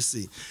enforcement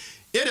agencies.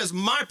 It is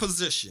my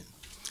position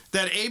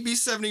that AB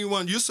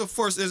 71 use of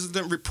force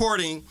incident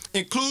reporting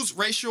includes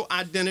racial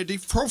identity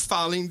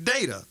profiling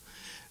data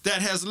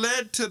that has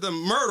led to the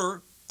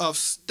murder of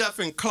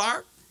Stephen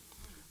Clark,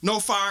 no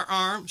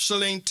firearm,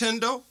 Shalene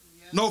Tindall,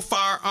 no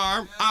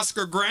firearm,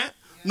 Oscar Grant,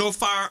 no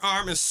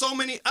firearm, and so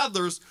many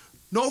others,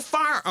 no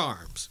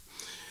firearms.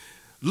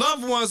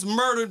 Loved ones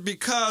murdered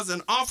because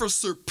an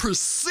officer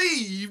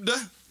perceived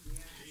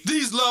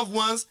these loved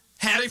ones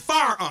had a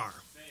firearm.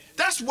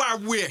 That's why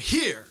we're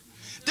here.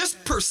 This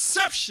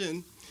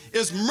perception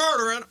is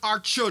murdering our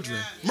children,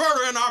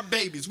 murdering our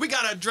babies. We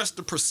got to address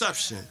the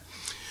perception.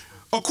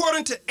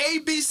 According to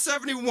AB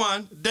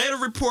 71, data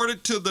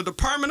reported to the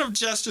Department of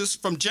Justice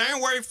from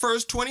January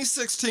 1st,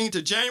 2016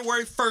 to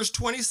January 1st,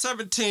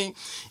 2017,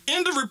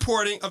 in the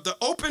reporting of the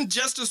Open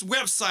Justice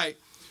website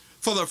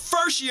for the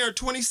first year,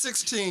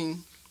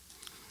 2016,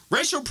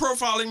 racial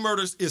profiling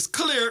murders is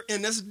clear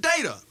in this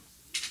data.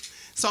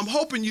 So I'm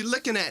hoping you're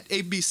looking at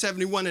AB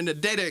 71 and the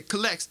data it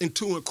collects and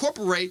to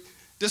incorporate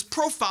this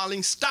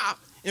profiling stop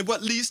and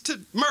what leads to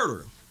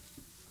murder.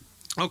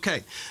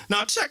 Okay,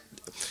 now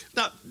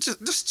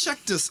just check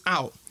this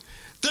out.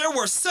 There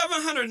were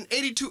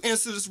 782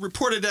 incidents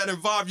reported that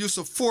involved use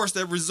of force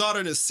that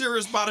resulted in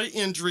serious bodily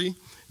injury,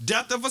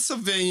 death of a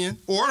civilian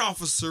or an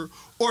officer,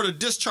 or the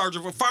discharge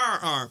of a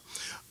firearm.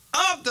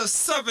 Of the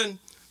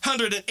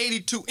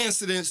 782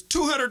 incidents,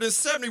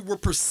 270 were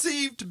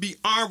perceived to be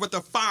armed with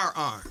a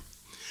firearm.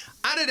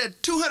 Out of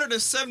that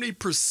 270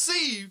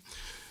 perceived,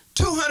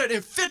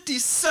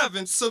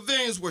 257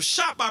 civilians were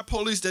shot by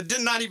police that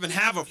did not even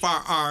have a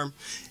firearm,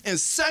 and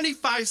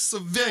 75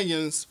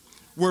 civilians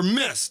were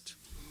missed.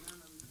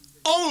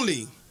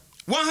 Only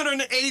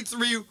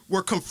 183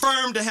 were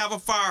confirmed to have a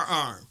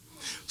firearm.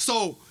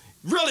 So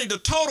really the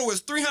total is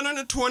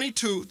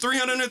 322,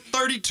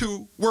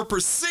 332 were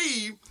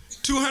perceived,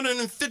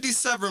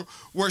 257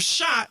 were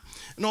shot,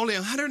 and only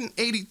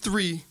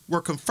 183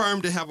 were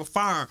confirmed to have a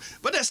firearm.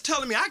 But that's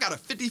telling me I got a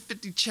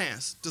 50-50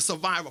 chance to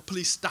survive a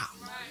police stop.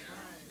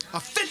 A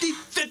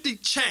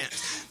 50-50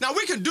 chance. Now,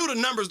 we can do the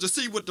numbers to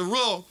see what the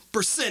real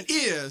percent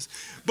is,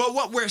 but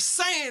what we're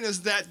saying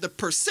is that the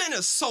percent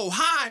is so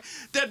high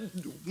that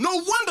no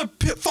wonder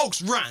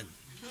folks run.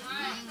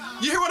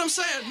 You hear what I'm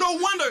saying? No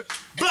wonder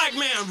black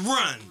men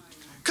run,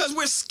 because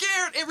we're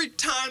scared every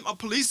time a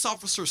police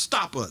officer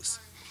stops us.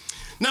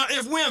 Now,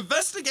 if we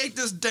investigate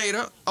this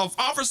data of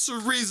officer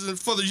reason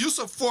for the use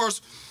of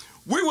force,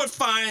 we would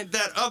find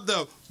that of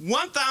the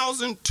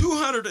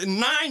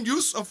 1,209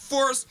 use of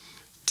force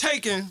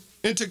taken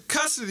into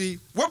custody,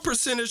 what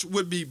percentage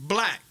would be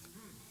black?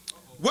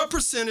 What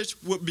percentage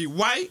would be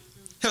white,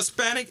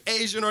 Hispanic,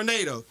 Asian, or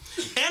Native?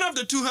 And of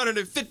the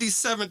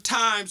 257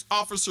 times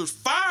officers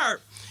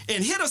fired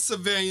and hit a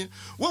civilian,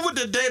 what would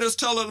the data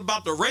tell us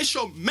about the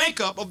racial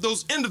makeup of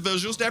those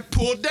individuals that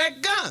pulled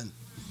that gun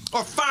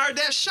or fired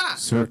that shot?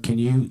 Sir, can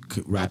you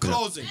wrap it up?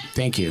 Closing.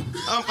 Thank you.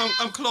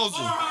 I'm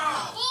closing.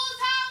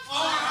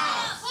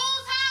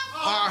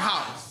 Our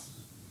house.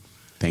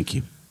 Thank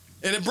you.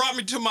 And it brought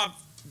me to my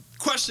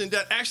question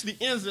that actually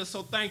ends this,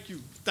 so thank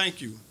you.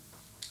 Thank you.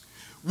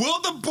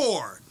 Will the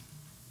board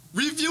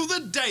review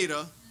the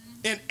data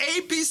in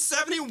AB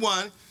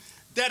 71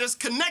 that is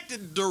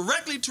connected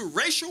directly to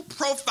racial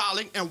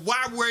profiling and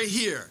why we're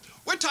here?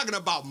 We're talking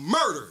about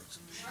murders.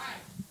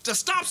 The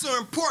stops are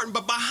important,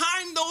 but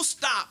behind those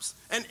stops,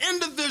 an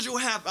individual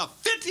has a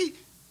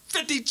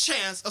 50-50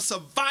 chance of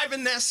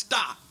surviving that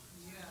stop.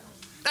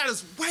 That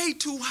is way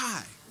too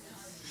high.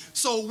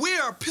 So we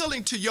are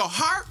appealing to your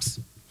hearts.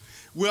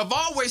 We have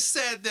always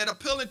said that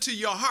appealing to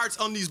your hearts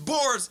on these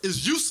boards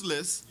is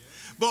useless,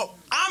 but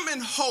I'm in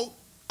hope,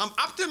 I'm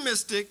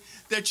optimistic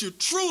that you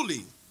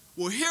truly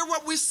will hear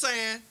what we're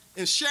saying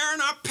and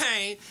sharing our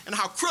pain and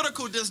how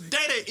critical this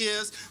data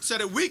is so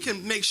that we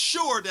can make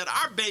sure that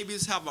our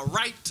babies have a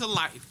right to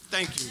life.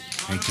 Thank you.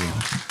 Thank you.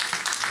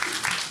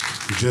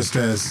 Just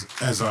as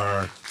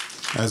our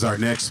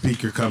next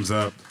speaker comes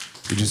up,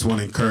 we just want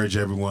to encourage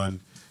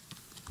everyone,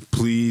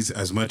 please,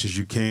 as much as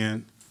you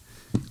can,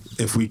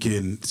 if we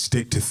can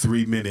stick to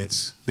 3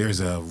 minutes. There's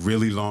a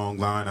really long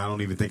line. I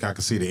don't even think I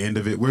can see the end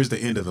of it. Where's the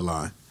end of the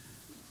line?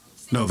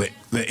 No,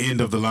 the end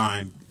of the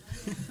line.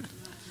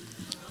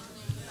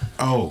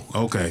 Oh,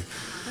 okay.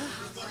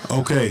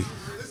 Okay.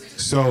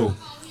 So,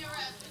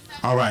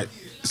 all right.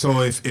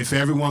 So if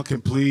everyone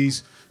can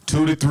please,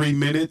 2 to 3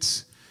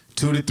 minutes,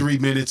 2 to 3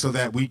 minutes so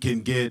that we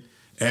can get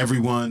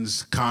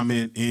everyone's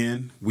comment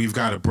in. We've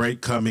got a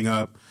break coming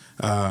up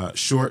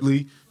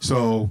shortly.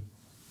 So,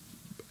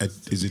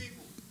 is it?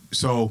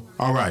 So,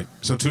 all right.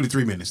 So 2 to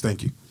 3 minutes.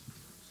 Thank you.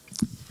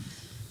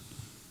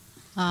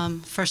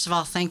 First of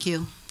all, thank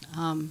you.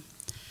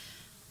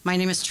 My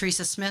name is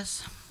Teresa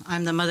Smith.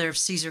 I'm the mother of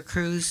Cesar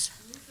Cruz.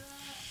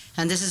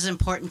 And this is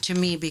important to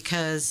me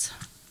because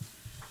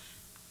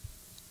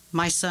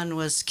my son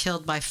was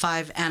killed by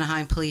 5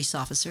 Anaheim police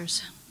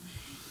officers.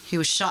 He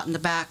was shot in the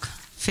back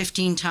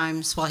 15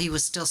 times while he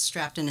was still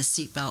strapped in his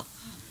seatbelt.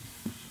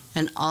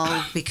 And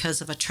all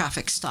because of a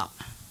traffic stop.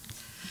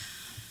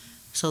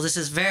 So this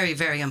is very,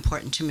 very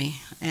important to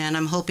me. And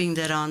I'm hoping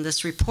that on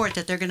this report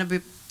that they're going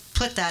to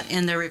put that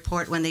in their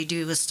report when they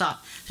do a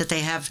stop, that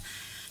they have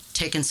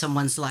taken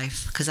someone's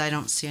life, because I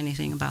don't see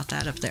anything about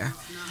that up there.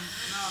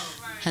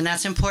 And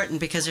that's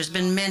important because there's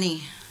been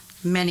many,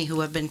 many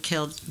who have been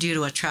killed due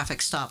to a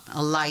traffic stop,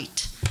 a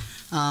light.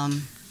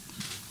 The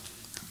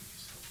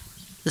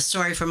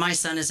story for my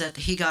son is that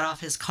he got off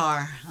his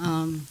car,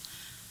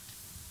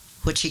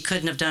 which he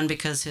couldn't have done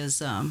because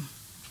his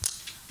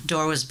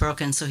door was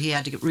broken, so he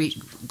had to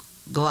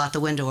go out the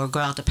window or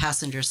go out the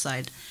passenger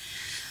side.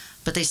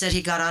 But they said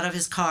he got out of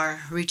his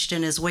car, reached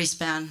in his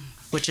waistband,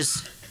 which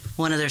is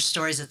one of their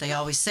stories that they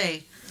always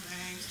say,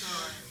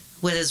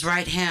 with his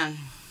right hand.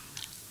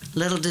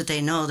 Little did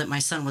they know that my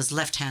son was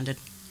left-handed.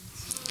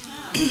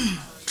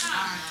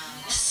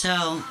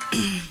 So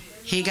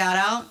he got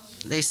out,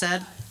 they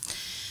said.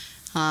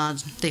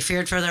 They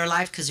feared for their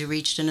life because he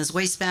reached in his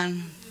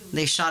waistband.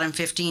 They shot him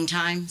 15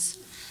 times.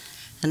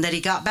 And then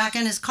he got back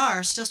in his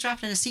car, still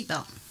strapped in his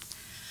seatbelt,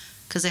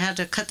 because they had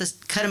to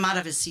cut him out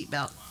of his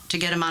seatbelt to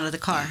get him out of the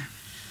car.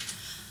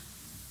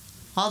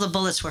 All the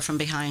bullets were from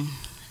behind,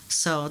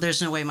 so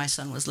there's no way my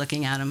son was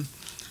looking at him.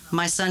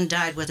 My son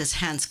died with his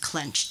hands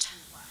clenched,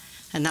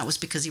 and that was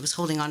because he was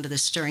holding onto the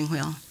steering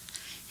wheel.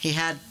 He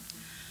had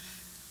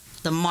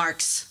the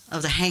marks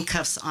of the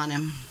handcuffs on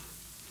him.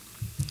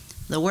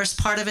 The worst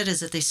part of it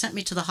is that they sent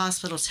me to the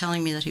hospital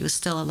telling me that he was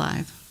still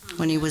alive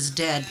when he was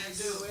dead.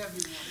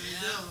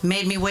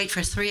 Made me wait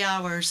for 3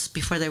 hours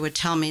before they would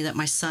tell me that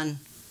my son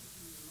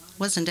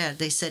wasn't dead.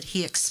 They said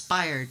he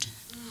expired.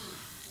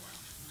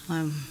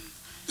 The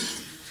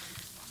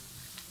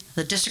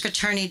district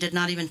attorney did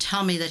not even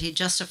tell me that he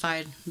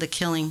justified the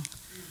killing.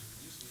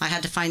 I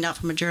had to find out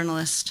from a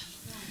journalist.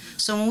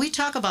 So when we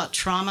talk about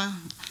trauma,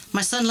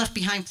 my son left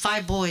behind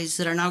 5 boys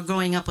that are now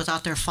growing up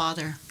without their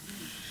father.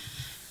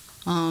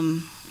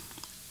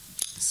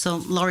 So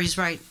Lori's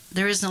right.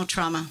 There is no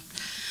trauma.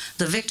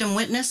 The victim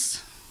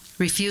witness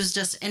refused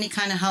us any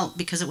kind of help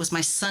because it was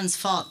my son's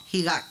fault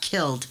he got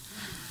killed.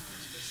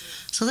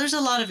 So there's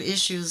a lot of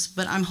issues,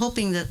 but I'm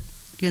hoping that,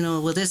 you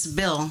know, with this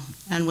bill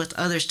and with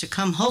others to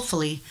come,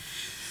 hopefully,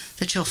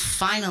 that you'll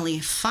finally,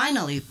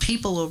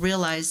 people will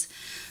realize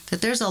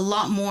that there's a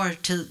lot more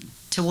to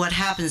what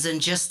happens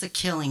than just the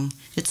killing.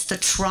 It's the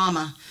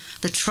trauma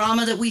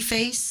that we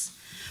face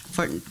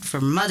for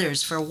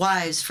mothers, for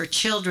wives, for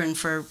children,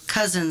 for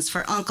cousins,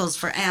 for uncles,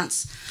 for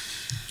aunts,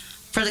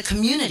 for the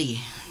community.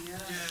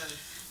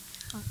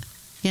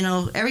 You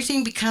know,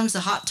 everything becomes a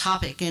hot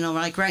topic. You know,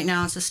 like right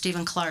now it's a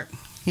Stephen Clark.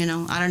 You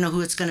know, I don't know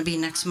who it's going to be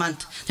next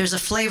month. There's a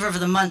flavor of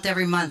the month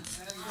every month.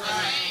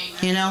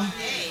 You know,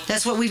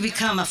 that's what we've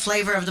become, a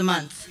flavor of the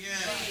month.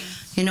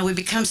 You know, we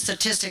become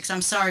statistics.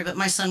 I'm sorry, but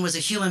my son was a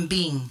human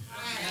being.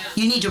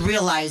 You need to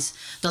realize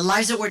the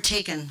lives that were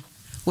taken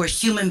We're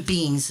human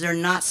beings. They're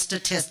not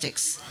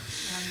statistics.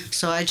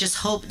 So I just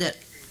hope that,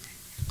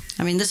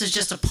 I mean, this is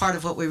just a part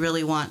of what we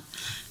really want.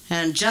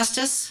 And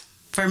justice,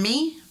 for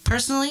me,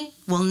 personally,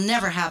 will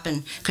never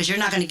happen because you're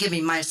not going to give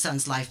me my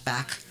son's life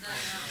back.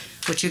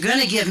 What you're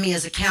going to give me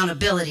is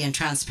accountability and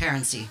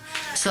transparency.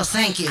 So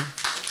thank you.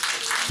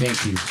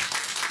 Thank you.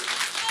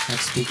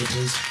 Next speaker,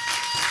 please.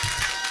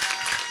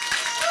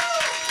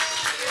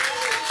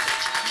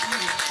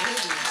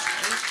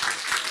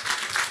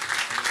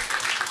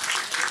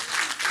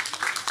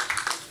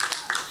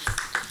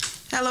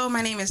 Hello,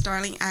 my name is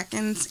Darlene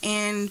Atkins,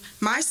 and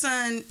my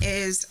son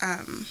is,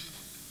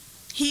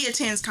 he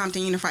attends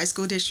Compton Unified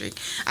School District.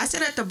 I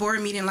sat at the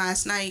board meeting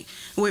last night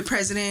with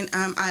President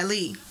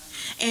Ali,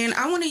 and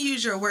I want to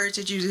use your words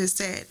that you just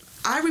said.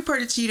 I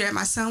reported to you that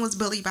my son was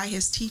bullied by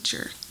his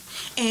teacher,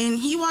 and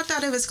he walked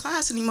out of his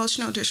class in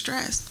emotional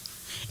distress.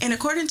 And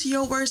according to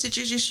your words that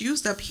you just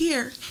used up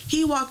here,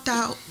 he walked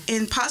out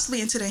and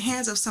possibly into the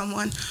hands of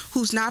someone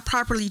who's not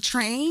properly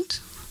trained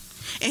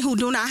and who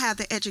do not have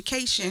the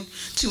education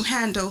to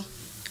handle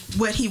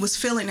what he was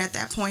feeling at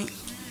that point.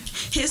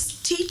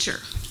 His teacher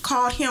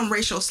called him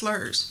racial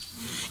slurs,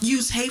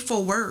 used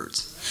hateful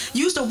words,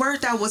 used a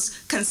word that was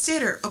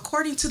considered,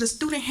 according to the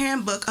student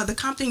handbook of the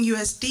Compton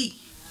USD,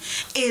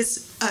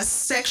 is a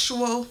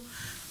sexual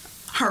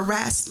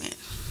harassment.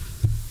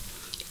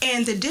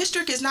 And the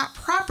district is not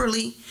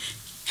properly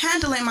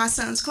handling my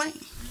son's claim.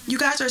 You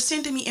guys are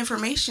sending me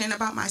information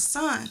about my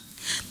son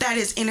that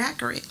is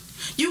inaccurate.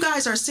 You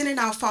guys are sending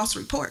out false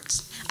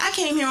reports. I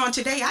came here on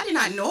today, I did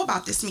not know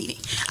about this meeting.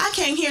 I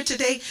came here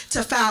today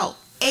to file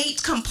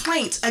 8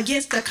 complaints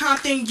against the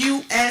Compton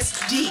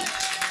USD.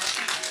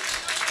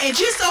 It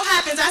just so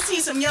happens I seen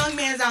some young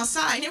men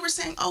outside and they were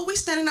saying, oh, we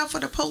standing up for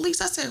the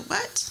police. I said,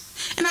 what?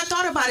 And I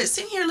thought about it,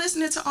 sitting here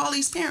listening to all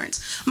these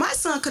parents. My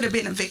son could have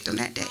been a victim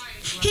that day.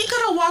 He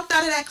could have walked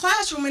out of that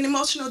classroom in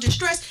emotional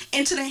distress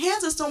into the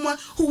hands of someone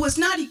who was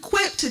not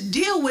equipped to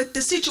deal with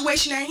the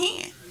situation at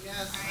hand.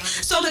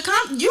 So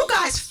you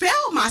guys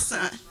failed my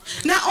son,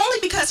 not only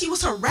because he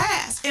was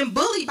harassed and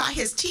bullied by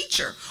his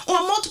teacher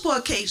on multiple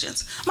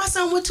occasions. My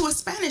son went to a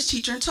Spanish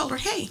teacher and told her,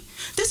 hey,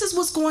 this is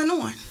what's going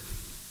on.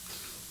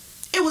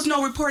 It was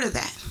no report of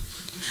that.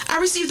 I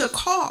received a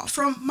call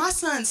from my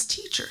son's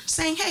teacher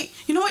saying, hey,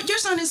 you know what, your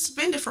son is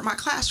suspended from my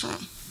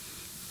classroom.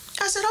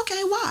 I said,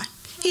 okay, why?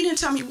 He didn't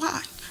tell me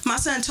why. My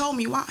son told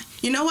me why.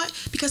 You know what?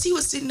 Because he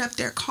was sitting up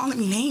there calling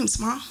me names,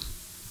 Mom.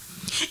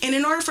 And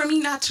in order for me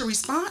not to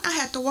respond, I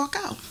had to walk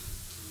out.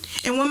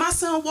 And when my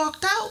son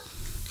walked out,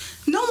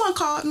 no one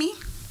called me.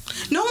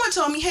 No one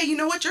told me, hey, you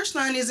know what? Your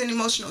son is in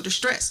emotional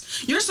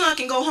distress. Your son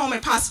can go home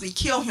and possibly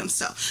kill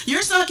himself.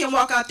 Your son can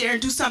walk out there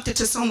and do something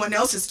to someone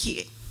else's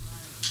kid.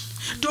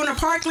 During the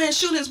Parkland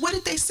shootings, what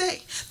did they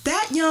say?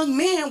 That young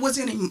man was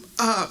in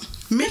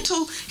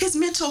his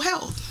mental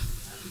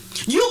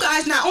health. You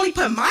guys not only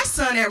put my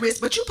son at risk,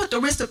 but you put the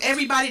risk of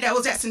everybody that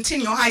was at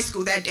Centennial High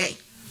School that day.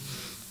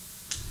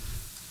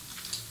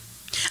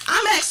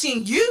 I'm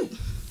asking you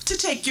to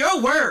take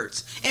your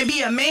words and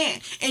be a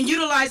man and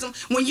utilize them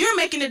when you're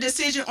making a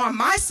decision on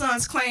my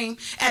son's claim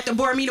at the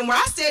board meeting where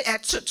I said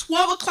at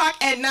 12 o'clock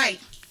at night,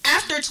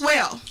 after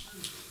 12,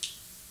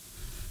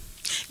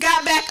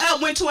 got back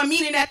up, went to a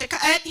meeting at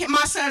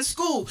my son's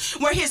school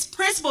where his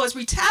principal is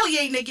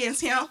retaliating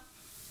against him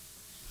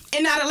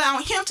and not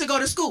allowing him to go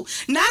to school,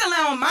 not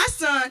allowing my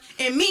son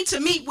and me to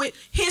meet with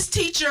his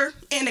teacher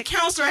and the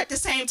counselor at the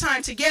same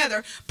time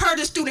together, per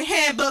the student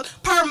handbook,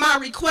 per my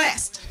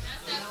request.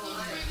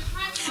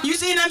 You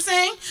see what I'm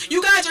saying?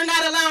 You guys are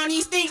not allowing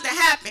these things to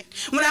happen.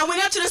 When I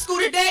went up to the school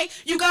today,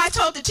 you guys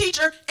told the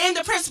teacher and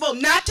the principal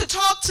not to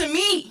talk to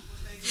me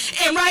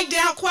and write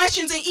down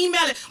questions and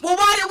email it. Well,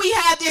 why did we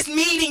have this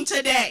meeting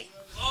today?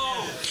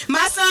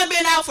 My son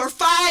been out for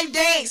 5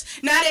 days,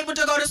 not able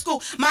to go to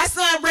school. My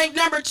son ranked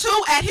number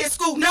 2 at his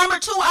school, number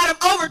 2 out of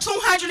over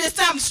 200 and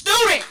something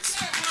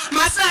students.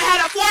 My son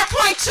had a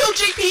 4.2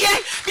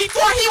 GPA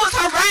before he was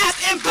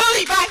harassed and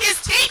bullied by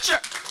his teacher.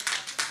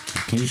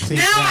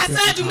 Now my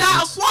son do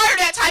not acquire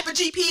that type of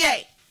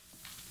GPA.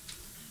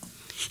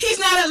 He's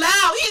not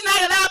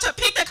allowed to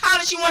pick the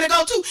college he want to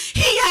go to.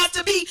 He has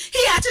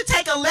to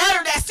take a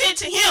letter that's sent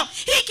to him.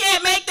 He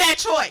can't make that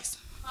choice.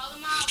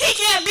 He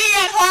can't be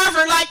at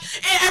Harvard like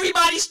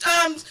everybody's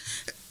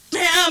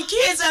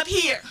kids up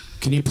here.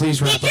 Can you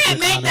please wrap up? He can't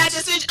make that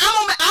decision.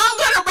 I'm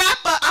gonna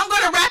wrap up. I'm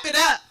gonna wrap it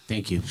up.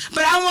 Thank you.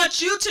 But I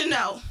want you to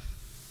know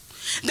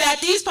that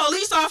these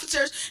police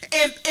officers,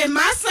 if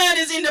my son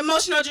is in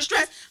emotional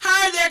distress,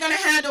 how are they going to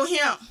handle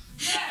him?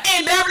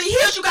 In Beverly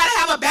Hills, you got to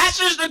have a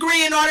bachelor's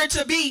degree in order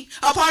to be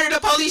a part of the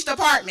police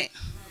department.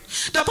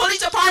 The police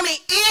department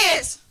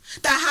is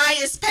the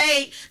highest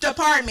paid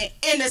department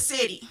in the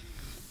city.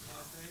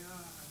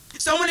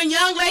 So when a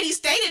young lady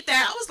stated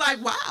that, I was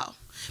like, wow,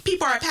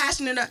 people are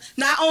passionate.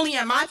 Not only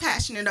am I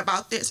passionate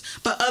about this,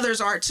 but others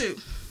are too.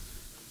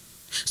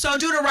 So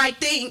do the right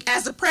thing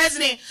as the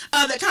president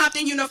of the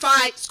Compton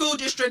Unified School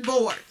District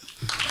Board.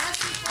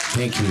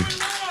 Thank you.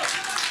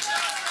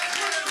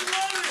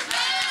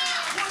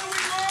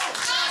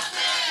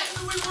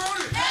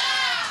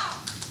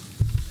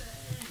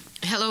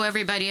 Hello,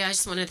 everybody. I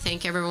just want to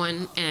thank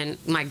everyone and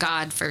my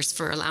God first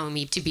for allowing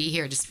me to be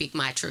here to speak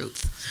my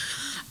truth.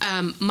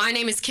 My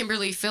name is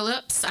Kimberly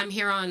Phillips. I'm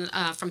here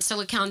from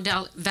Silicon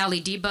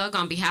Valley Debug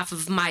on behalf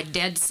of my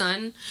dead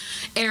son,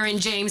 Aaron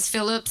James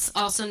Phillips,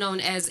 also known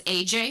as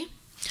AJ.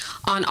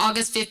 On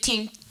August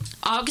 10,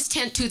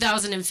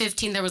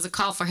 2015, there was a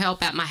call for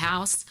help at my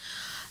house.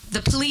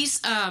 The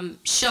police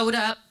showed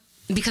up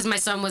because my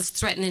son was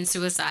threatening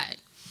suicide.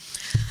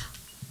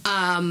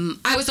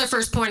 I was their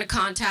first point of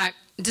contact,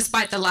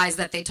 despite the lies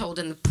that they told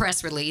in the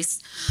press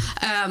release.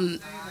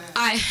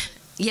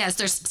 Yes,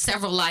 there's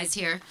several lies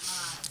here,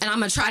 and I'm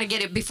gonna try to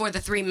get it before the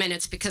 3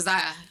 minutes because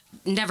I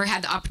never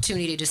had the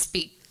opportunity to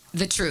speak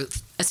the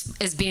truth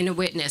as being a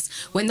witness.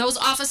 When those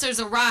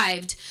officers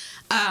arrived,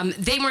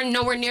 they were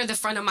nowhere near the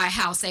front of my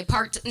house. They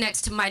parked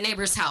next to my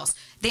neighbor's house.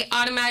 They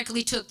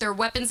automatically took their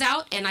weapons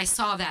out, and I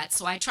saw that.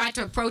 So I tried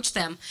to approach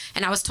them,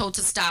 and I was told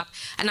to stop.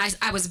 And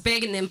I was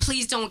begging them,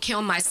 please don't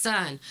kill my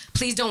son.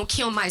 Please don't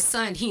kill my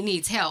son. He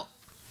needs help.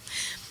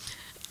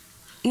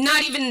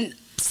 Not even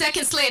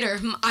seconds later,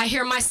 I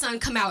hear my son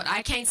come out.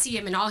 I can't see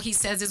him, and all he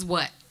says is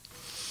what?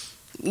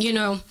 You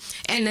know,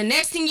 and the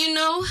next thing you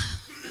know,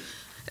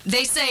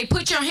 they say,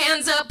 put your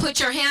hands up, put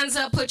your hands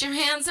up, put your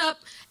hands up.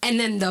 And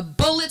then the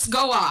bullets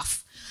go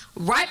off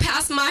right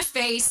past my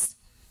face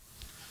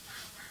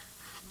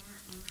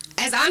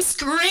as I'm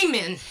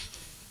screaming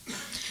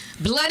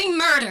bloody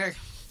murder.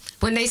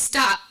 When they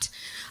stopped,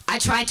 I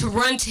tried to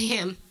run to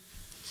him,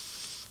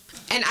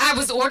 and I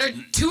was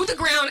ordered to the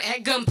ground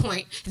at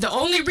gunpoint. The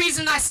only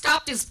reason I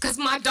stopped is because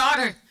my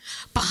daughter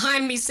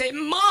behind me said,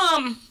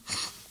 Mom,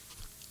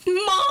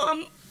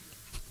 Mom.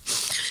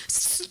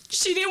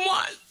 She didn't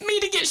want me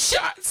to get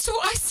shot, so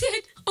I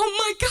said, oh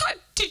my God,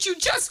 did you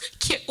just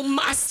kill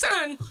my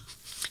son?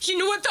 You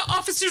know what the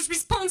officer's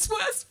response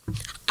was?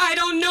 I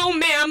don't know,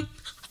 ma'am.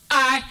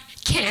 I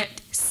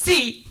can't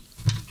see.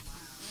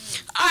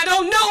 I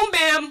don't know,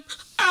 ma'am.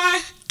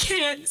 I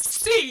can't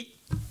see.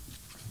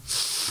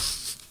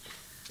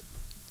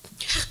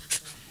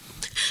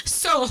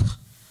 So,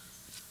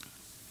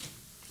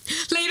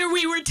 later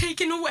we were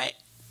taken away.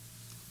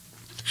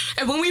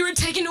 And when we were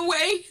taken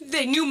away,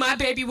 they knew my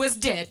baby was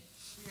dead.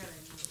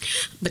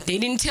 But they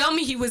didn't tell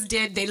me he was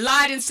dead. They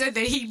lied and said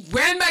that he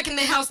ran back in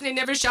the house and they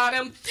never shot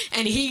him,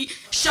 and he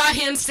shot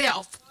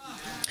himself.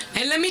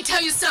 And let me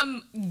tell you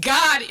something,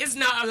 God is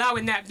not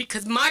allowing that,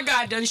 because my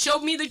God done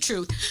showed me the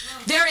truth.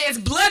 There is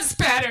blood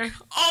spatter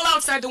all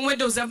outside the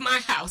windows of my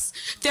house.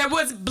 There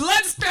was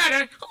blood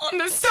spatter on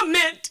the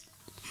cement.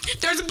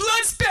 There's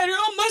blood spatter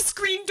on my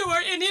screen door,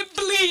 and it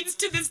bleeds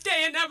to this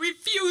day, and I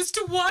refuse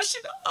to wash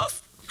it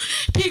off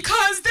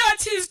because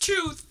that's his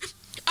truth.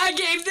 I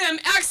gave them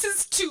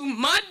access to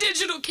my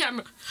digital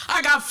camera.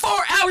 I got 4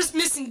 hours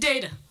missing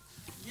data.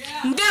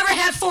 Yeah. Never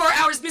had 4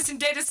 hours missing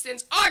data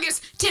since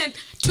August 10th,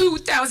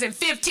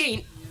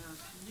 2015.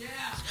 Yeah.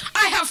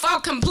 I have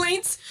filed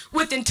complaints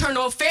with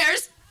Internal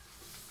Affairs.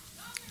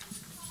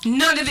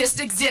 None of this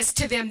exists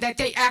to them that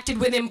they acted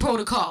within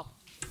protocol.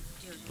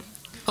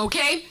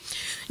 Okay?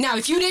 Now,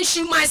 if you didn't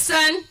shoot my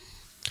son,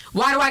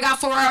 why do I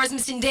got 4 hours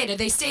missing data?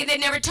 They say they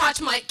never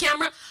touched my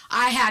camera.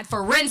 I had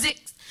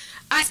forensics.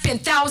 I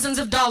spent thousands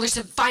of dollars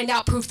to find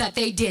out proof that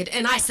they did,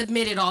 and I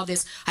submitted all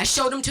this. I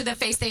showed them to their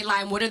face they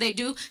lie, and what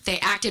do? They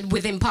acted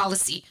within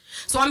policy.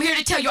 So I'm here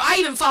to tell you, I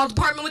even filed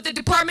with the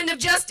Department of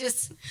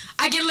Justice.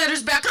 I get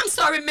letters back, I'm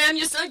sorry, ma'am,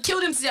 your son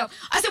killed himself.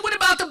 I said, what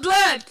about the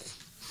blood?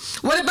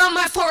 What about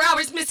my 4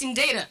 hours missing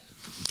data?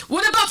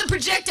 What about the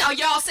projectile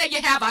y'all say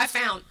you have I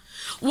found?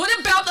 What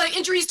about the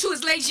injuries to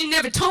his legs you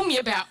never told me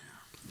about?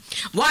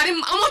 I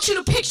want you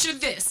to picture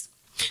this.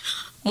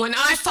 When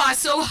I fought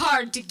so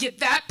hard to get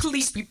that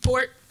police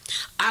report,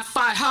 I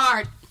fought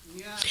hard.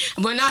 Yeah.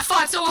 When I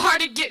fought so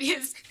hard to get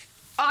his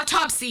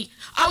autopsy,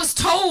 I was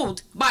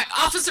told by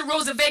Officer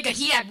Rosa Vega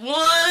he had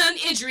one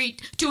injury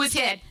to his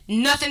head,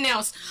 nothing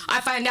else.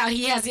 I find out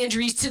he has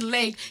injuries to the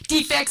leg,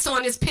 defects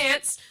on his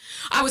pants.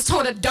 I was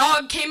told a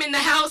dog came in the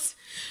house,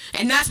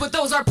 and that's what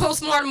those are,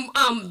 postmortem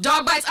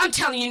dog bites. I'm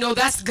telling you, no,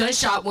 that's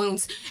gunshot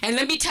wounds. And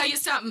let me tell you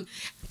something.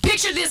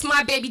 Picture this,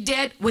 my baby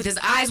dead with his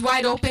eyes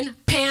wide open,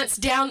 pants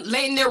down,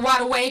 laying there right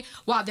away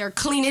while they're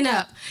cleaning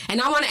up. And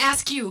I want to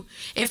ask you,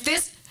 if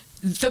this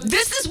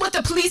is what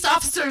the police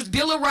officer's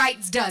Bill of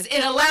Rights does.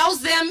 It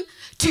allows them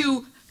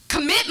to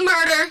commit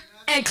murder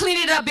and clean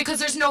it up because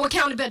there's no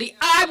accountability.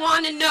 I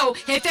want to know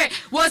if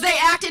was they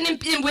acting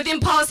within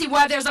policy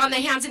while there's on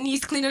their hands and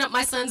knees cleaning up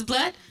my son's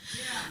blood?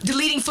 Yeah.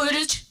 Deleting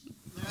footage?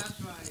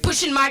 Right.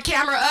 Pushing my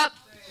camera up?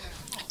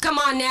 Come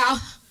on now.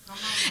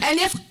 And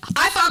if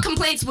I file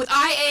complaints with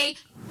IA,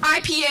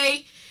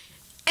 IPA,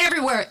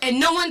 everywhere, and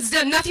no one's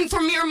done nothing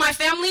for me or my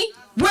family,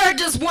 where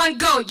does one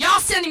go? Y'all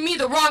sending me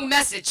the wrong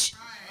message.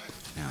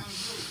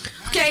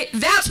 Okay,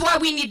 that's why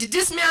we need to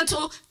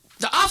dismantle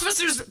the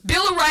officers'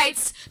 Bill of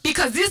Rights,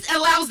 because this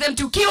allows them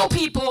to kill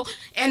people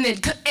and then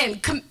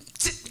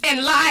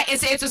and lie and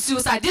say it's a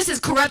suicide. This is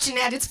corruption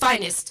at its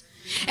finest.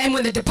 And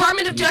when the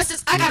Department of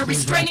Justice, I got a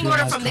restraining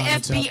order from the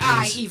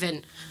FBI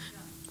even.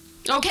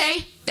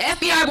 Okay? The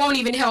FBI won't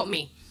even help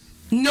me.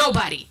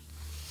 Nobody.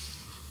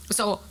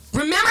 So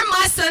remember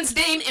my son's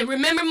name and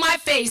remember my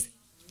face.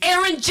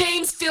 Aaron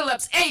James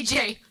Phillips,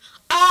 AJ.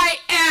 I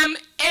am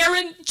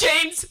Aaron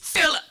James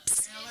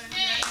Phillips.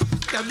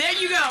 So there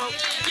you go.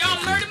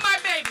 Y'all murdered my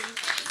baby.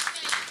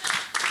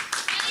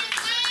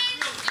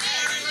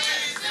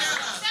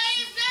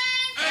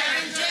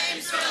 Aaron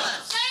James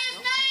Phillips.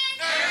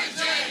 Aaron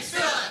James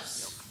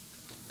Phillips.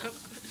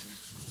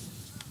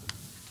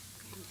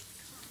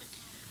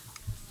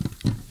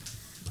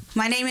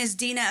 My name is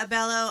Dina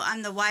Abello.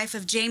 I'm the wife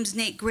of James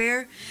Nate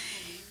Greer.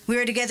 We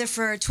were together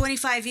for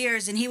 25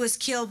 years, and he was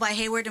killed by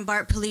Hayward and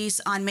Bart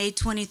police on May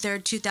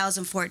 23rd,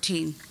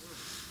 2014.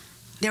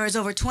 There was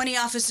over 20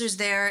 officers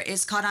there.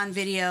 It's caught on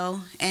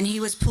video, and he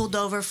was pulled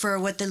over for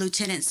what the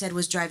lieutenant said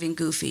was driving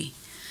goofy.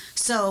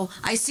 So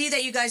I see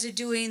that you guys are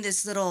doing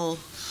this little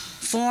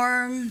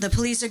form. The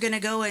police are going to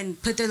go and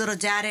put their little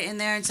data in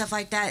there and stuff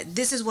like that.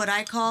 This is what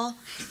I call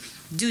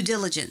due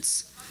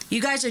diligence.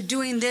 You guys are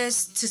doing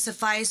this to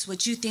suffice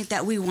what you think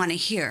that we want to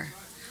hear.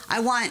 I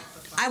want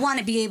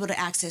to be able to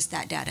access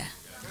that data.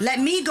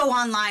 Let me go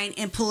online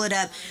and pull it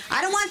up.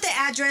 I don't want the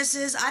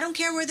addresses. I don't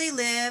care where they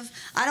live.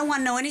 I don't want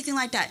to know anything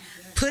like that.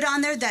 Put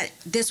on there that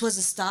this was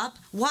a stop.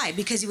 Why?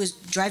 Because he was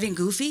driving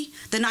goofy?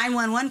 The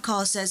 911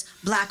 call says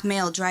black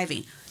male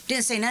driving.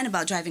 Didn't say nothing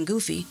about driving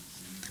goofy.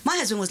 My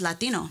husband was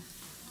Latino.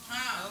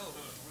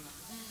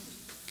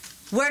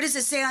 Where does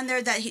it say on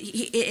there that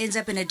it ends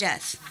up in a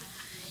death?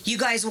 You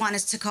guys want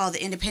us to call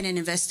the independent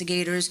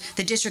investigators.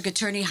 The district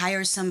attorney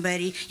hires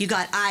somebody. You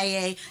got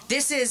IA.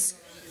 This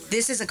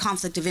is a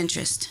conflict of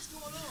interest.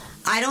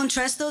 I don't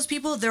trust those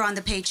people. They're on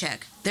the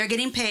paycheck. They're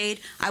getting paid.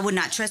 I would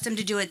not trust them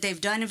to do it.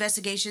 They've done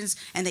investigations,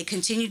 and they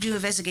continue to do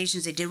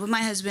investigations. They did with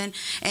my husband.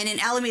 And in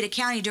Alameda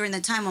County, during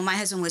the time when my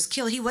husband was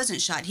killed, he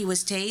wasn't shot. He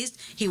was tased.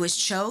 He was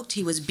choked.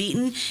 He was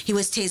beaten. He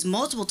was tased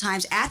multiple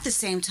times at the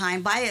same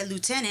time by a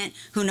lieutenant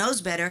who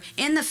knows better,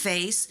 in the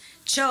face,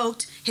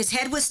 choked. His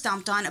head was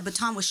stomped on. A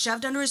baton was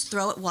shoved under his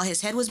throat while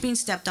his head was being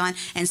stepped on,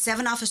 and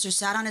 7 officers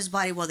sat on his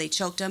body while they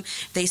choked him.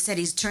 They said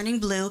he's turning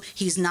blue.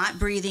 He's not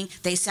breathing.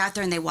 They sat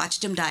there and they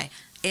watched him die.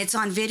 It's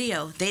on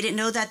video. They didn't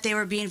know that they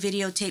were being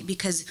videotaped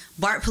because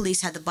BART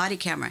police had the body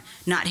camera,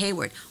 not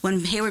Hayward.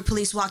 When Hayward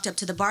police walked up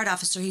to the BART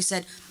officer, he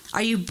said,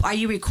 are you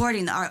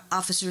recording? The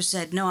officer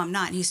said, no, I'm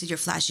not. And he said, you're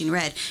flashing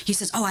red. He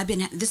says, oh,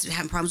 this is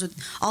having problems with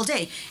all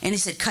day. And he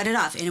said, cut it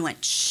off. And it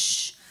went,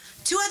 shh.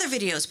 2 other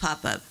videos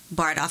pop up.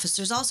 BART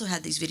officers also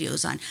had these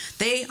videos on.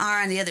 They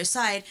are on the other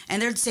side, and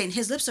they're saying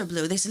his lips are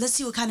blue. They said, let's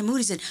see what kind of mood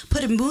he's in.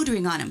 Put a mood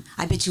ring on him.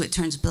 I bet you it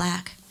turns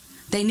black.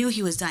 They knew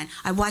he was dying.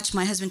 I watched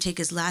my husband take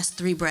his last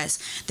 3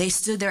 breaths. They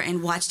stood there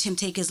and watched him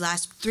take his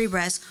last 3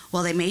 breaths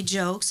while they made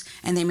jokes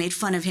and they made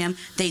fun of him.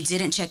 They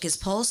didn't check his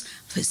pulse.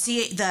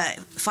 See,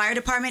 the fire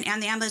department and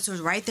the ambulance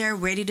was right there,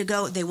 ready to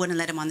go. They wouldn't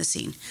let him on the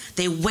scene.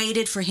 They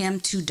waited for him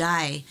to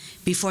die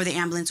before the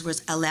ambulance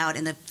was allowed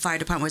and the fire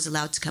department was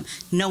allowed to come.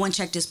 No one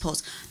checked his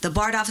pulse. The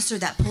BART officer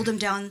that pulled him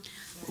down,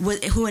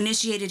 who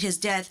initiated his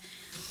death,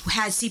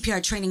 had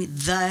CPR training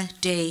the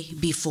day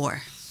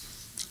before.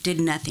 Did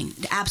nothing,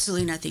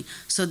 absolutely nothing.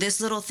 So this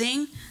little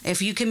thing,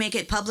 if you can make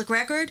it public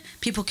record,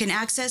 people can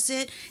access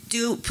it.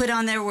 Put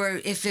on there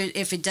where if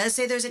it does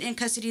say there's an in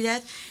custody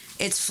death,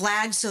 it's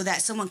flagged so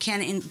that someone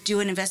can do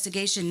an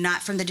investigation,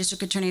 not from the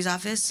district attorney's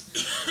office,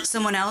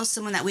 someone else,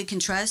 someone that we can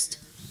trust.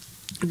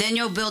 Then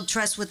you'll build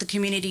trust with the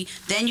community.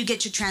 Then you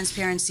get your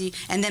transparency,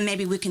 and then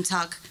maybe we can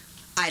talk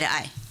eye to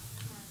eye.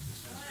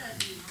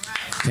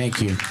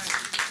 Thank you.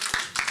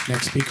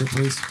 Next speaker,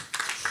 please.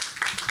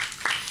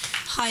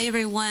 Hi,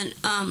 everyone.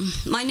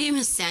 My name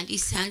is Sandy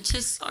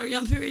Sanchez. Sorry,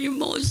 I'm very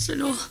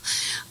emotional.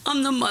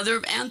 I'm the mother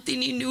of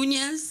Anthony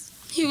Nunez.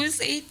 He was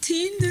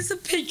 18. There's a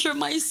picture of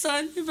my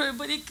son. If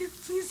everybody could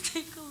please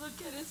take a look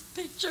at his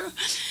picture.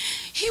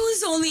 He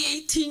was only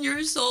 18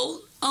 years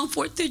old. On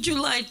 4th of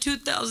July,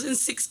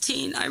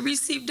 2016, I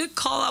received a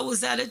call. I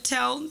was out of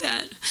town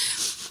that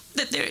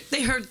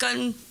they heard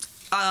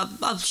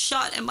a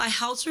shot at my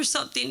house or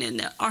something,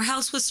 and our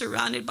house was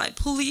surrounded by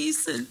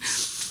police, and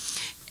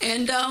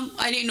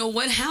I didn't know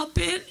what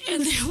happened,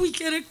 and then we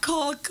get a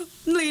call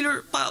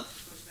later, about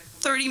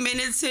 30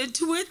 minutes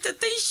into it,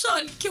 that they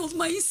shot and killed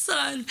my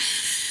son.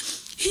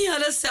 He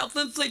had a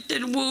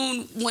self-inflicted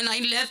wound. When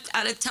I left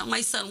out of town,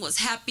 my son was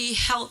happy,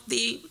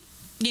 healthy,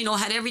 you know,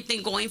 had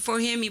everything going for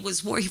him. He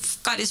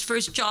got his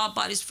first job,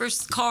 bought his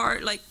first car.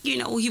 Like, you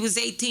know, he was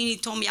 18. He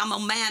told me, I'm a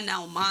man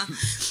now, Ma.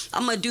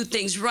 I'm going to do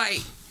things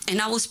right. And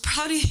I was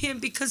proud of him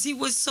because he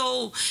was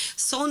so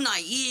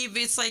naive.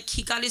 It's like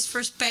he got his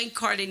first bank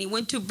card and he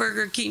went to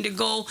Burger King to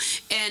go.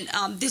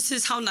 And this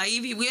is how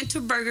naive he went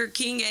to Burger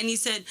King, and he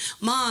said,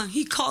 "Mom,"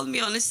 he called me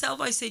on his cell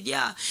phone. I said,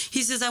 "Yeah."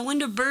 He says, "I went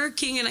to Burger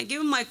King and I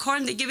gave him my card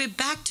and they give it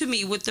back to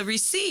me with the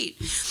receipt."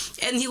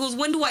 And he goes,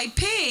 "When do I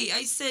pay?"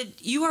 I said,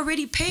 "You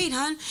already paid,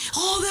 hon."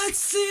 "Oh, that's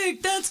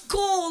sick. That's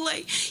cool."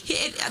 Like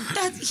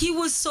he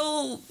was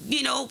so,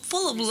 you know,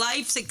 full of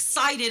life,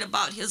 excited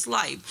about his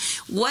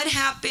life. What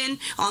happened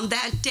on on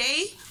that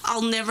day,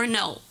 I'll never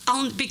know.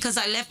 Because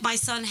I left my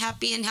son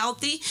happy and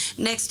healthy.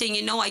 Next thing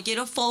you know, I get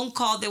a phone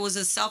call. There was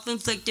a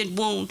self-inflicted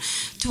wound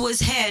to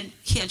his head.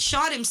 He had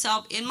shot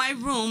himself in my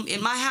room,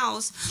 in my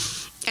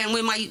house. And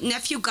when my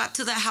nephew got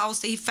to the house,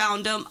 they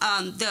found him.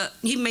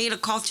 He made a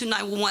call to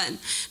 911.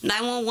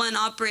 911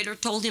 operator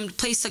told him to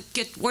place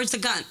where's the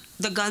gun?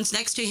 The gun's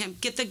next to him.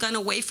 Get the gun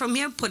away from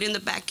him, put it in the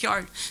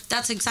backyard.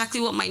 That's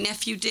exactly what my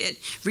nephew did.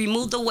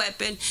 Removed the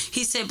weapon.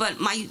 He said, but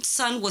my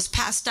son was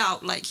passed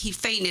out, like he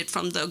fainted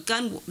from the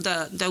gun,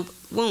 the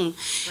wound.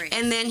 Right.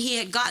 And then he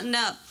had gotten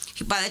up.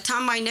 By the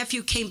time my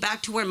nephew came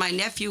back to where my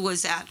nephew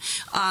was at,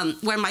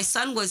 where my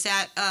son was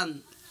at,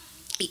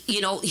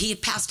 you know, he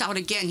had passed out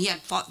again. He had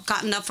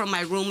gotten up from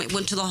my room,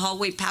 went to the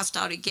hallway, passed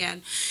out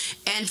again.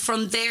 And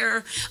from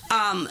there,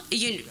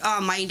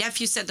 my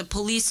nephew said the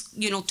police,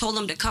 told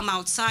him to come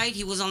outside.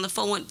 He was on the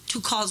phone when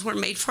 2 calls were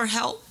made for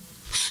help.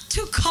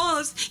 2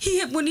 calls.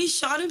 When he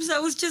shot himself,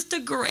 it was just a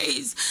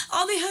graze.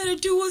 All they had to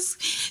do was,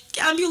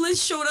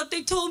 ambulance showed up,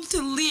 they told him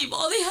to leave.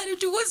 All they had to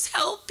do was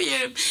help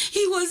him.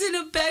 He wasn't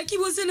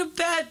a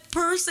bad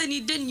person.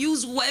 He didn't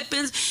use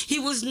weapons. He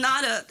was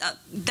not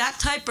that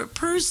type of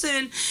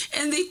person.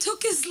 And they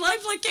took his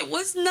life like it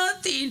was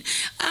nothing.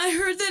 I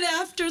heard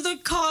that after the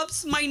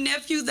cops, my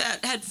nephew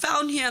that had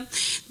found him,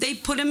 they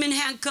put him in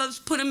handcuffs,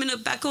 put him in the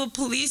back of a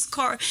police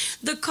car.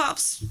 The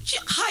cops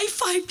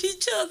high-fived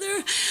each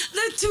other.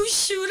 The 2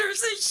 shooters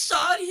that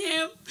shot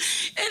him.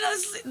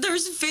 And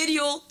there's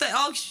video that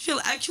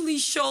actually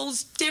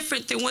shows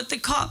different than what the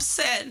cops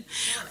said.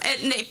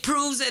 And it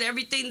proves that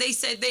everything they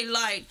said, they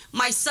lied.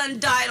 My son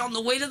died on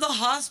the way to the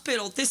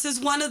hospital. This is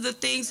one of the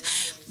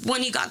things.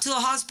 When he got to the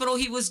hospital,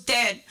 he was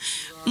dead.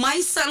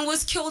 My son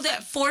was killed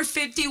at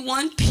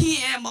 4:51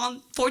 p.m.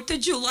 on 4th of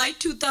July,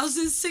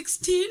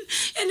 2016.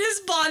 And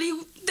his body,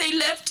 they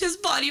left his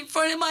body in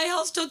front of my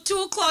house till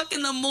 2 o'clock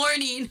in the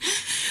morning.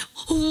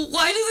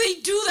 Why do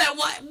they do that?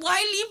 Why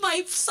leave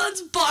my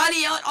son's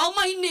body out? All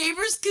my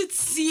neighbors could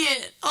see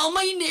it. All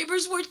my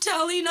neighbors were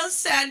telling us,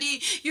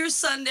 Sandy, your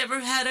son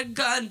never had a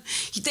gun.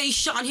 They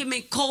shot him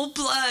in cold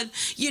blood.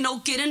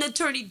 Get an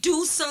attorney,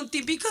 do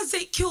something, because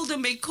they killed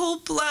him in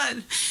cold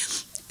blood.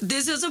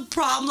 This is a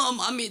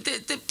problem. I mean,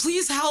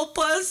 please help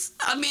us.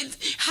 I mean,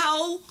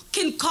 how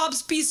can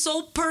cops be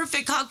so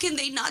perfect? How can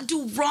they not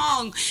do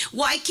wrong?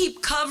 Why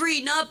keep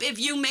covering up? If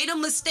you made a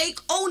mistake,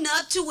 own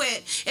up to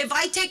it. If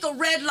I take a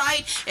red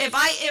light, if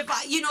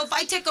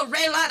I take a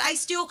red light,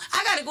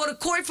 I gotta go to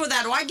court for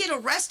that, or I get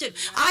arrested.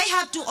 I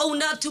have to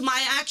own up to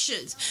my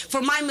actions,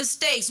 for my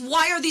mistakes.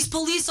 Why are these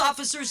police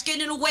officers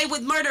getting away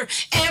with murder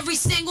every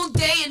single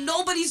day and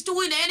nobody's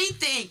doing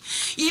anything?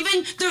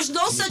 Even there's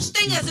no such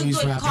thing as a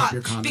good cop.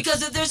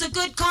 Because if there's a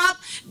good cop,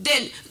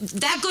 then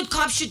that good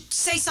cop should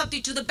say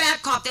something to the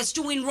bad cop that's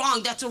doing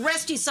wrong, that's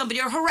arresting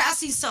somebody or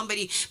harassing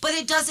somebody. But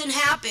it doesn't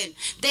happen.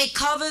 They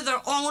cover their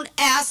own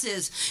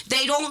asses.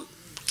 They don't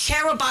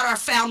care about our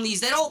families.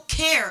 They don't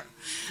care.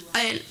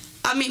 And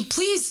I mean,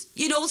 please,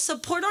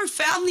 support our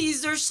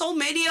families. There's so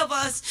many of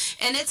us,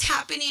 and it's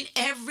happening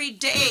every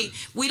day.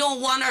 We don't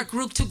want our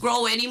group to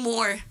grow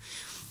anymore.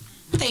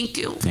 Thank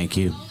you. Thank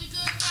you.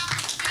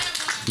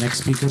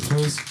 Next speaker,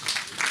 please.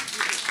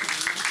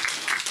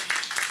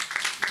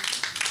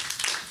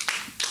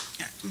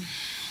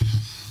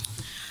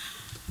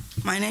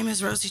 My name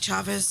is Rosie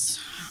Chavez.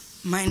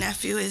 My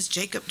nephew is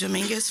Jacob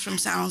Dominguez from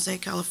San Jose,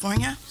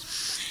 California.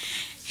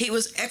 He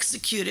was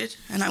executed,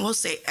 and I will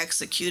say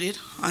executed,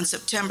 on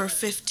September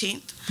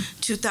 15th,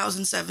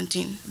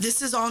 2017.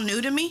 This is all new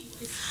to me,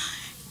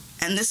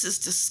 and this is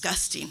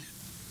disgusting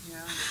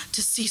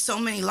to see so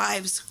many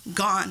lives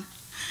gone.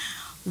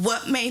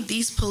 What made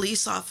these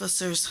police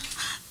officers,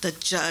 the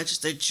judge,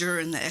 the juror,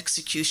 and the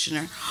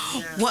executioner,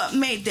 what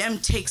made them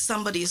take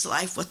somebody's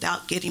life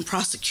without getting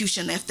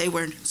prosecution if they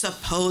were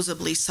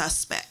supposedly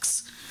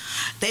suspects?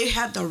 They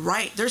had the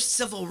right, their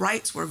civil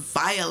rights were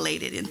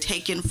violated and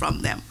taken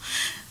from them.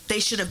 They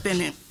should have been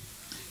in.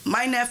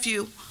 My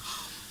nephew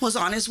was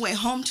on his way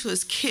home to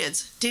his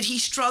kids. Did he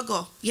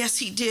struggle? Yes,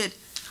 he did,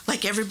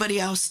 like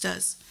everybody else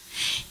does.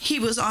 He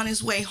was on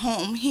his way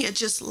home. He had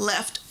just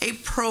left a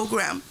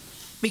program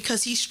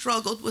because he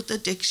struggled with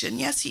addiction.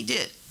 Yes, he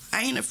did.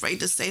 I ain't afraid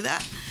to say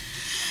that.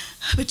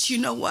 But you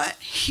know what?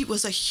 He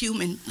was a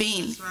human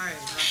being.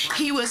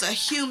 He was a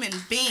human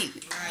being.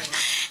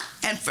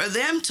 And for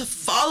them to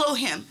follow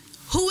him,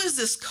 who is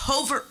this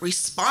covert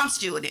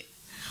response unit?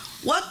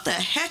 What the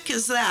heck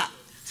is that?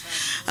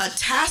 A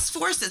task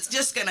force that's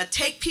just gonna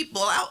take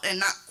people out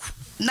and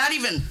not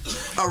even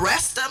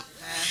arrest them?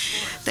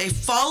 They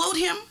followed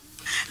him.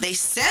 They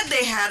said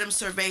they had him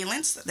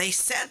surveillance. They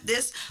said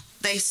this.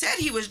 They said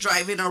he was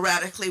driving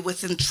erratically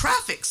within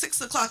traffic,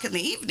 6 o'clock in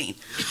the evening.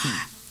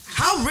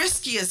 How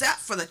risky is that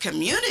for the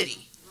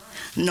community?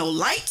 No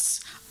lights,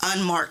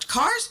 unmarked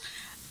cars.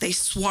 They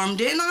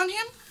swarmed in on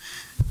him.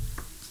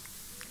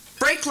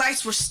 Brake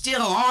lights were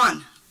still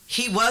on.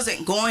 He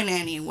wasn't going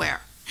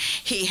anywhere.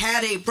 He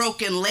had a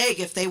broken leg.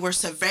 If they were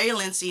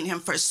surveillancing him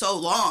for so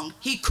long,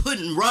 he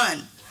couldn't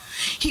run.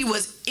 He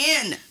was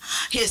in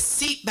his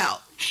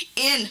seatbelt,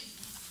 in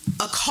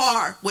a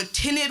car with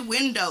tinted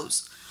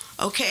windows,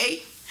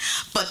 okay?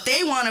 But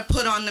they want to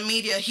put on the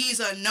media he's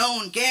a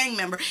known gang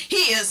member.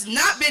 He has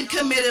not been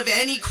committed of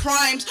any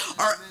crimes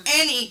or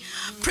any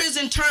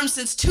prison terms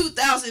since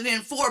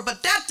 2004,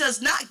 but that does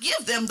not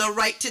give them the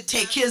right to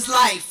take his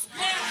life.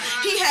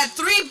 He had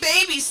 3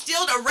 babies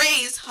still to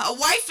raise, a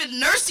wife in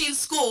nursing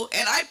school,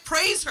 and I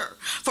praise her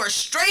for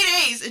straight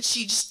A's, and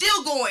she's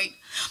still going.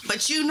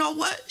 But you know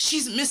what?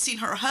 She's missing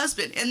her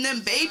husband and them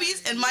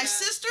babies, and my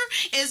sister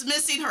is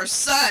missing her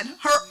son,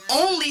 her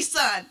only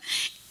son.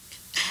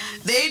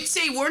 They'd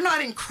say, we're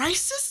not in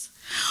crisis?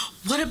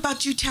 What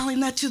about you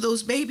telling that to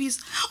those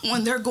babies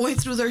when they're going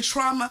through their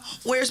trauma?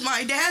 Where's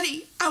my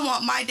daddy? I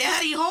want my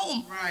daddy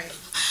home. Right.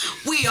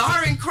 We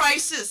are in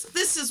crisis.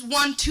 This is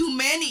one too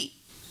many.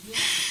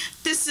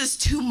 This is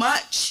too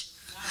much.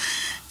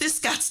 This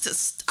got to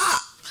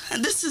stop.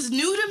 And this is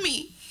new to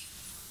me.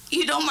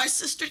 You know, my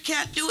sister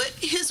can't do it.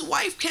 His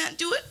wife can't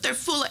do it. They're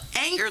full of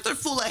anger. They're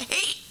full of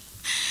hate.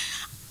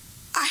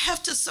 I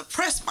have to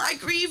suppress my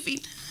grieving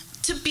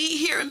to be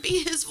here and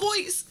be his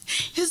voice,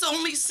 his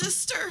only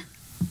sister.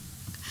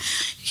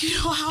 You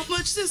know how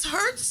much this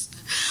hurts,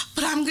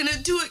 but I'm gonna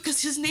do it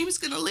because his name's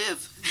gonna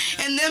live.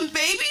 And them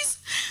babies,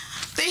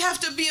 they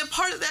have to be a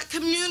part of that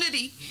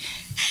community.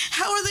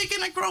 How are they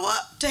gonna grow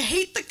up to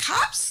hate the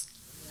cops?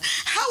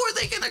 How are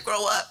they gonna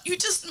grow up? You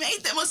just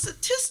made them a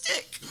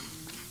statistic.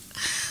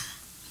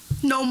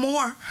 No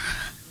more.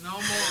 No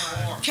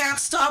more. Can't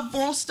stop,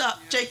 won't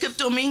stop. Jacob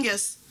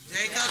Dominguez.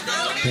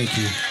 Thank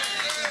you.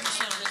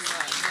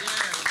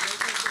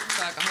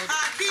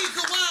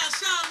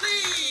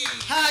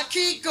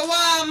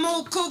 Hakikawa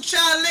Mukuk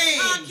Shalim.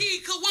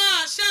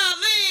 Hakikawa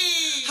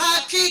Shalim.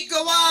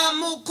 Hakikawa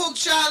Mukuk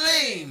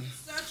Shalim.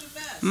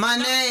 My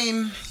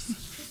name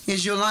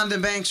is Yolanda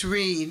Banks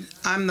Reed.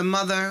 I'm the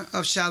mother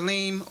of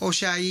Shalim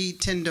Oshai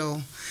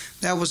Tindo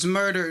that was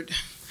murdered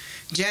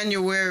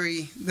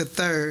January the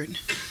 3rd,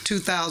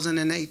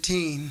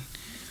 2018,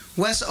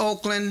 West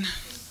Oakland,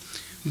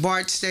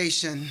 BART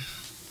Station,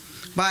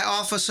 by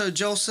Officer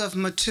Joseph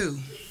Matu,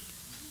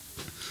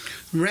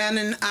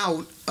 running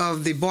out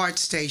of the BART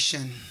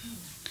station.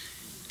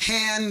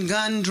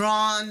 Handgun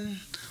drawn,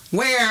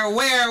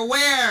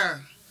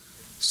 where?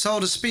 So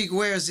to speak,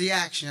 where's the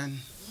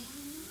action?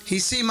 He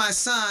see my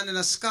son in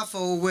a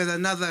scuffle with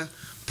another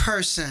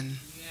person.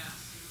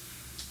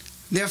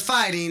 They're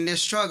fighting, they're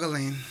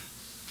struggling.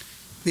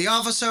 The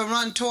officer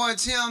run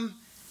towards him.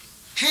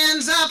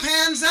 Hands up,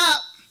 hands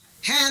up,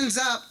 hands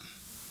up.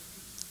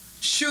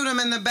 Shoot him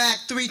in the back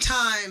 3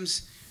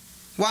 times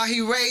while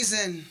he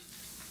raising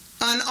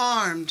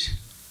unarmed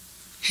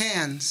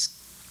hands.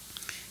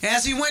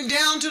 As he went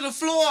down to the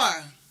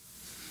floor,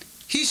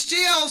 he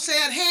still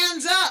said,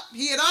 hands up.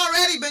 He had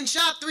already been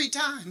shot 3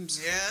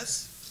 times.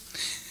 Yes.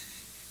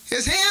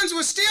 His hands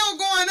were still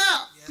going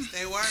up. Yes,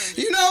 they were.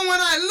 You know, when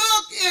I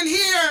look in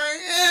here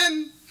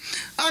and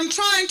I'm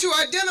trying to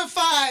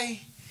identify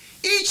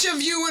each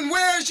of you and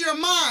where's your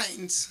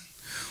minds?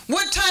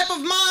 What type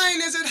of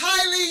mind is it?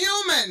 Highly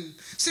human.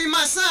 See,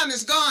 my son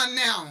is gone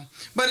now,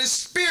 but his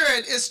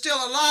spirit is still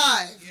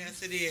alive.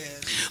 Yes, it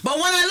is. But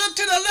when I look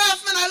to the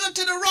left and I look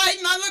to the right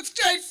and I look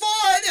straight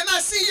forward and I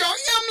see your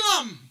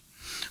emblem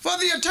for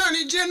the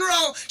Attorney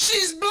General,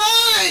 she's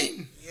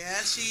blind.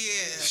 Yes, she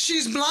is.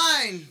 She's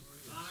blind.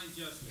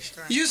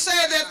 You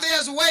say that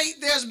there's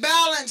weight, there's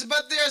balance,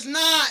 but there's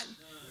not.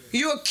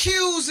 You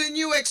accuse and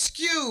you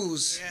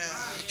excuse.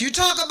 Yeah. You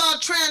talk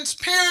about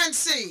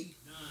transparency.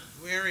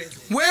 Where is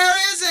it? Where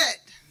is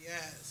it?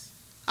 Yes.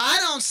 I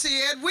don't see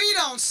it. We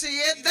don't see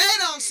it. They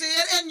don't see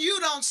it. And you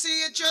don't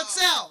see it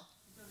yourself.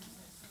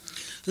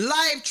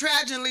 Life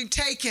tragically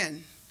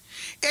taken.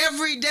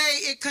 Every day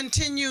it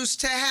continues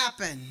to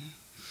happen.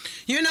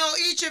 You know,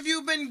 each of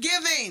you been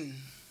giving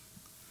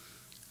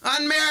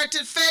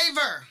unmerited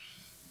favor,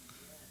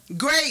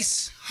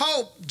 grace,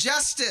 hope,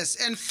 justice,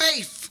 and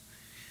faith.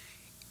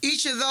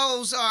 Each of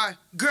those are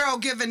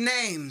girl-given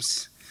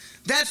names.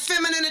 That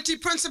femininity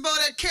principle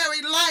that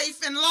carried life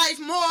and life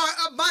more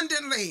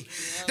abundantly.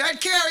 That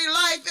carried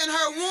life in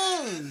her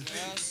womb.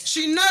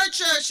 She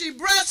nurtured, she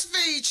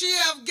breastfeeds, she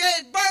have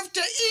gave birth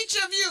to each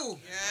of you.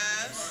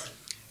 Yes.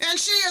 And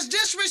she is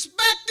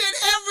disrespected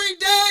every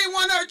day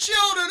when her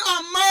children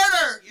are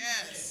murdered.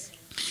 Yes.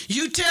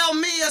 You tell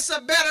me it's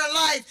a better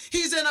life.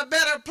 He's in a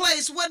better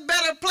place. What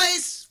better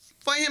place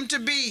for him to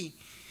be?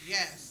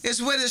 Yes. It's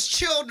with his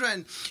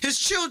children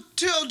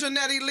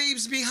that he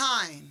leaves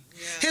behind.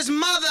 Yes. His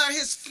mother,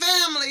 his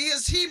family,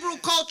 his Hebrew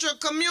culture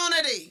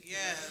community.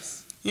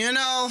 Yes. You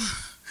know,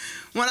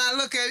 when I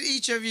look at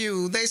each of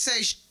you, they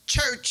say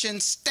church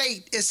and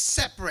state is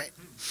separate.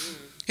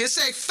 It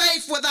say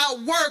faith without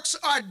works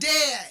are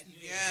dead.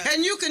 Yes.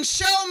 And you can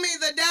show me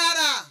the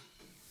data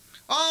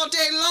all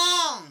day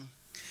long.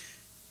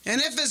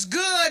 And if it's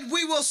good,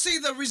 we will see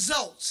the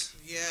results.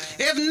 Yes.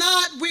 If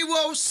not, we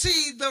will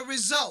see the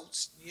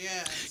results.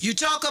 Yes. You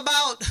talk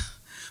about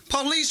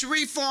police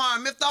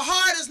reform. If the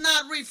heart is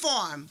not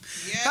reformed,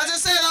 because it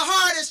says the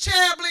heart is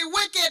terribly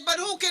wicked, but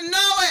who can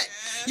know it?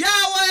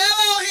 Yahweh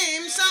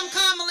Elohim, some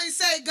commonly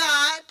say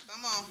God.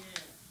 Come on.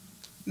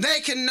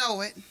 they can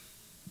know it.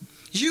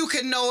 You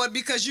can know it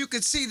because you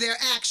can see their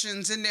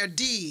actions and their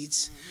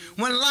deeds.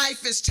 When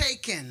life is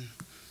taken,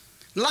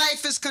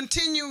 life is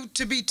continued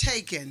to be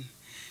taken.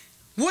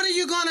 What are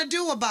you going to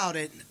do about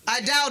it?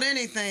 I doubt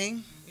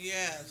anything.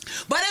 Yes.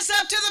 But it's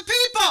up to the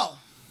people.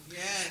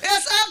 Yes.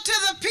 It's up to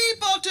the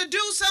people to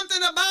do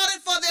something about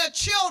it for their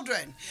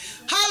children.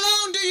 How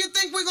long do you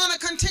think we're going to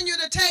continue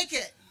to take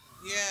it?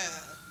 Yeah.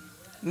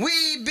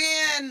 We've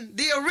been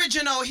the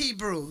original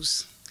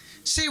Hebrews.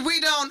 See, we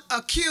don't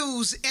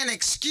accuse and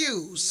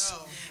excuse.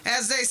 No.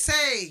 As they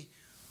say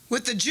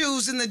with the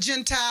Jews and the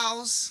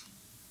Gentiles,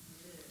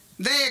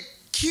 they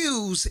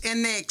accuse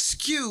and they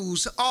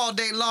excuse all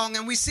day long,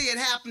 and we see it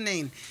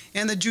happening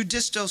in the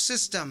judicial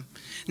system.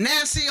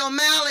 Nancy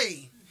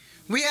O'Malley,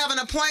 we have an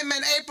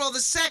appointment April the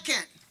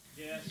 2nd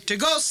to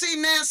go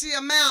see Nancy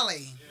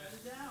O'Malley.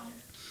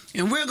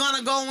 And we're going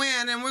to go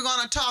in and we're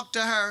going to talk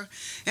to her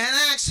and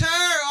ask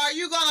her, are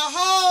you going to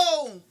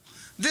hold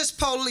this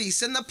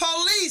police and the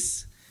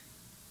police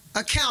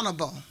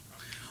accountable?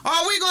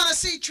 Are we going to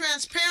see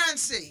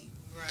transparency?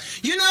 Right.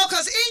 You know,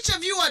 because each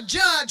of you are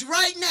judged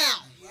right now.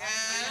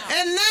 Yeah.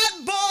 And that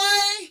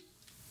boy,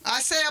 I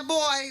say a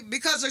boy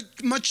because a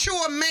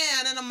mature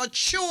man and a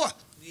mature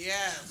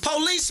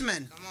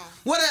policeman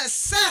would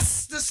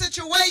assess the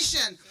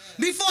situation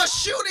before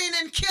shooting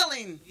and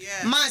killing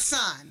my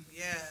son.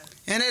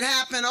 And it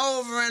happened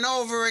over and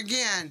over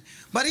again.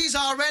 But he's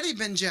already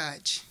been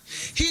judged.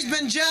 He's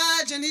been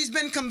judged and he's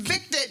been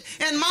convicted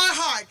in my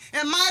heart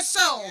and my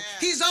soul.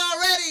 He's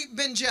already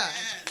been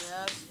judged.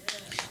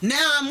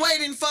 Now I'm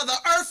waiting for the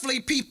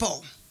earthly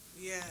people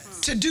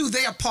to do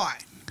their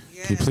part.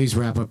 Can you please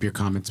wrap up your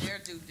comments?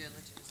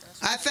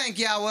 I thank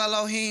Yahweh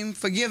Elohim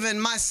for giving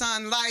my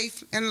son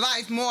life and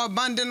life more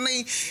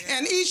abundantly.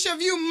 And each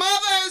of you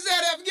mothers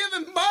that have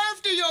given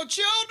birth to your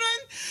children,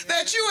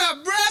 that you have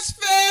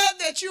breastfed,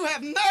 that you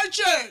have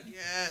nurtured.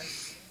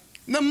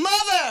 The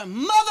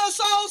mother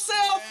soul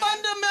cell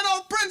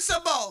fundamental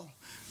principle.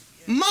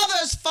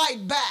 Mothers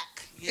fight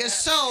back. It's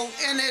so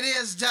and it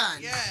is done.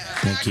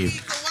 Thank you.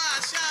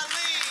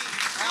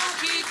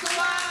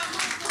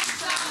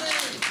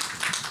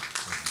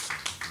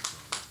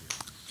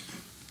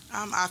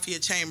 I'm Afia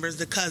Chambers,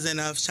 the cousin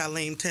of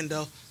Charlene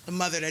Tindall, the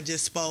mother that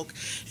just spoke.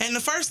 And the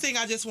first thing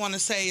I just want to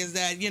say is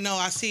that, you know,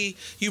 I see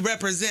you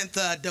represent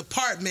the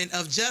Department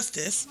of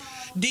Justice,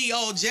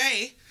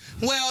 DOJ.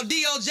 Well,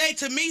 DOJ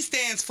to me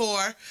stands for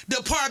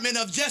Department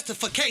of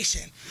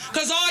Justification.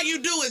 Because all you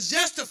do is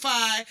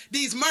justify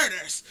these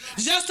murders,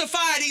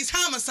 justify these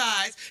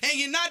homicides, and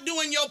you're not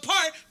doing your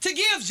part to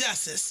give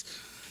justice.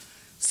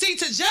 See,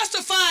 to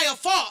justify a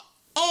fault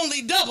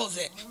only doubles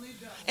it.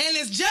 And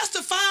it's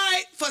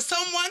justified for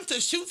someone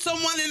to shoot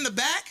someone in the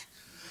back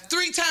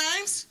 3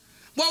 times?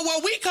 Well, where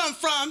we come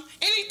from,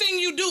 anything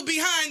you do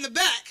behind the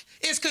back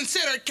is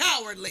considered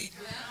cowardly.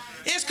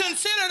 It's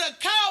considered a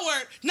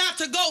coward not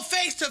to go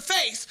face to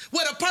face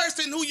with a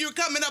person who you're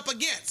coming up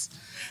against.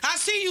 I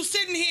see you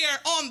sitting here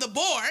on the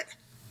board,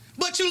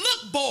 but you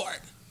look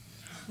bored.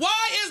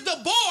 Why is the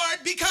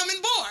board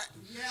becoming bored?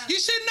 You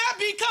should not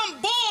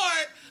become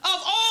bored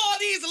of all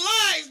these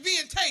lives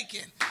being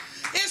taken.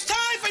 It's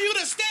time for you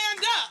to stand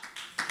up.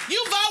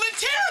 You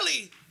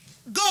voluntarily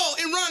go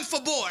and run for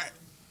board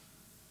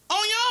on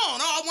your own.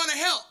 Oh, I want to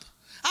help.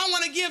 I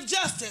want to give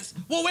justice.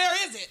 Well, where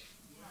is it?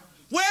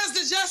 Where's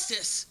the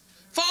justice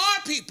for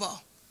our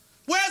people?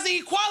 Where's the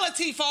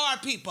equality for our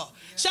people?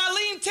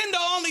 Charlene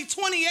Tindall, only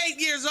 28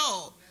 years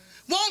old,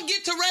 won't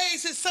get to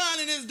raise his son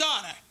and his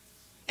daughter,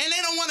 and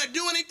they don't want to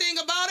do anything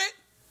about it?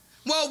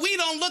 Well, we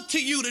don't look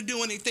to you to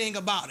do anything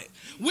about it.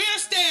 We're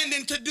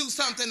standing to do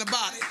something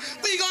about it.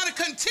 We're going to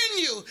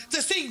continue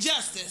to seek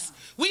justice.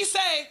 We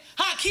say,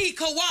 Haki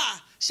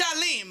Kawa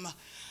Shalim.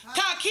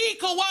 Kaki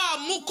Kawa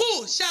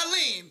Muku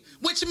Shalim,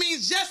 which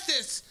means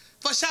justice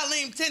for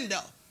Charlene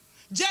Tindall.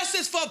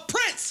 Justice for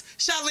Prince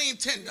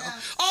Charlene Tindall.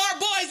 Our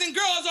boys and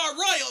girls are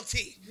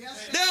royalty.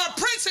 They are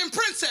prince and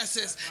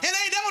princesses, and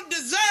they don't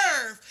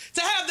deserve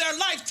to have their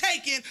life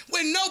taken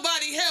when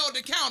nobody held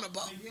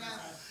accountable.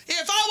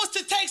 If I was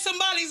to take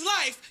somebody's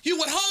life, you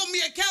would hold me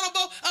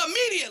accountable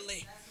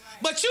immediately.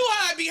 But you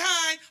hide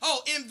behind,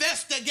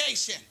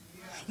 investigation.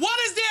 What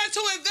is there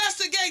to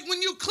investigate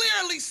when you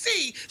clearly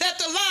see that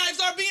the lives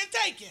are being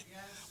taken?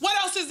 What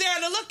else is there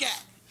to look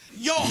at?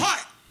 Your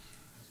heart.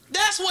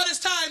 That's what it's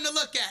time to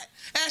look at.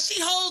 As she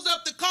holds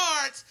up the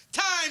cards,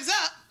 time's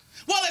up.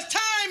 Well, it's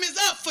time is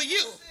up for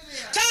you.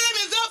 Time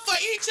is up for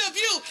each of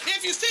you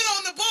if you sit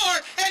on the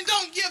board and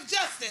don't give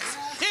justice.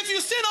 If you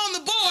sit on the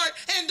board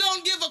and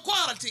don't give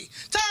equality.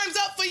 Time's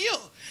up for you.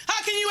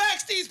 How can you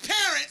ask these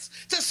parents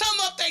to sum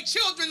up their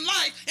children's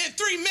life in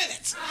 3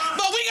 minutes?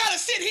 But we got to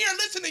sit here and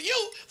listen to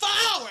you for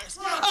hours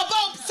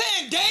about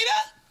saying data?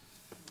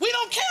 We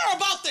don't care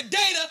about the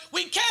data.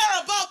 We care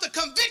about the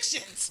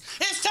convictions.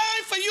 It's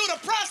time for you to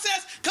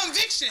process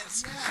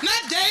convictions,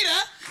 not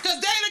data, because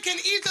data can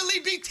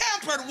easily be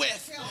tampered with.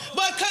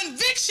 But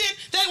conviction,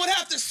 they would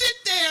have to sit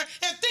there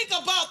and think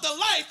about the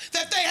life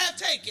that they have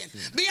taken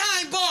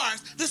behind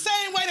bars, the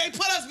same way they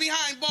put us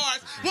behind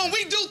bars when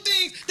we do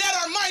things that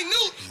are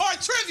minute or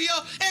trivial.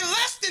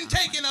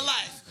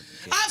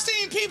 I've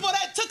seen people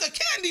that took a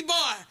candy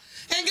bar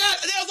and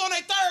they was on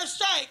their third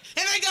strike,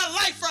 and they got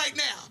life right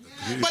now.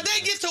 But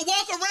they get to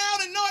walk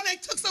around and knowing they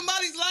took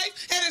somebody's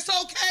life, and it's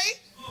okay.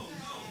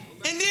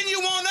 And then you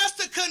want us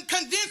to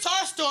condense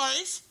our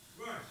stories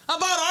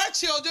about our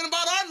children,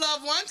 about our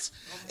loved ones.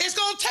 It's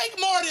going to take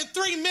more than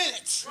 3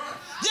 minutes.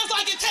 Just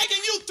like it's taking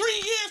you 3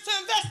 years to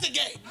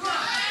investigate, 4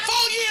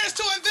 years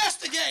to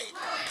investigate,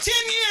 10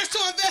 years to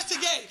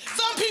investigate.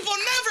 Some people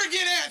never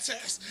get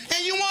answers.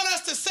 And you want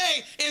us to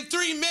say in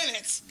 3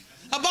 minutes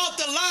about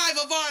the life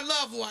of our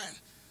loved one.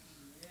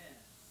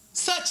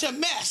 Such a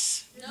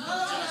mess.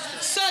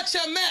 Such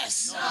a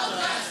mess.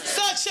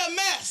 Such a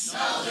mess.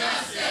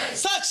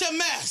 Such a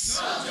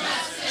mess.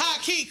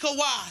 Haki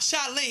Kawa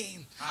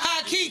Shalim.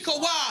 Haki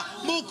Kawa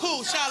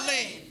Muku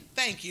Shalim.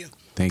 Thank you.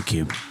 Thank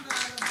you.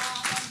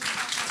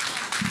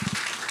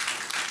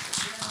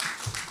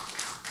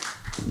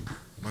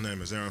 My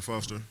name is Aaron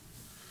Foster.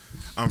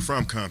 I'm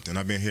from Compton.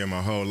 I've been here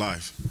my whole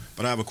life.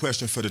 But I have a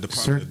question for the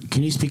department. Sir,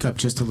 can you speak up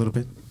just a little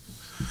bit?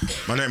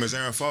 My name is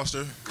Aaron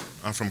Foster.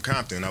 I'm from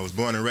Compton. I was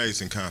born and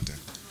raised in Compton.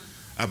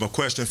 I have a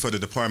question for the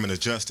Department of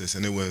Justice,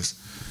 and it was,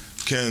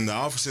 can the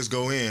officers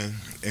go in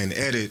and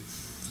edit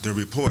the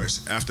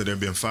reports after they've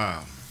been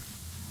filed?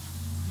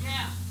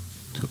 Yeah.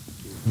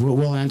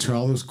 We'll answer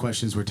all those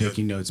questions. We're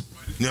taking notes.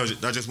 No,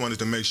 I just wanted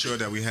to make sure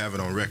that we have it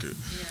on record.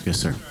 Yes,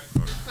 sir.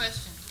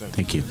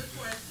 Thank you.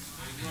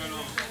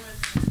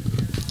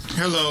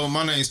 Hello,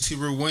 my name is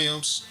T-Rue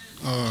Williams.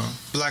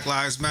 Black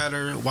Lives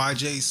Matter,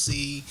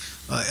 YJC,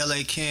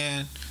 LA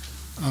Can.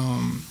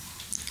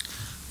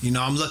 You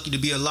know, I'm lucky to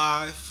be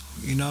alive,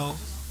 you know.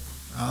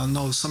 I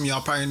know some of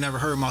y'all probably never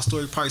heard my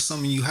story, probably some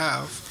of you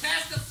have.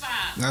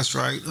 Testify. That's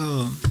right.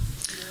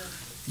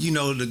 You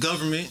know, the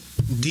government,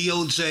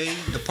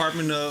 DOJ,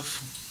 Department of,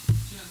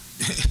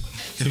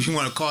 if you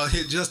want to call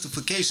it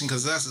justification,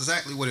 because that's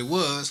exactly what it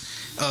was,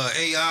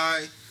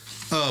 AI,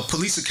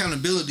 police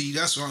accountability,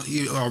 that's what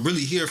you are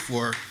really here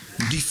for.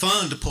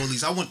 Defund the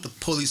police. I want the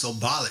police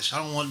abolished. I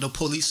don't want the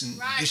police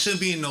in, it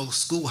shouldn't be in no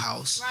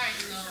schoolhouse.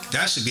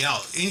 That should be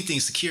out. Anything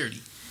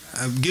security.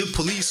 Give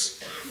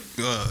police,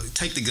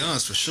 take the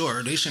guns for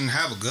sure. They shouldn't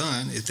have a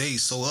gun. If they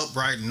so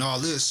upright and all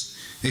this,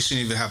 they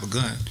shouldn't even have a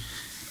gun.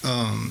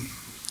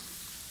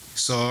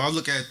 So I'll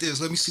look at this.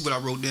 Let me see what I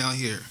wrote down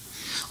here.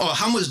 Oh,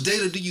 how much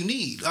data do you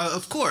need?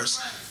 Of course.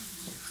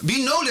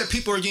 We know that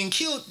people are getting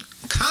killed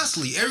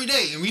constantly, every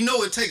day. And we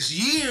know it takes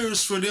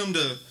years for them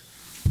to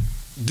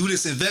do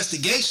this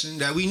investigation,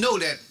 that we know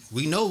that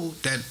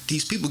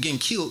these people getting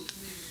killed,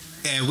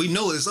 and we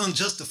know it's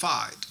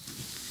unjustified.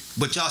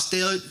 But y'all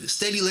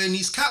steady letting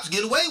these cops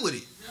get away with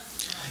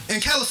it.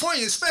 In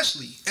California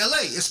especially,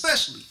 LA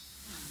especially.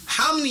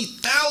 How many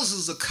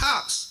thousands of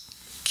cops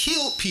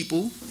killed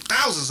people?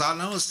 Thousands, I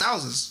know it's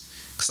thousands.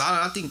 Because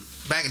I think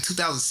back in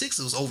 2006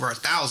 it was over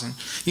 1,000.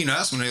 You know,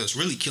 that's when they was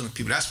really killing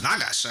people. That's when I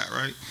got shot,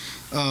 right?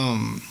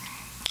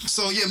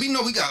 So yeah, we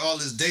know we got all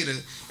this data,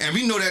 and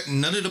we know that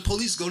none of the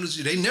police go to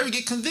jail. They never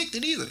get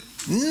convicted either.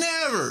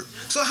 Never.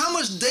 So how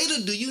much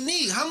data do you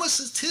need? How much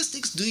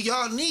statistics do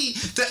y'all need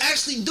to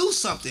actually do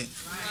something?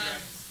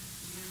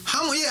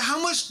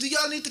 How much do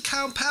y'all need to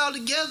compile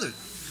together?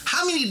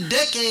 How many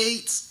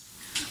decades,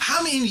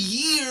 how many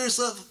years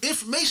of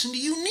information do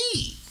you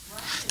need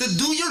to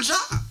do your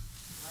job?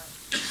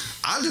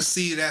 I just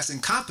see it as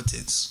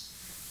incompetence.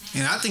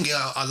 And I think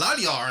a lot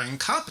of y'all are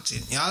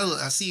incompetent.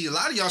 I see a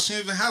lot of y'all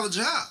shouldn't even have a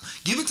job.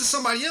 Give it to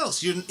somebody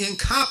else. You're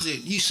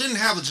incompetent. You shouldn't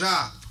have a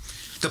job.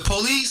 The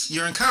police,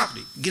 you're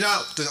incompetent. Get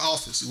out the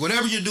office.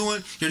 Whatever you're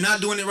doing, you're not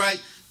doing it right.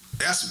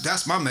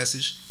 That's my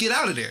message. Get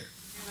out of there.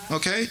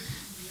 Okay?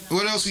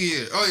 What else we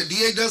hear? Oh, the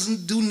DA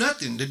doesn't do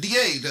nothing. The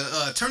DA,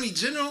 the Attorney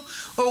General.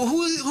 Oh,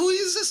 who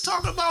is this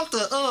talking about?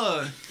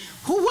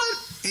 What?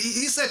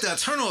 He said the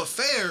Internal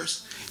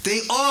Affairs.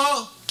 They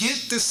all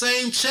get the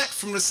same check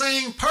from the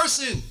same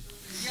person.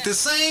 The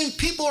same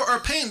people are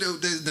paying.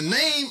 The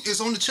name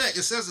is on the check.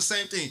 It says the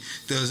same thing.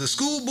 There's the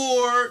school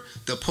board,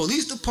 the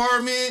police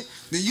department.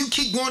 Then you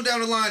keep going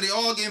down the line. They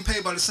all getting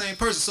paid by the same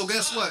person. So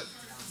guess what?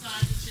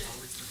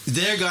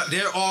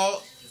 They're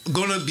all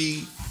gonna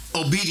be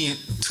obedient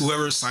to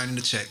whoever's signing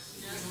the check.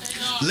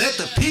 Let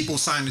the people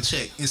sign the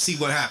check and see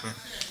what happens.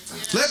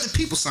 Let the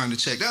people sign the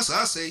check. That's what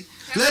I say.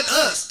 Let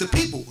us, the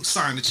people,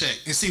 sign the check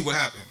and see what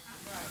happens.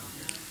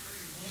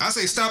 I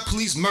say stop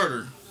police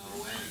murder.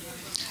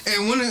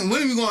 And when are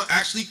we going to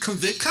actually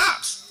convict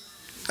cops?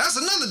 That's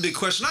another big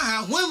question I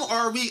have. When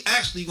are we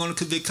actually going to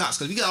convict cops?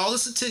 Because we got all the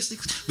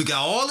statistics, we got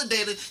all the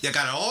data, you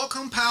got it all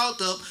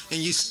compiled up, and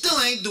you still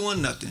ain't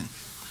doing nothing.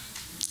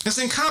 It's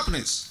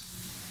incompetence.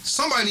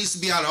 Somebody needs to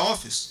be out of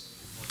office.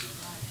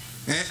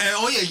 And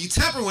oh yeah, you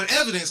tampering with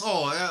evidence.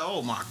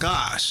 Oh my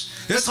gosh.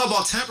 Let's talk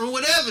about tampering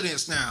with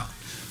evidence now.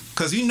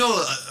 Because you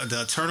know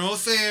the Internal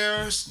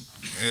Affairs,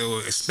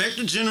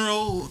 Inspector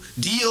General,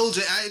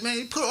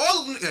 DOJ, put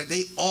all of them,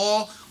 they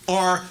all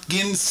are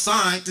getting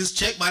signed this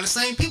check by the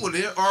same people.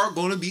 They are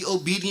going to be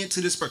obedient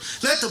to this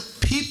person. Let the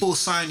people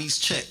sign these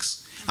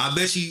checks. I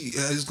bet you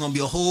there's going to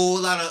be a whole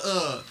lot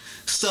of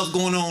stuff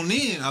going on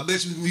then. I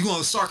bet you we're going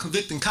to start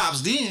convicting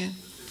cops then.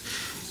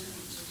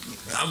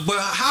 But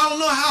I don't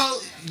know how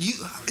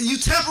you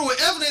tamper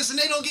with evidence and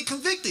they don't get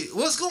convicted.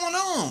 What's going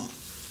on?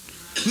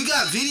 We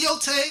got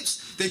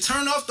videotapes. They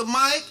turn off the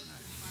mic.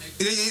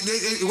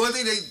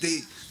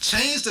 They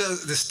change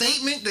the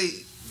statement.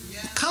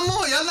 Come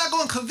on, y'all not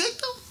going to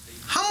convict them?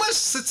 How much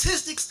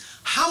statistics,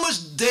 how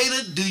much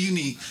data do you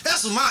need?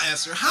 That's my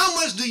answer. How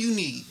much do you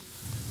need?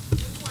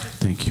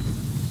 Thank you.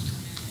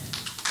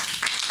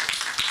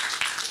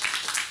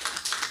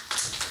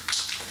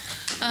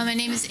 My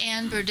name is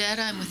Ann Burdett.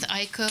 I'm with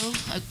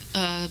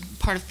ICO,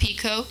 part of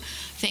PICO.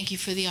 Thank you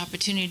for the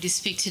opportunity to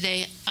speak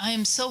today. I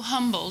am so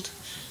humbled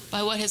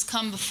by what has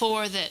come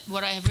before that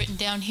what I have written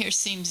down here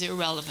seems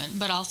irrelevant,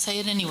 but I'll say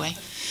it anyway.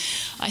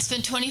 I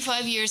spent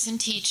 25 years in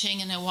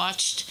teaching, and I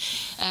watched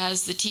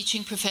as the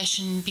teaching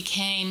profession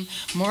became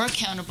more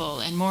accountable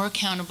and more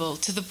accountable,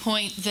 to the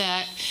point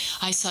that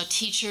I saw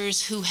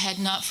teachers who had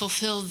not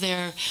fulfilled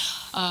their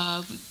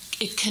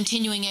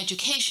continuing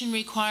education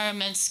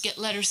requirements get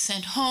letters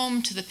sent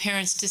home to the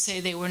parents to say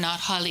they were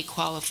not highly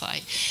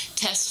qualified.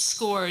 Test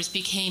scores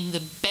became the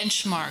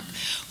benchmark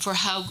for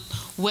how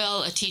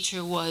well a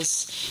teacher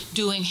was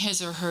doing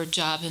his or her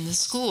job in the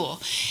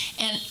school.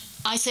 And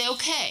I say,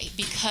 okay,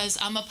 because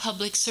I'm a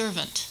public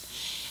servant.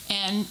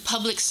 And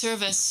public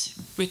service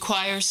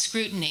requires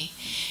scrutiny,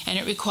 and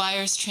it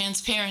requires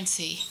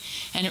transparency,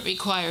 and it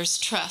requires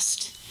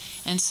trust.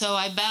 And so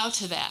I bow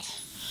to that.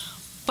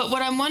 But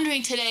what I'm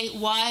wondering today,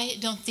 why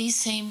don't these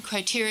same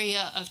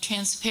criteria of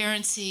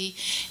transparency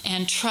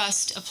and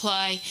trust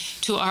apply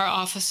to our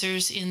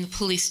officers in the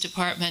police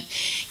department?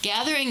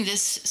 Gathering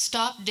this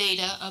stop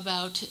data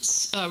about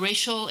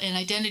racial and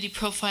identity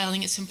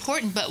profiling is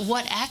important, but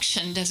what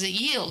action does it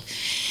yield?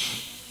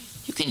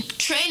 You can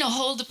train a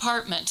whole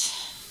department,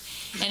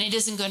 and it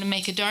isn't going to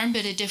make a darn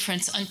bit of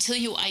difference until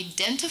you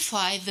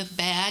identify the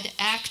bad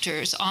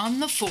actors on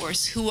the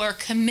force who are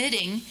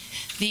committing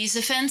these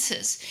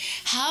offenses.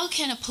 How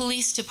can a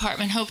police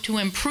department hope to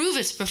improve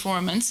its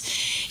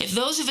performance if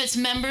those of its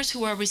members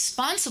who are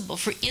responsible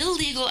for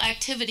illegal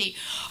activity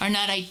are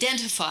not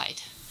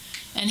identified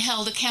and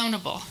held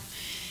accountable?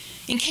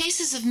 In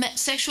cases of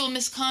sexual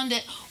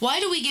misconduct, why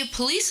do we give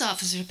police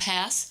officers a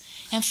pass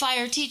and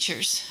fire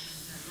teachers?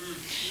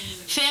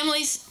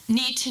 Families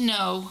need to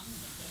know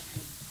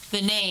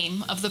the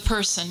name of the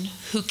person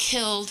who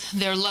killed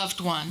their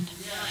loved one.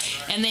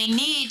 And they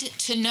need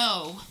to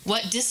know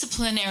what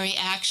disciplinary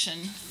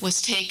action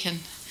was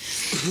taken.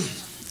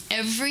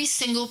 Every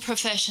single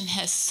profession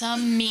has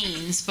some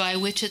means by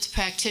which its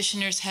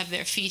practitioners have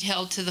their feet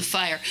held to the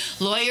fire.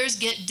 Lawyers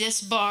get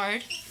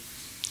disbarred,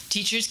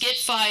 teachers get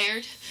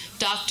fired,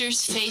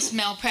 doctors face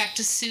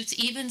malpractice suits,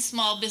 even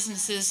small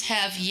businesses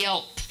have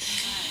Yelp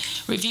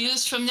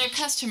reviews from their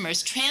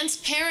customers.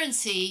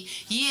 Transparency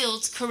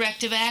yields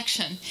corrective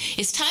action.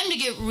 It's time to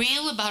get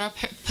real about our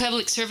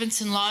public servants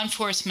in law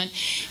enforcement,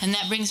 and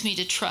that brings me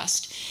to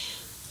trust.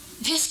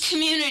 This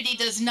community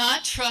does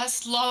not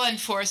trust law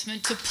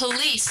enforcement to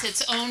police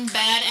its own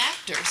bad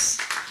actors.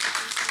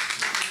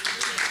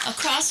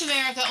 Across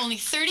America, only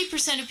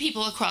 30% of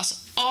people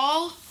across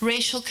all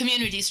racial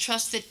communities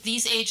trust that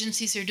these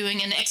agencies are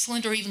doing an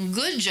excellent or even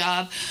good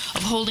job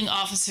of holding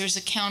officers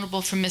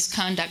accountable for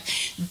misconduct.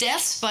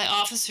 Deaths by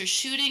officer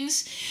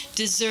shootings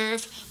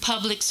deserve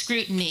public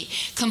scrutiny.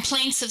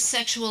 Complaints of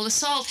sexual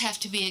assault have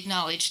to be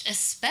acknowledged,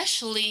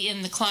 especially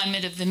in the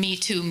climate of the Me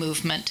Too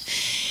movement.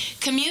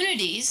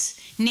 Communities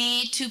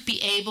need to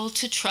be able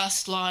to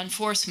trust law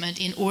enforcement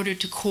in order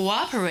to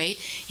cooperate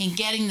in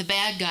getting the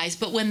bad guys.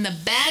 But when the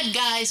bad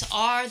guys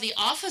are the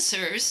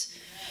officers,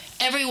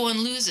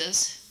 everyone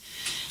loses.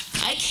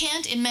 I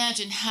can't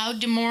imagine how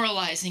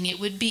demoralizing it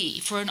would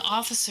be for an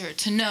officer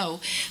to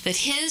know that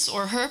his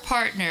or her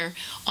partner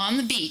on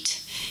the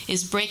beat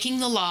is breaking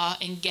the law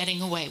and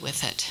getting away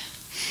with it.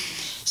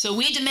 So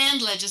we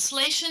demand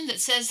legislation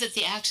that says that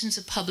the actions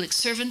of public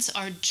servants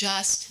are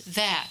just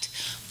that,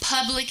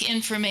 public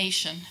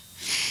information.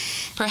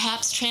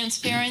 Perhaps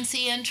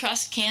transparency and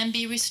trust can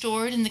be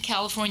restored in the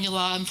California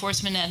law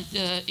enforcement and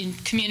in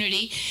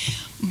community,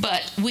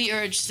 but we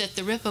urge that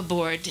the RIPA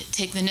board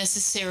take the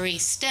necessary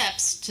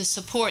steps to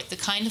support the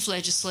kind of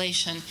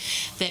legislation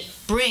that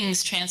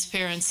brings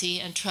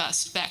transparency and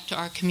trust back to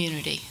our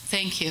community.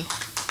 Thank you.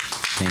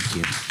 Thank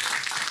you.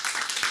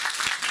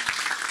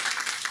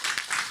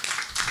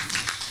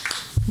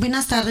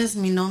 Buenas tardes,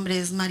 mi nombre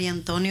es María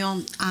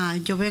Antonio.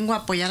 Yo vengo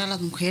a apoyar a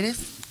las mujeres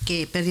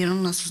que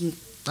perdieron a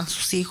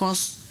sus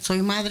hijos.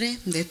 Soy madre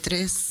de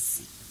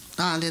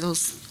de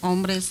 2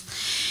 hombres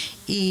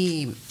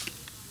y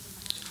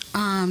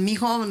mi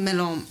hijo me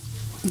lo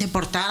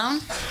deportaron.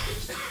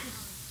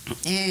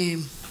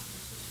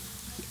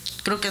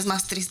 Creo que es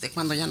más triste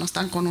cuando ya no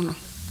están con uno,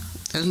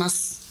 es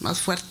más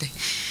fuerte.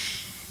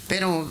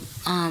 Pero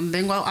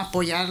vengo a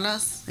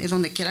apoyarlas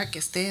donde quiera que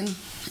estén,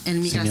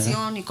 en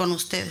migración y con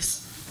ustedes.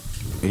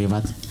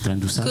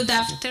 Good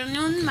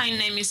afternoon. My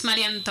name is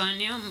Maria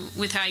Antonio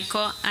with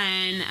ICO,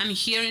 and I'm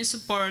here in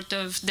support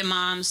of the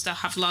moms that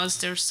have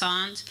lost their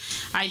sons.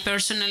 I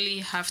personally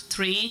have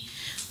 3,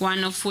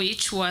 one of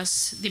which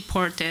was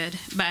deported,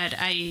 but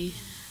I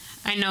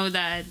I know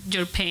that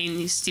your pain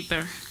is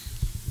deeper.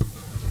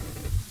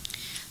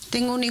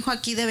 Tengo un hijo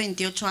aquí de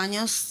 28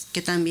 años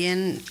que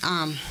también,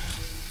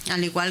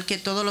 al igual que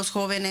todos los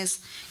jóvenes,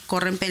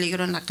 corren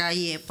peligro en la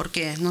calle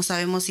porque no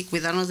sabemos si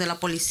cuidarnos de la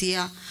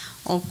policía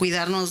o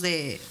cuidarnos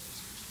de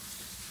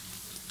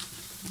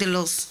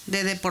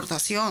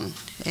deportación.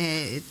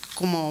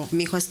 Como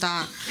mi hijo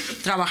está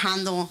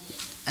trabajando,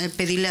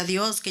 pedirle a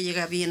Dios que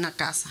llegue bien a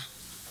casa.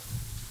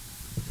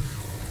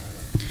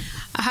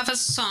 I have a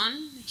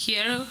son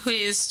here who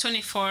is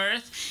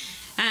 24,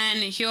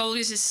 and he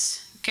always is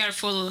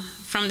careful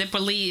from the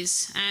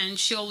police, and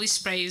she always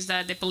prays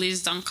that the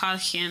police don't call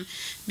him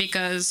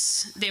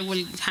because they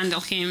will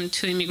handle him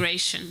to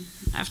immigration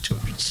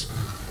afterwards.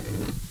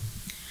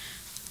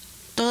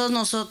 Todos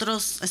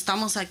nosotros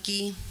estamos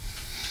aquí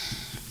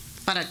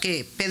para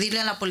que pedirle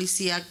a la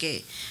policía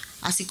que,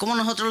 así como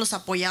nosotros los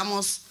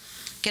apoyamos,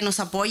 que nos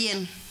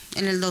apoyen.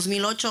 En el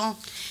 2008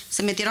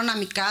 se metieron a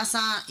mi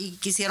casa y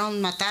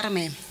quisieron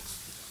matarme.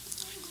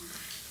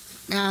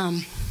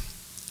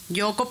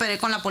 Yo cooperé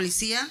con la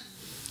policía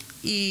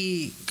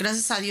y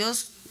gracias a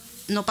Dios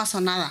no pasó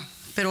nada.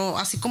 Pero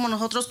así como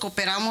nosotros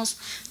cooperamos,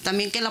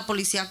 también que la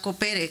policía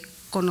coopere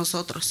con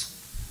nosotros.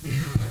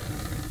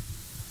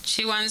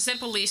 She wants the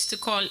police to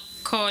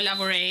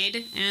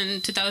collaborate.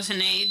 In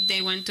 2008,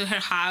 they went to her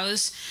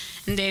house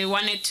and they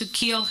wanted to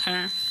kill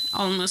her,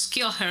 almost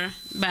kill her,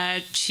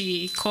 but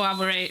she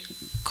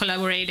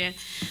collaborated.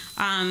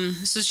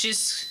 So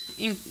she's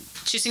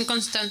in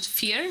constant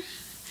fear,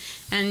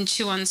 and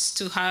she wants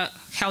to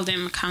hold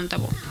them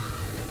accountable.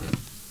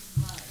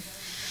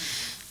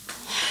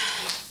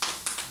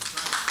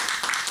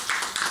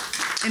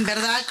 En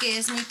verdad que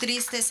es muy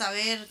triste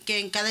saber que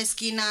en cada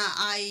esquina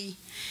hay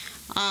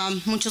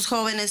muchos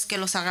jóvenes que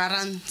los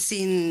agarran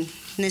sin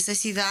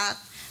necesidad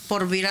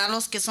por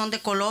mirarlos que son de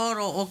color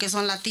o que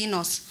son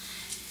latinos.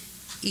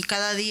 Y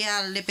cada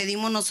día le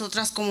pedimos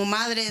nosotras como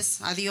madres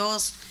a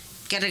Dios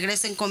que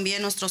regresen con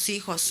bien nuestros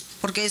hijos,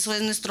 porque eso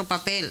es nuestro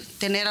papel,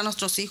 tener a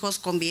nuestros hijos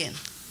con bien.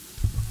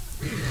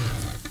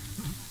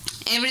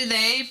 Every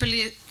day,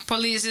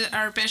 police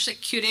are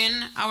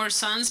persecuting our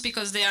sons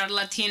because they are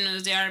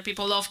Latinos, they are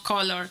people of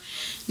color.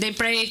 They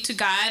pray to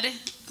God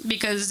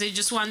because they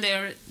just want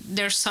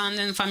their son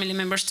and family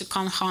members to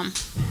come home.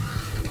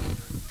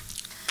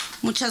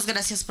 Muchas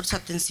gracias por su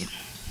atención.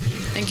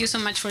 Thank you so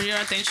much for your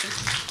attention.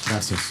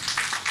 Gracias.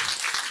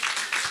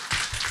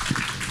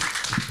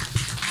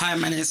 Hi,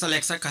 my name is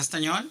Alexa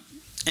Castañón,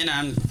 and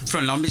I'm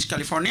from Long Beach,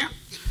 California.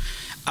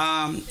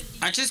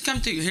 I just come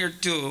to here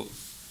to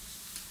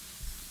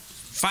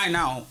find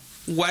out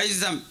what is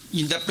the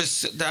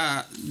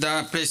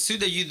pursuit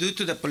that you do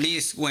to the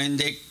police when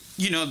they,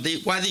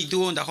 what they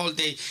do on the whole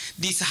day.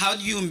 How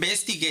do you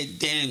investigate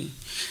them?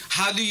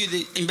 How do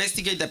you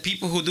investigate the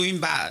people who are doing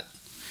bad?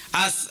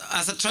 As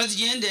a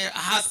transgender, I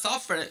have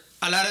suffered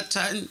a lot of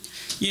time,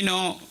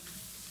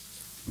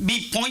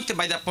 be pointed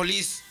by the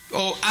police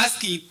or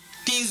asking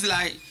things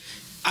like,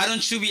 I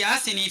don't should be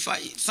asking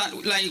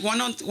like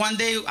one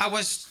day I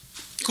was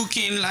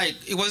cooking, like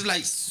it was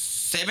like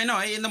 7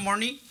 or 8 in the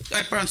morning.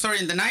 I'm sorry,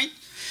 in the night,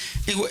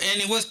 and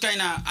it was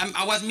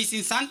I was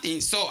missing something,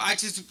 so I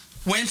just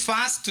went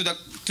fast to the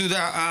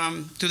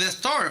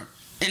store,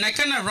 and I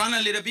kind of run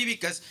a little bit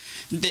because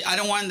I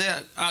don't want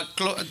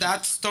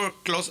that store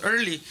close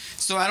early,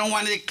 so I don't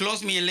want it to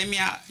close me and let me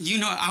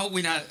out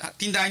with a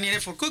thing that I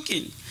needed for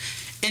cooking.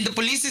 And the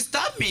police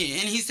stopped me,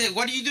 and he said,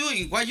 "What are you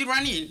doing? Why are you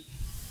running?"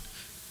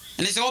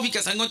 And I said, "Oh,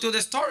 because I'm going to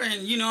the store, and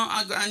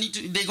I need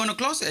to. They're gonna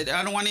close it.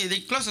 I don't want it.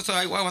 They close it, so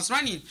I was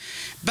running."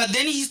 But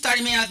then he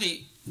started me asking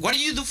me, "What do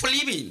you do for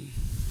living?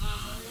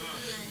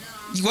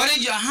 What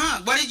is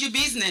your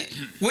business?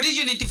 What is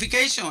your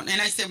identification?" And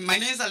I said, "My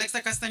name is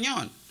Alexa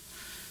Castañón."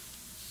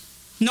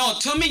 "No,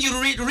 tell me your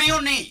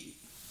real name."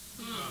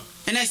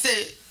 And I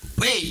said,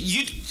 "Wait,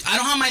 I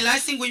don't have my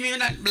license with me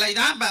like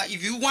that, but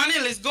if you want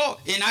it, let's go."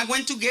 And I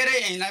went to get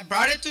it, and I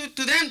brought it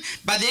to them,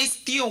 but they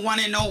still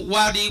want to know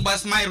what it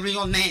was my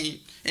real name.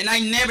 And I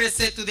never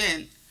said to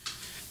them.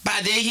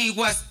 But then he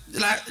was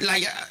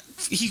like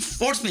he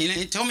forced me, and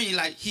he told me,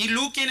 like, he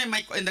looking in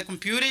the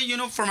computer,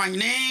 for my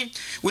name,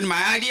 with my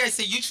ID. I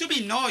said, "You should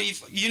know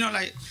if,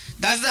 like,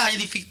 that's the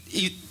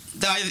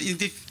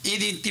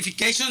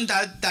identification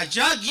that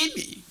judge give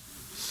me.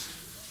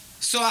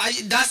 So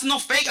that's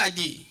not fake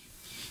ID."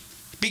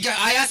 Because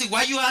I asked him,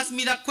 "Why you ask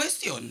me that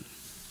question?"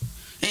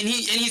 And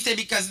he said,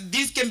 "Because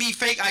this can be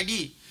fake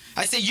ID."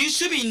 I said, "You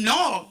should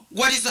know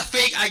what is a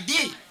fake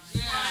ID.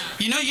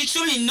 You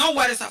should know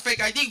what is a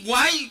fake ID.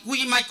 Why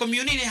we in my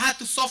community had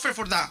to suffer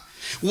for that?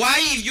 Why,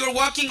 if you're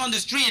walking on the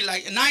street,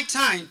 like at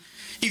nighttime,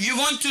 if you're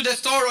going to the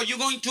store or you're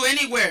going to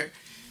anywhere,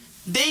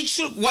 they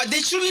should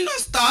not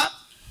stop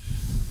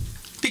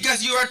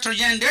because you are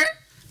transgender,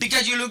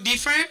 because you look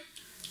different?"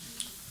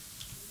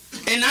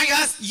 And I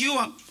asked you,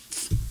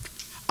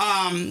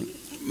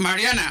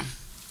 Mariana,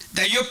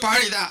 that you're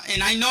part of that,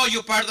 and I know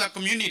you're part of that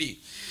community,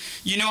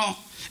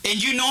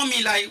 and you know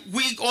me, like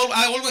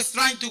I always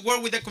trying to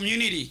work with the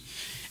community,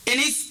 And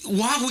it's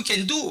what we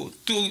can do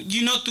to,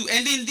 you know, to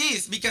end in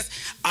this, because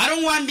I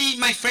don't want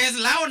my friends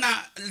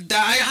Launa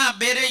that I have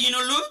better, you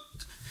know, look.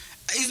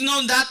 It's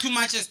not that too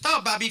much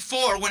stuff, but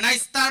before, when I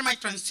start my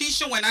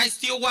transition, when I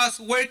still was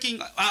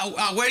working,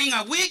 wearing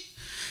a wig,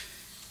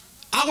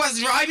 I was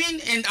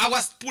driving and I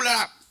was pulled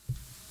up.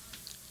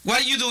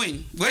 What are you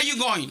doing? Where are you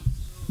going?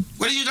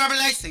 Where are you driving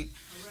license?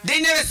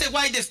 They never say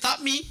why they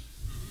stopped me.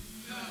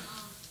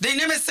 They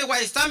never say why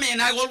they stopped me,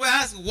 and I always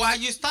ask, why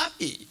you stopped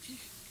me?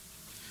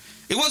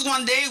 It was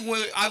one day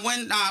where I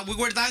went, we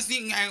were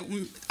dancing,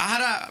 and I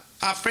had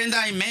a friend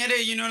that I met,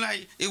 you know,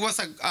 like, it was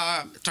a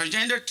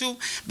transgender too,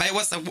 but it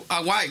was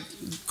a white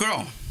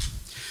girl.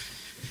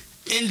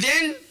 And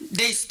then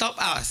they stopped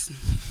us.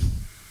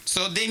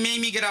 So they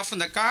made me get out from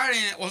the car,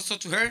 and also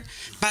to her.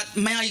 But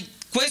my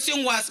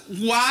question was,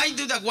 why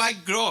do the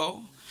white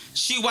girl,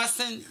 she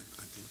wasn't,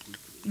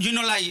 you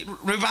know, like,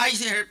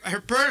 revising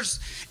her purse?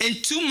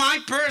 And to my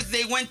purse,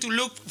 they went to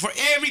look for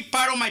every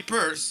part of my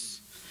purse.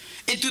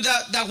 And to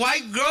the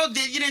white girl,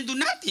 they didn't do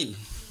nothing.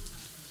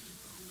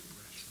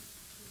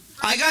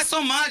 I got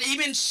so mad,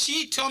 even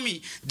she told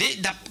me,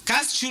 the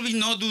cops should be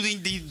not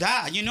doing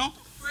that, you know?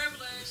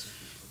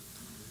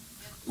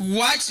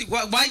 Why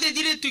they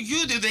did it to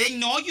you? Do they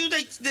know you?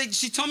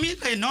 She told me,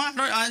 like, no,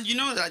 you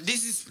know,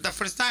 this is the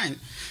first time.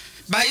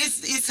 But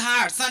it's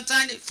hard.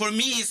 Sometimes, for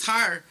me, it's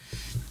hard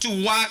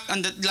to walk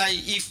on the, like,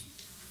 if,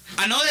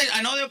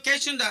 another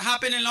occasion that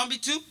happened in Long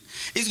Beach too,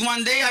 is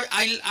one day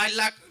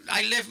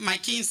I left my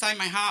key inside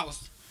my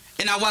house,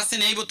 and I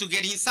wasn't able to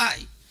get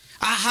inside.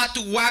 I had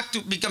to walk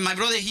because my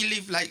brother, he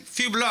lived like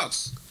few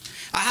blocks.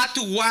 I had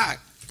to walk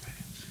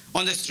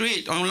on the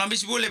street, on Long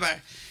Beach Boulevard.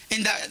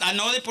 And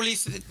another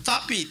police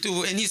stopped me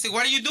too, and he said,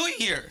 what are you doing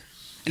here?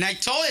 And I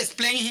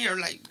explained here,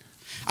 like,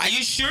 are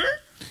you sure?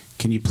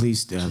 Can you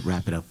please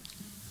wrap it up?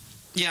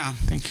 Yeah.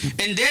 Thank you.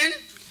 And then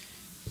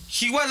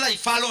he was like,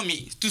 follow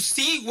me to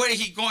see where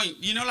he going.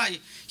 You know, like,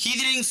 he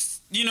didn't,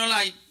 you know,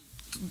 like,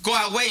 go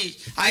away.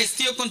 I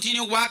still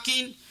continue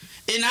walking,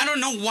 and I don't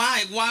know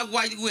why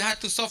we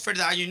had to suffer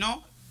that, you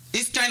know?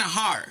 It's kind of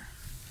hard.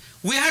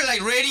 We are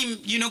like ready,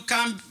 you know,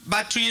 come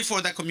back treated for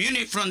the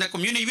community, from the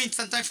community, even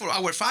sometimes for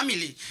our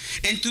family.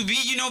 And to be,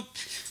 you know,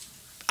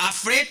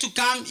 afraid to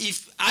come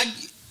if I,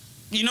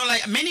 you know,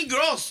 like many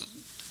girls,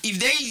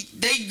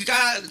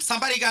 if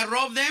somebody got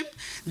robbed them,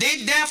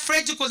 they're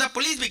afraid to call the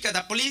police because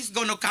the police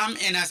gonna come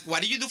and ask,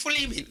 what do you do for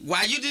living?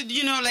 Why you did,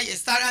 you know, like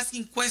start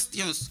asking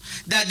questions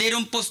that they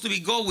don't supposed to be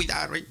go with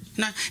that, right?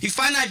 Now, if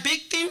I'm a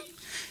victim,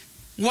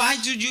 why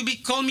should you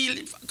call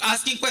me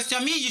asking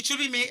question me? You should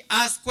be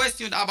ask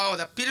question about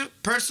the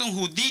person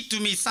who did to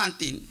me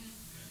something,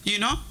 you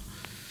know?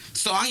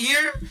 So I'm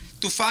here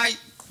to fight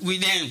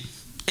with them.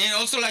 And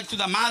also like to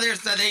the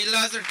mothers that they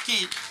lost their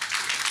kid.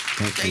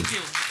 Thank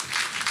you.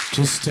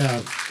 Just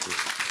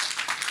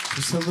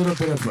a little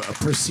bit of a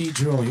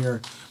procedural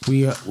here.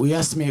 We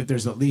estimate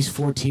there's at least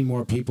 14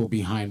 more people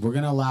behind. We're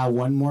going to allow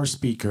one more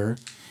speaker,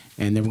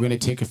 and then we're going to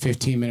take a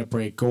 15-minute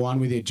break. Go on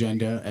with the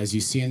agenda. As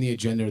you see in the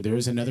agenda, there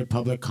is another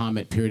public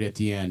comment period at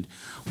the end.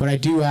 What I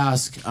do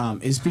ask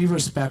is be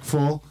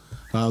respectful.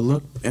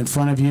 Look in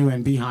front of you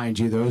and behind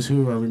you, those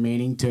who are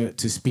remaining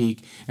to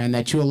speak, and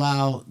that you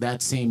allow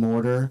that same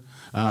order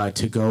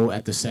to go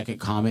at the second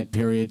comment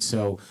period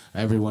so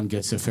everyone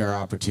gets a fair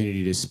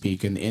opportunity to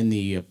speak in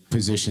the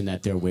position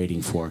that they're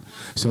waiting for.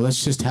 So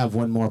let's just have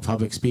one more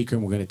public speaker,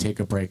 and we're going to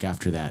take a break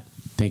after that.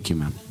 Thank you,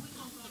 ma'am.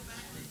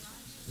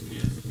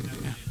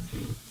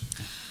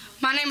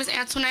 My name is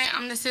Antoinette.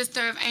 I'm the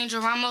sister of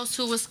Angel Ramos,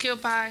 who was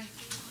killed by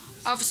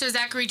Officer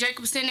Zachary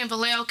Jacobson in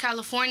Vallejo,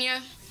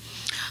 California.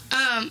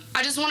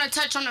 I just want to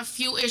touch on a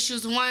few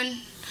issues.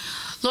 One,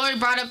 Lori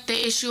brought up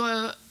the issue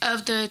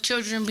of the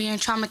children being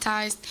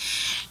traumatized.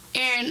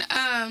 And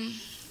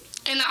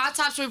in the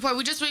autopsy report,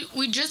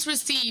 we just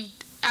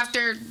received,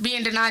 after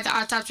being denied the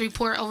autopsy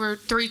report over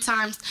 3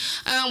 times,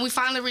 we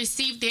finally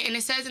received it. And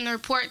it says in the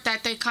report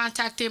that they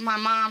contacted my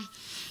mom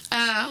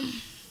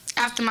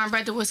after my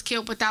brother was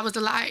killed, but that was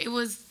a lie. It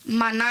was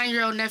my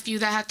 9-year-old nephew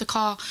that had to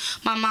call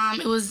my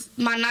mom. It was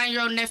my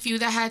 9-year-old nephew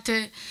that had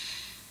to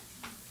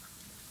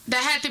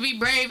be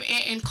brave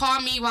and call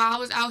me while I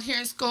was out here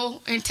in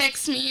school and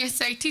text me and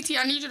say, Titi,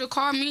 I need you to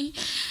call me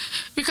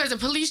because the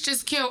police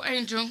just killed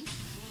Angel.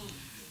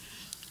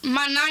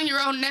 My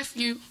 9-year-old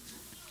nephew,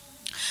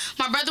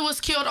 my brother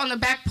was killed on the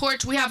back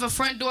porch. We have a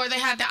front door. They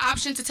had the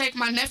option to take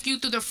my nephew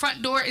through the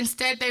front door.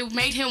 Instead, they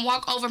made him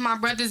walk over my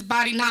brother's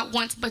body not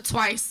once but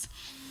twice.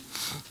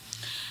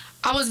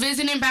 I was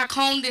visiting back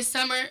home this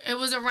summer. It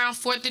was around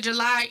 4th of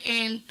July,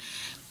 and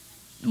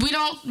we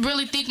don't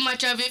really think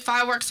much of it.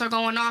 Fireworks are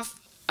going off.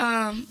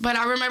 But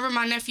I remember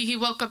my nephew, he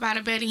woke up out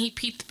of bed and he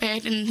peed the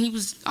bed, and he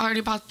was already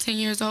about 10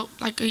 years old,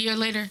 like a year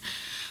later.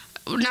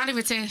 Not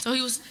even 10, so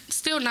he was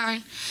still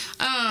 9.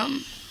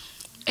 And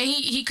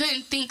he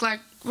couldn't think,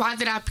 like, why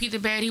did I pee the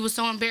bed? He was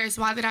so embarrassed.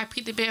 Why did I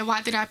pee the bed?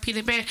 Why did I pee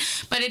the bed?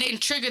 But it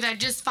didn't trigger that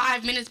just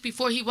 5 minutes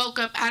before he woke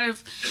up out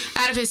of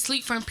his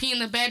sleep from peeing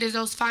the bed as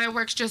those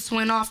fireworks just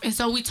went off. And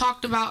so we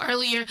talked about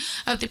earlier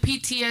of the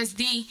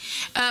PTSD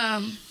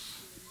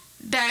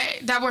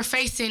that we're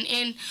facing,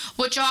 and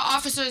what y'all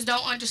officers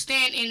don't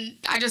understand. And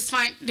I just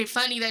find it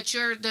funny that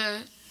you're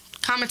the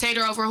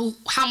commentator over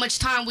how much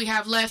time we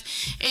have left.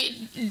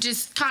 It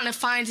just kind of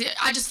I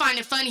just find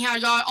it funny how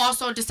y'all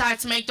also decide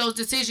to make those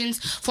decisions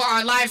for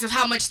our lives of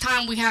how much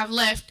time we have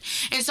left.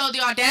 And so the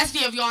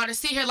audacity of y'all to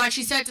sit here, like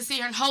she said, to sit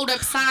here and hold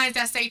up signs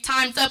that say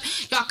time's up,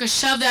 y'all can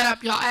shove that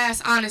up y'all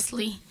ass,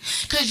 honestly.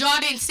 Because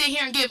y'all didn't sit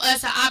here and give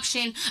us an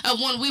option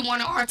of when we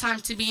wanted our time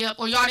to be up,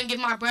 or y'all didn't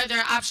give my brother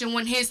an option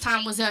when his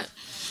time was up.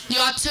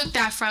 Y'all took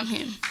that from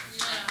him.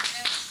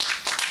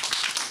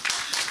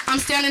 I'm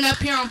standing up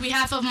here on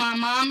behalf of my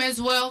mom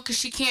as well, because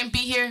she can't be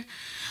here.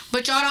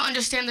 But y'all don't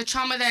understand the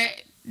trauma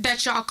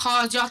that y'all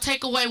caused. Y'all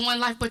take away one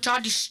life, but y'all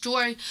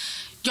destroy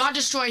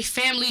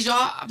families.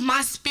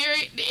 My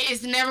spirit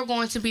is never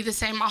going to be the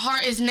same. My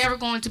heart is never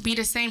going to be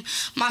the same.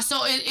 My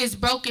soul is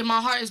broken.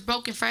 My heart is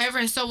broken forever.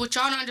 And so what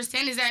y'all don't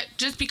understand is that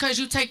just because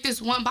you take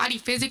this one body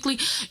physically,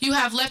 you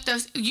have left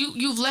us.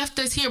 You've left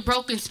us here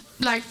broken,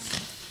 like.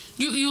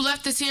 You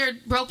left us here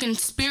broken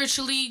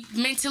spiritually,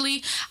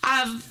 mentally.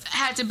 I've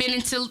had to been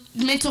into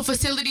mental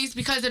facilities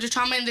because of the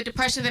trauma and the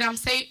depression that I'm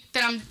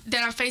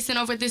facing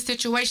over this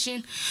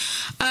situation.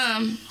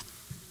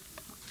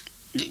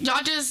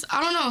 Y'all just,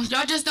 I don't know,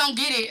 y'all just don't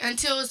get it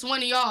until it's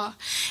one of y'all.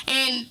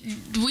 And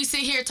we sit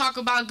here talk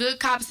about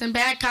good cops and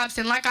bad cops,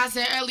 and like I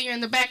said earlier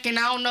in the back, and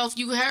I don't know if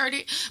you heard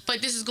it,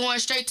 but this is going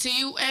straight to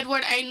you,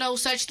 Edward. Ain't no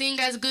such thing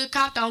as a good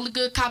cop. The only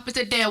good cop is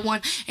a dead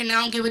one, and I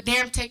don't give a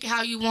damn. Take it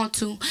how you want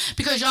to,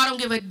 because y'all don't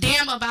give a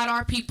damn about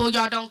our people.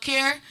 Y'all don't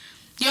care.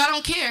 Y'all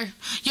don't care.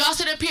 Y'all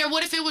sit up here,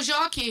 what if it was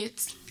y'all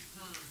kids?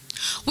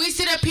 We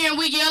sit up here and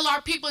we yell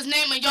our people's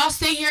name, and y'all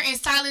sit here in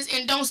silence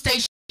and don't say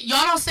shit.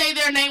 Y'all don't say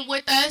their name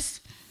with us.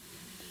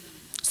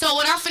 So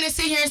what I'm finna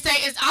sit here and say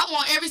is I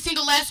want every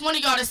single last one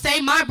of y'all to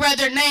say my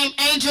brother named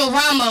Angel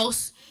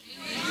Ramos.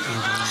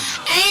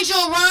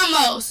 Angel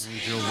Ramos.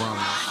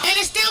 And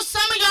it's still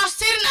some of y'all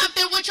sitting up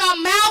there with your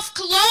mouth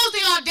closed,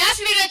 the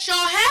audacity that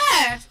y'all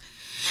have.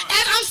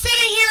 As I'm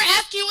sitting here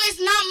asking you, it's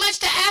not much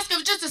to ask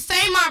of, just to say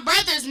my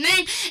brother's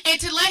name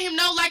and to let him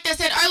know, like I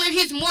said earlier,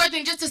 he's more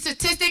than just a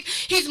statistic.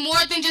 He's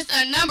more than just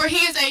a number.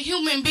 He is a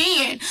human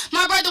being.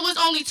 My brother was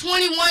only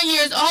 21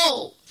 years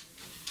old.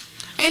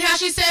 And how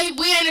she said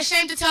we ain't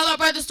ashamed to tell our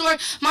brother's story.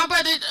 My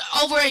brother,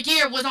 over a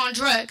year, was on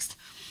drugs.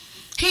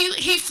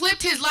 He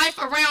flipped his life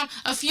around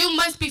a few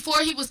months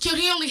before he was killed.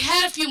 He only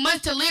had a few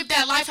months to live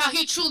that life how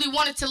he truly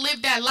wanted to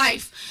live that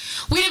life.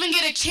 We didn't even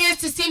get a chance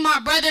to see my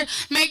brother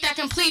make that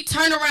complete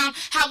turnaround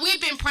how we've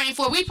been praying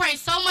for. We prayed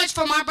so much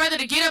for my brother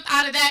to get up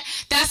out of that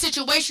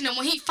situation. And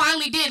when he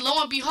finally did,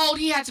 lo and behold,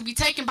 he had to be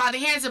taken by the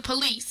hands of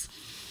police.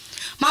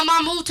 My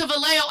mom moved to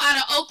Vallejo out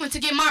of Oakland to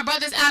get my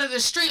brothers out of the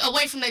street,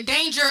 away from the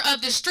danger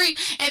of the street,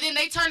 and then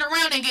they turn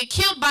around and get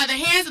killed by the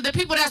hands of the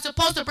people that's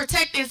supposed to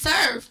protect and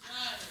serve.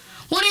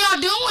 What are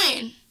y'all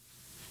doing?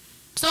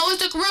 So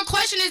the real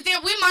question is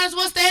that we might as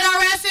well stay at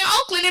our ass in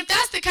Oakland if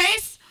that's the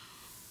case.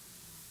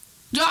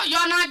 Y'all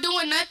not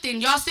doing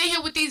nothing. Y'all sit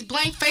here with these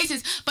blank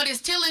faces, but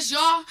until it's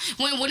y'all,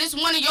 when it's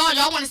one of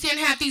y'all want to sit and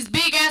have these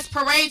big ass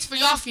parades for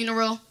y'all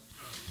funeral.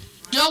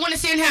 Y'all want to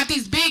sit and have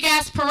these big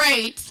ass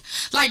parades.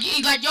 Like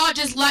y'all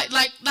just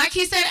like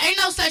he said, ain't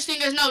no such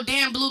thing as no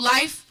damn blue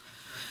life.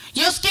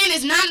 Your skin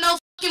is not no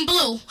fucking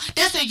blue.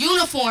 That's a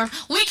uniform.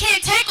 We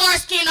can't take our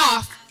skin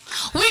off.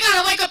 We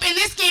gotta wake up in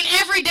this skin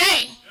every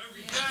day.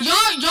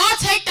 Y'all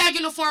take that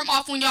uniform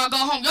off when y'all go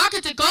home. Y'all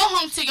get to go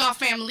home to your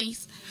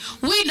families.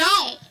 We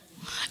don't.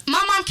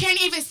 My mom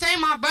can't even say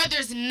my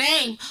brother's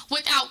name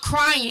without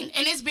crying,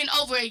 and it's been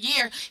over a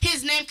year.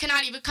 His name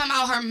cannot even come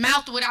out her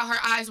mouth without her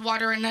eyes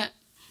watering up.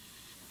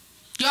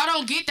 Y'all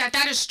don't get that.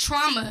 That is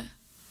trauma.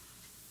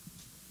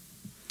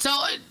 So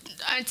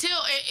until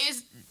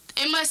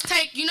it must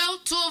take, you know,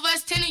 2 of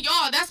us, 10 of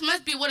y'all. That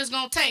must be what it's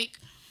going to take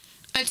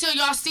until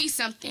y'all see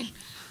something.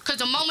 Because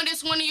the moment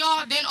it's one of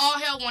y'all, then all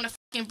hell want to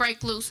fucking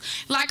break loose.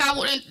 Like I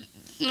wouldn't,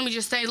 let me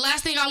just say,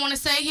 last thing I want to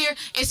say here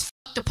is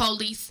fuck the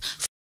police.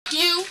 Fuck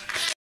you,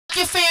 fuck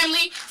your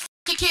family, fuck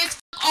your kids,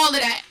 fuck all of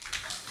that.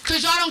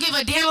 Because y'all don't give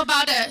a damn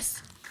about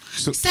us.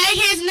 Say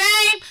his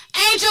name,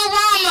 Angel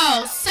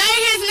Ramos. Say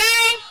his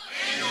name.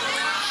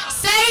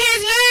 Say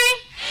his name.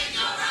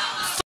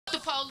 Fuck the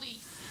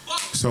police.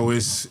 So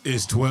it's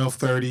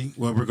 12:30.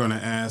 What we're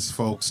gonna ask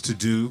folks to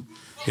do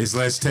is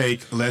let's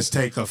take a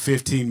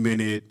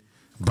 15-minute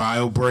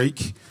bio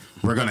break.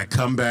 We're gonna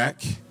come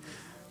back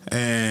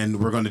and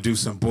we're gonna do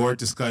some board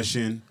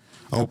discussion,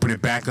 open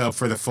it back up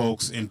for the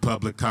folks in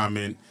public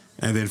comment,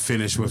 and then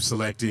finish with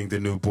selecting the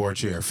new board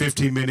chair.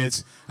 15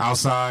 minutes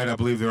outside. I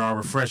believe there are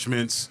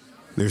refreshments.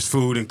 There's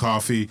food and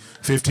coffee.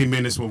 15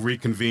 minutes. We'll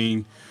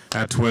reconvene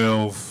at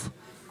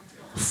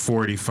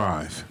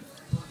 12:45.